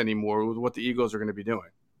surprises anymore with what the Eagles are going to be doing.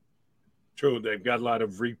 True. They've got a lot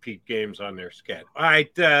of repeat games on their schedule. All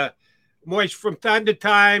right. Moist, from time to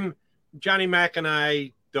time, Johnny Mac and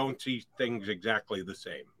I don't see things exactly the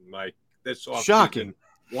same. Like this offseason, shocking.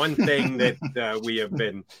 One thing that we have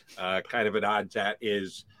been kind of at odds at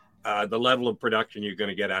is the level of production you're going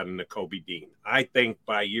to get out of Nakobe Dean. I think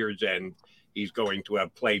by year's end, he's going to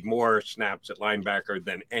have played more snaps at linebacker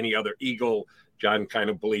than any other Eagle. John kind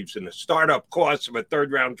of believes in the startup cost of a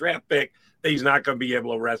 3rd-round draft pick. He's not going to be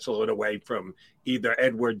able to wrestle it away from either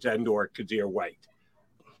Edwards and or Kazir White.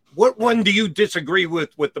 What one do you disagree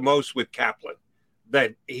with the most with Kaplan?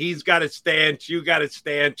 That he's got a stance, you got a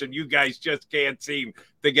stance, and you guys just can't seem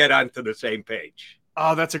to get onto the same page?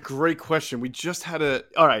 Oh, that's a great question. We just had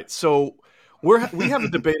all right, so we have a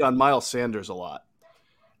debate on Miles Sanders a lot.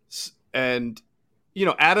 And,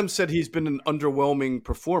 Adam said he's been an underwhelming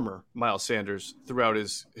performer, Miles Sanders, throughout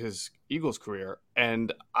his Eagles career.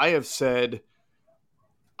 And I have said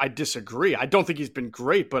I disagree. I don't think he's been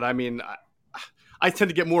great, but I mean, I tend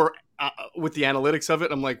to get more with the analytics of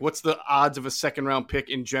it. I'm like, what's the odds of a 2nd-round pick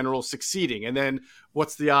in general succeeding? And then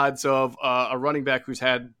what's the odds of a running back who's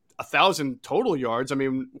had 1,000 total yards? I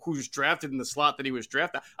mean, who's drafted in the slot that he was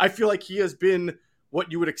drafted? I feel like he has been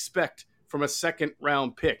what you would expect from a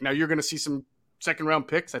 2nd-round pick. Now, you're going to see some 2nd-round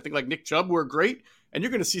picks, I think, like Nick Chubb, were great, and you're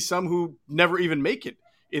going to see some who never even make it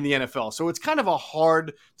in the NFL. So it's kind of a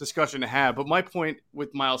hard discussion to have. But my point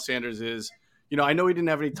with Miles Sanders is, I know he didn't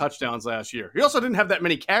have any touchdowns last year. He also didn't have that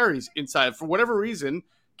many carries inside. For whatever reason,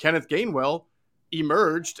 Kenneth Gainwell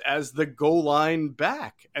emerged as the goal line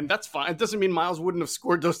back, and that's fine. It doesn't mean Miles wouldn't have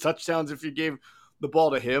scored those touchdowns if you gave the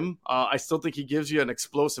ball to him. I still think he gives you an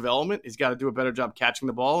explosive element. He's got to do a better job catching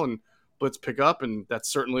the ball and blitz pick up, and that's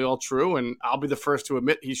certainly all true. And I'll be the first to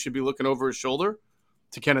admit he should be looking over his shoulder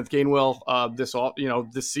to Kenneth Gainwell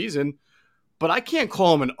this season. But I can't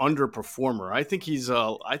call him an underperformer. I think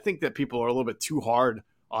I think that people are a little bit too hard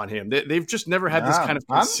on him. They've just never had this kind of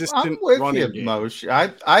consistent running game.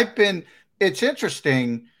 Moshe. It's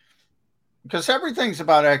interesting because everything's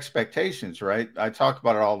about expectations, right? I talk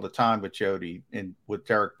about it all the time with Jody and with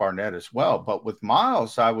Derek Barnett as well. But with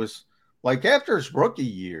Miles, I was like, after his rookie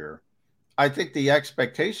year, I think the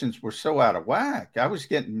expectations were so out of whack. I was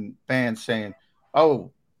getting fans saying,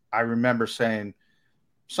 I remember saying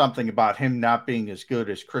something about him not being as good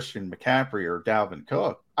as Christian McCaffrey or Dalvin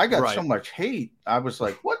Cook. I got so much hate. I was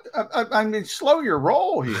like, what? I mean, slow your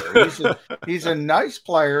roll here. He's a nice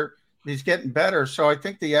player. He's getting better. So I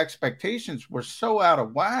think the expectations were so out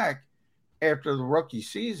of whack after the rookie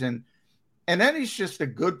season. And then he's just a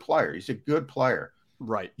good player. He's a good player.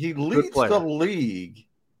 Right. He leads the league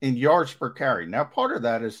in yards per carry. Now, part of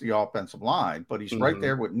that is the offensive line, but he's right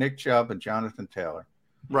there with Nick Chubb and Jonathan Taylor.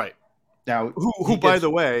 Right. Now, who by the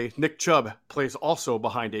way, Nick Chubb plays also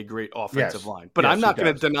behind a great offensive line. But I'm not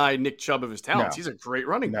going to deny Nick Chubb of his talents. He's a great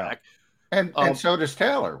running back. And so does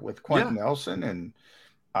Taylor with Quentin Nelson. And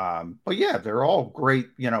but yeah, they're all great.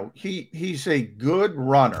 He's a good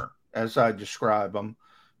runner, as I describe him.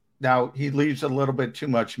 Now, he leaves a little bit too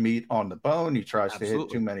much meat on the bone. He tries to hit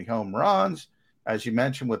too many home runs. As you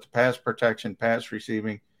mentioned, with the pass protection, pass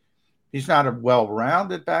receiving, he's not a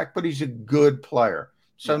well-rounded back, but he's a good player.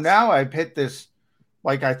 So now I've hit this,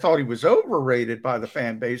 like I thought he was overrated by the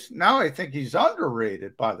fan base. Now I think he's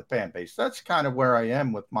underrated by the fan base. That's kind of where I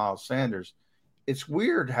am with Miles Sanders. It's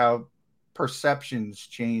weird how perceptions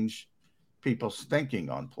change people's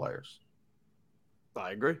thinking on players.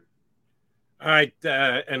 I agree. All right.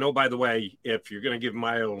 And by the way, if you're going to give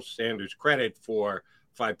Miles Sanders credit for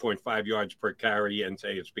 5.5 yards per carry and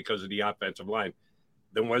say it's because of the offensive line,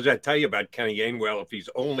 then what does that tell you about Kenny Gainwell if he's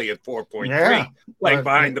only at 4.3, playing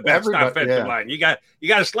behind the best offensive line? You got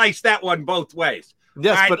to slice that one both ways.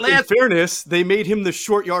 Yes, right, but in fairness, they made him the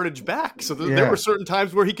short yardage back. So there were certain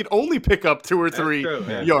times where he could only pick up 2 or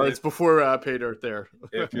 3 yards before pay dirt there.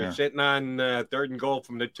 If you're sitting on 3rd and goal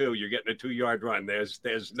from the 2, you're getting a 2-yard run. There's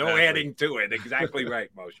no adding to it. Exactly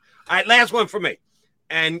right, Moshe. All right, last one for me.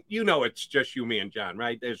 And it's just you, me, and John,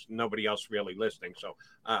 right? There's nobody else really listening. So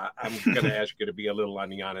I'm going to ask you to be a little on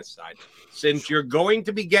the honest side. Since you're going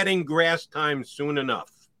to be getting grass time soon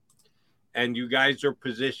enough, and you guys are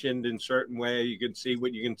positioned in certain way, you can see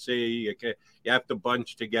what you can see. You have to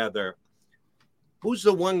bunch together. Who's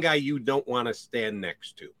the one guy you don't want to stand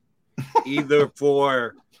next to? Either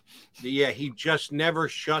for he just never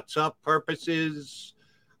shuts up purposes.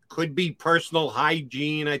 Could be personal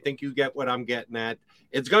hygiene. I think you get what I'm getting at.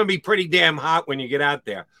 It's going to be pretty damn hot when you get out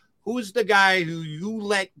there. Who's the guy who you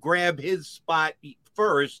let grab his spot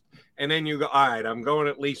first, and then you go, all right, I'm going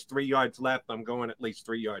at least 3 yards left. I'm going at least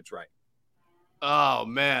 3 yards right. Oh,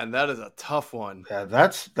 man, that is a tough one. Yeah,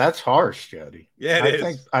 that's harsh, Jody. Yeah,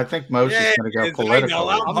 I think Moshe is going to go political.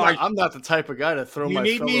 I'm not the type of guy to throw my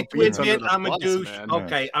fellow beans under the bus, I'm a douche. Man.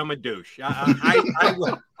 Okay, I'm a douche.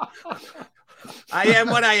 I am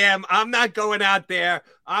what I am. I'm not going out there.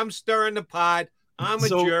 I'm stirring the pot. I'm a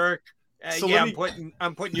jerk. I'm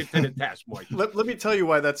putting you to the test, Mike. Let me tell you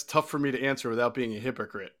why that's tough for me to answer without being a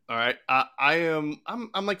hypocrite. All right, I'm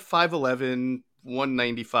like 5'11",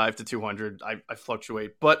 195 to 200. I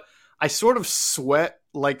fluctuate, but I sort of sweat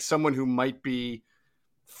like someone who might be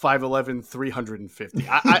 5'11", 350.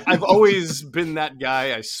 I've always been that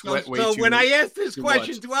guy. I sweat way too much. So when I ask this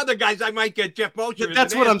question to other guys, I might get Jeff Mosher.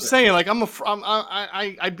 That's what I'm saying. Like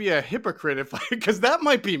I'd be a hypocrite because that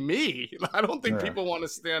might be me. I don't think people want to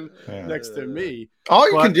stand next to me.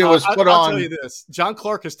 All you can do is put on. I'll tell you this: John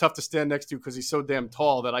Clark is tough to stand next to because he's so damn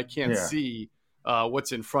tall that I can't see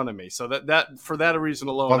what's in front of me. So that for that reason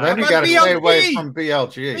alone. Well, then you got to stay away from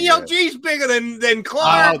BLG. BLG's bigger than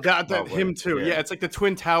Clark. Him too. Yeah, it's like the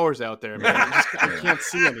Twin Towers out there, man. I can't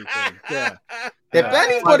see anything. Yeah. If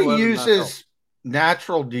anybody uses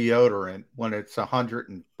natural deodorant when it's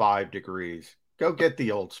 105 degrees, go get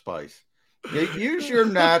the Old Spice. Use your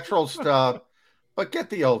natural stuff, but get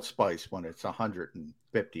the Old Spice when it's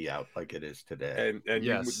 150 out like it is today. And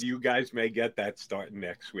yes. you guys may get that starting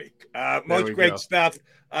next week. Most great stuff.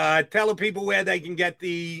 Tell the people where they can get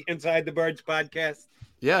the Inside the Birds podcast.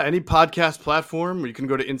 Yeah, any podcast platform. You can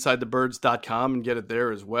go to InsideTheBirds.com and get it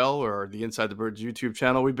there as well, or the Inside the Birds YouTube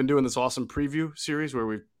channel. We've been doing this awesome preview series where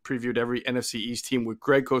we've previewed every NFC East team with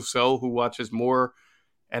Greg Cosell, who watches more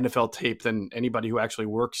NFL tape than anybody who actually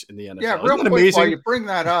works in the NFL. Yeah, real quick, amazing? While you bring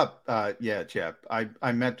that up, Jeff,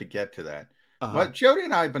 I meant to get to that. But Jody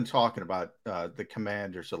and I have been talking about the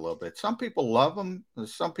Commanders a little bit. Some people love them.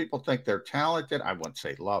 Some people think they're talented. I wouldn't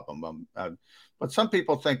say love them, but some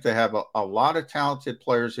people think they have a lot of talented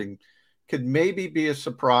players and could maybe be a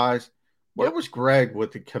surprise. Where was Greg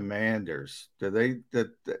with the Commanders?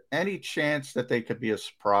 Any chance that they could be a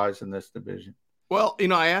surprise in this division? Well,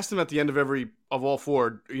 I asked him at the end of all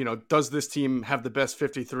four, does this team have the best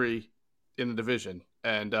 53 in the division?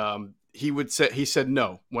 And he said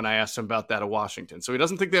no when I asked him about that at Washington. So he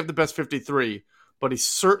doesn't think they have the best 53, but he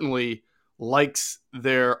certainly likes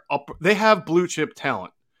they have blue chip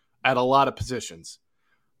talent at a lot of positions.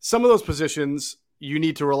 Some of those positions you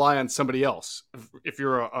need to rely on somebody else. If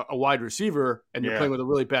you're a wide receiver and you're playing with a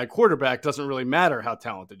really bad quarterback, doesn't really matter how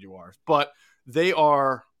talented you are. But they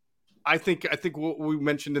are, I think what we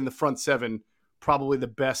mentioned in the front seven, probably the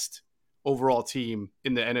best overall team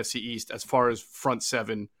in the NFC East as far as front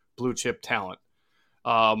seven blue chip talent.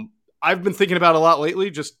 I've been thinking about it a lot lately,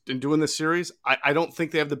 just in doing this series. I don't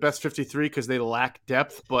think they have the best 53 because they lack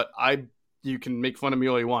depth, but you can make fun of me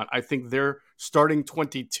all you want. I think their starting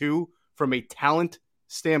 22 from a talent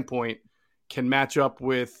standpoint can match up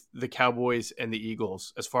with the Cowboys and the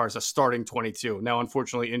Eagles as far as a starting 22. Now,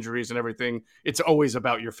 unfortunately, injuries and everything, it's always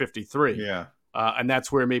about your 53. Yeah. And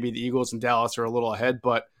that's where maybe the Eagles and Dallas are a little ahead,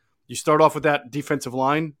 but you start off with that defensive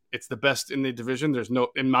line. It's the best in the division.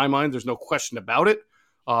 In my mind, there's no question about it.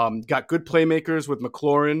 Got good playmakers with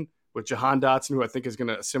McLaurin, with Jahan Dotson, who I think is going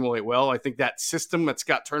to assimilate well. I think that system that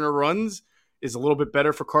Scott Turner runs is a little bit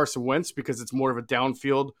better for Carson Wentz because it's more of a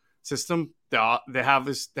downfield system. They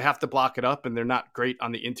have to block it up, and they're not great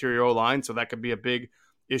on the interior O-line, so that could be a big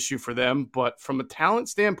issue for them. But from a talent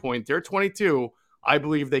standpoint, they're 22. I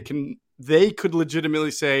believe they could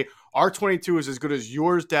legitimately say our 22 is as good as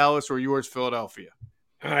yours, Dallas, or yours, Philadelphia.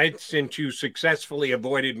 All right, since you successfully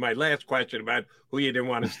avoided my last question about who you didn't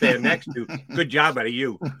want to stand next to, good job out of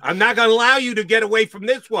you. I'm not going to allow you to get away from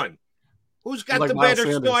this one. Who's got the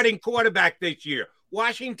better starting quarterback this year?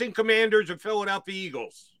 Washington Commanders or Philadelphia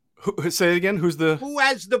Eagles? Say it again. Who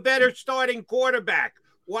has the better starting quarterback?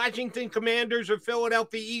 Washington Commanders or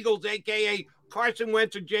Philadelphia Eagles, a.k.a. Carson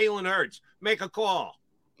Wentz or Jalen Hurts? Make a call.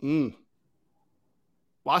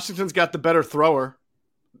 Washington's got the better thrower.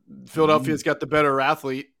 Philadelphia's got the better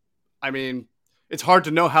athlete. I mean, it's hard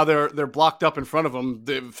to know how they're blocked up in front of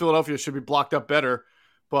them. Philadelphia should be blocked up better.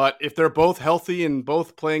 But if they're both healthy and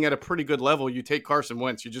both playing at a pretty good level, you take Carson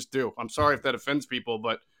Wentz. You just do. I'm sorry if that offends people,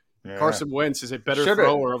 but Carson Wentz is a better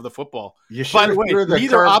thrower of the football. By the way,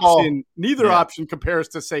 neither option compares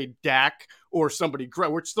to, say, Dak or somebody.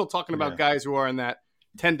 We're still talking about guys who are in that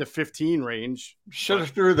 10 to 15 range. Should have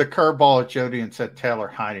threw the curveball at Jody and said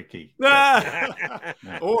Taylor Heineke.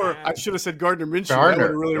 Or I should have said Gardner Minshew. That would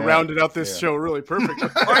have really rounded out this show really perfectly.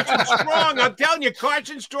 Carson Strong. I'm telling you,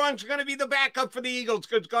 Carson Strong's going to be the backup for the Eagles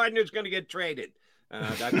because Gardner's going to get traded.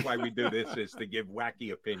 That's why we do this, is to give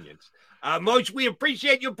wacky opinions. Moshe, we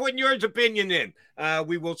appreciate you putting yours opinion in.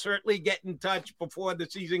 We will certainly get in touch before the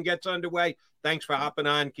season gets underway. Thanks for hopping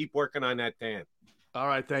on. Keep working on that tan. All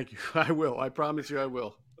right, thank you. I will. I promise you I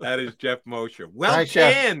will. That is Jeff Mosher.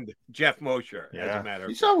 Well-tanned Jeff Mosher, as a matter of fact.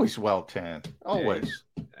 He's always well-tanned. Always.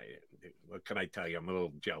 What can I tell you? I'm a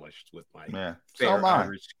little jealous with my fair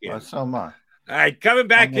Irish skin. So am I. All right, coming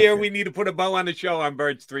back here, we need to put a bow on the show on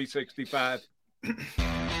Birds 365.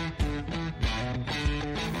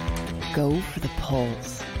 Go for the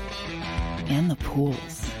pulls and the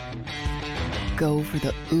pools. Go for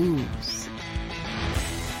the oohs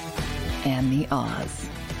and the ahs.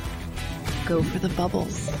 Go for the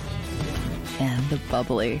bubbles and the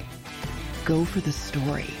bubbly. Go for the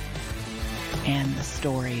story and the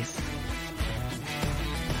stories.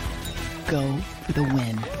 Go for the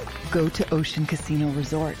win. Go to Ocean Casino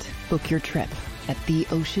Resort. Book your trip at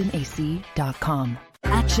theoceanac.com.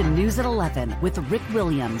 Action News at 11 with Rick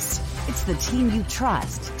Williams. It's the team you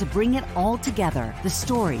trust to bring it all together. The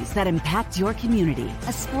stories that impact your community,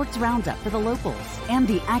 a sports roundup for the locals, and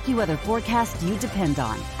the AccuWeather forecast you depend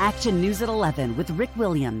on. Action News at 11 with Rick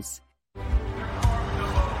Williams.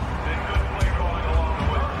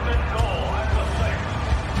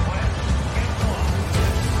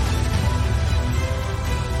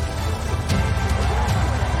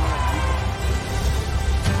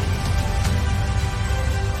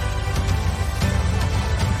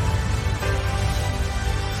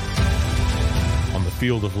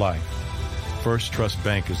 Field of life, First Trust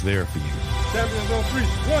Bank is there for you. Champions on 3.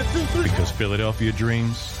 1, 2, 3. Because Philadelphia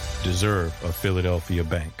dreams deserve a Philadelphia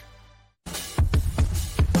bank.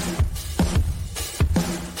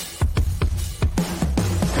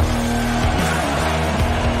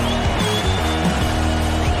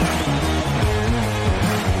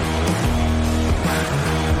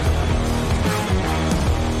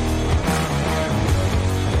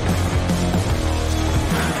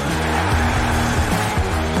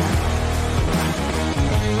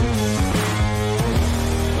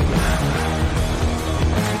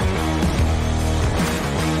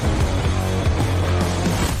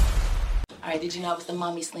 Did you know I was the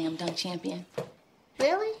Mommy Slam Dunk Champion?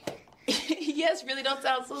 Really? Yes, really. Don't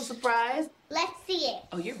sound so surprised. Let's see it.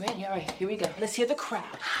 Oh, you're ready. All right, here we go. Let's hear the crowd.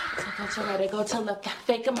 So go to right, go to left,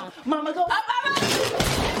 fake a mom. Mama, go up, mama!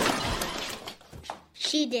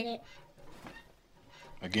 She did it.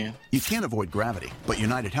 Again? You can't avoid gravity, but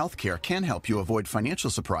United Healthcare can help you avoid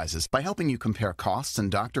financial surprises by helping you compare costs and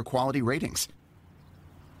doctor quality ratings.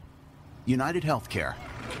 United Healthcare.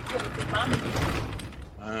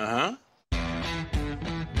 Uh-huh.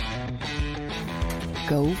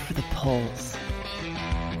 Go for the pulls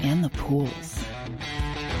and the pools.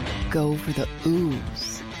 Go for the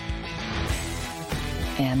oohs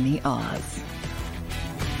and the Oz.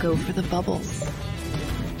 Go for the bubbles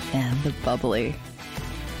and the bubbly.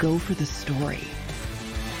 Go for the story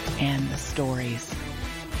and the stories.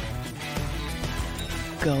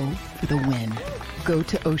 Go for the win. Go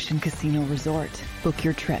to Ocean Casino Resort. Book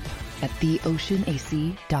your trip at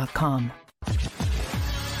theoceanac.com.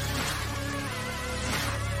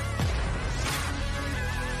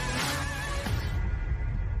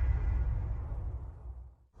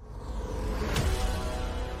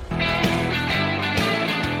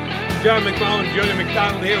 John McMullen, Julian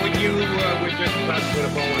McDonald here with you. We're just about to put a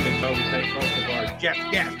bow on this. We thank both of our guests,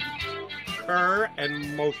 Kerr and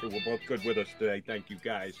Moshe, were both good with us today. Thank you,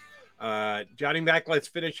 guys. Johnny Mac, let's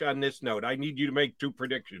finish on this note. I need you to make 2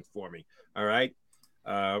 predictions for me. All right.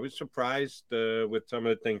 I was surprised with some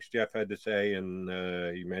of the things Jeff had to say, and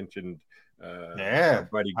he mentioned our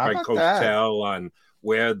buddy Greg Cosell on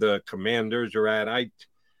where the Commanders are at.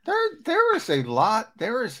 There is a lot.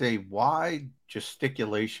 There is a wide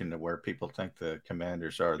gesticulation to where people think the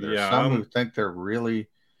Commanders are. There's some who think they're really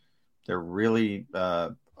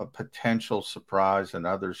a potential surprise, and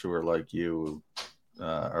others who are like you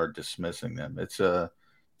are dismissing them. It's an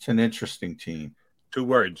interesting team. 2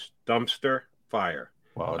 words: dumpster fire.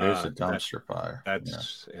 Well, it is a dumpster fire.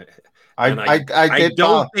 That's. Yeah. I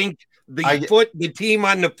don't think the team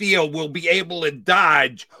on the field will be able to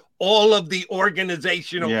dodge all of the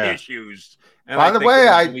organizational issues. And by the way,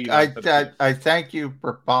 I thank you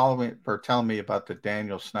for telling me about the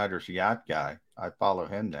Daniel Snyder's yacht guy. I follow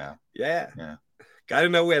him now. Yeah. Got to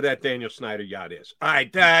know where that Daniel Snyder yacht is. All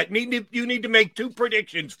right, you need to make 2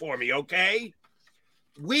 predictions for me, okay?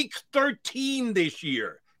 Week 13 this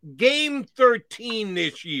year, game 13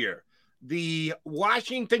 this year. The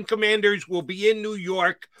Washington Commanders will be in New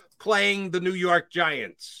York playing the New York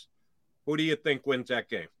Giants. Who do you think wins that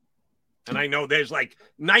game? And I know there's like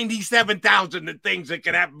 97,000 things that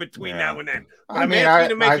can happen between now and then. But I'm asking you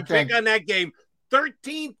to make a pick on that game.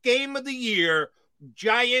 13th game of the year,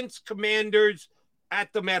 Giants, Commanders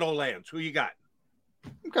at the Meadowlands. Who you got?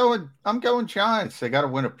 I'm going Giants. They got to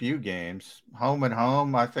win a few games. Home and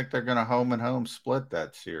home. I think they're going to home and home split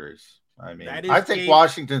that series. I mean, I think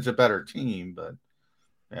Washington's a better team, but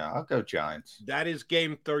yeah, I'll go Giants. That is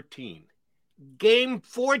game 13. Game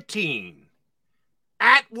 14.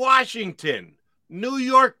 At Washington, New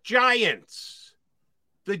York Giants.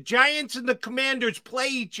 The Giants and the Commanders play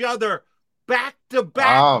each other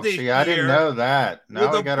back-to-back this year. I didn't know that.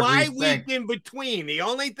 Now with a bye week in between. The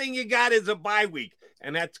only thing you got is a bye week,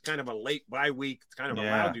 and that's kind of a late bye week. It's kind of a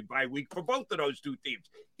lousy bye week for both of those 2 teams.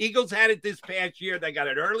 Eagles had it this past year. They got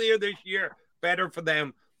it earlier this year. Better for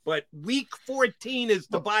them. But week 14 is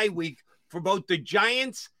the bye week for both the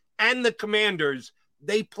Giants and the Commanders.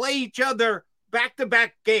 They play each other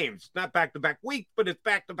back-to-back games, not back-to-back week, but it's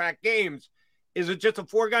back-to-back games. Is it just a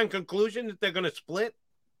foregone conclusion that they're going to split?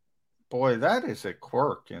 Boy, that is a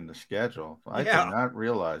quirk in the schedule. I did not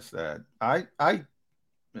realize that.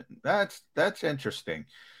 That's interesting.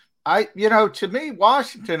 To me,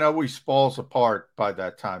 Washington always falls apart by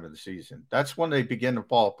that time of the season. That's when they begin to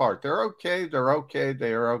fall apart. They're okay.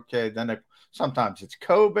 Then sometimes it's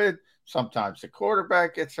COVID. Sometimes the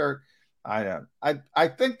quarterback gets hurt. I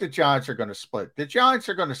think the Giants are going to split. The Giants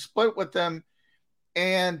are going to split with them,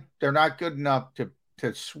 and they're not good enough to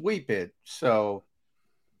sweep it. So,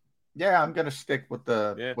 yeah, I'm going to stick with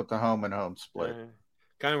the home and home split.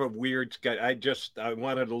 Kind of a weird schedule. I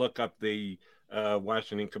wanted to look up the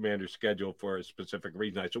Washington Commanders schedule for a specific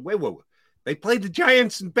reason. I said, wait. They played the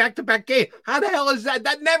Giants in back-to-back game. How the hell is that?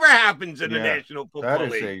 That never happens in the National Football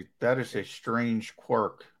League. That is a strange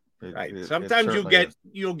quirk. Right. Sometimes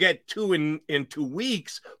you'll get 2 in 2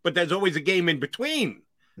 weeks, but there's always a game in between.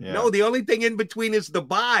 Yeah. No, the only thing in between is the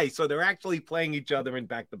bye. So they're actually playing each other in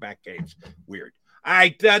back-to-back games. Weird. All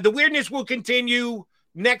right. The weirdness will continue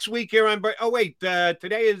next week here on. Oh, wait.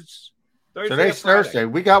 Today is Thursday. Today's Thursday.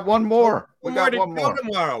 We got one more. We got one more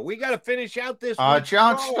tomorrow. We got to finish out this.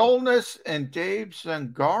 John Stolnis and Dave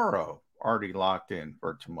Zangaro already locked in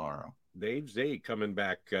for tomorrow. Dave Z coming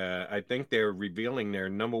back. I think they're revealing their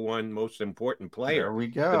number 1 most important player. There we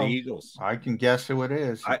go. For the Eagles. I can guess who it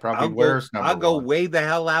is. He probably wears number 1. I'll go way the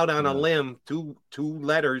hell out on a limb. Two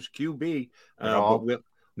letters, QB.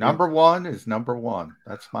 Number 1 is number 1.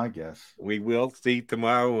 That's my guess. We will see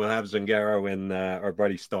tomorrow. We'll have Zangaro and our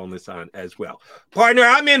buddy Stolnis on as well. Partner,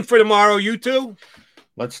 I'm in for tomorrow. You too?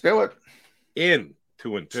 Let's do it. In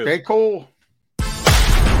 2 and 2. Stay cool.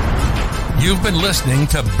 You've been listening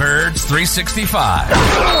to Birds 365.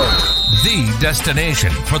 the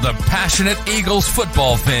destination for the passionate Eagles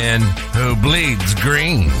football fan who bleeds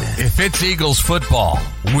green. If it's Eagles football,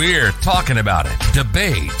 we're talking about it.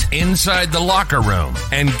 Debate, inside the locker room,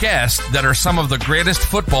 and guests that are some of the greatest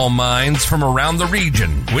football minds from around the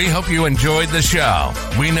region. We hope you enjoyed the show.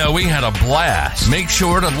 We know we had a blast. Make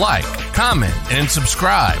sure to like, comment, and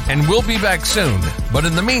subscribe, and we'll be back soon. But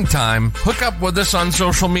in the meantime, hook up with us on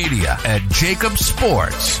social media at Jacob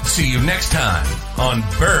Sports. See you next time on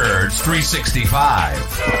Birds 365.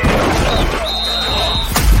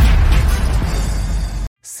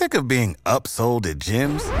 Sick of being upsold at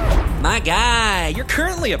gyms? My guy, you're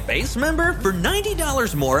currently a base member? For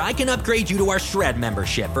 $90 more, I can upgrade you to our Shred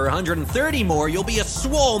membership. For $130 more, you'll be a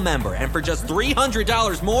Swole member. And for just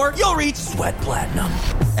 $300 more, you'll reach Sweat Platinum.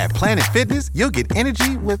 At Planet Fitness, you'll get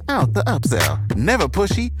energy without the upsell. Never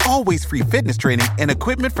pushy, always free fitness training and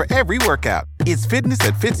equipment for every workout. It's fitness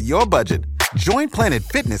that fits your budget. Join Planet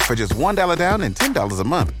Fitness for just $1 down and $10 a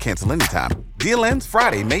month. Cancel anytime. Deal ends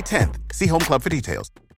Friday, May 10th. See Home Club for details.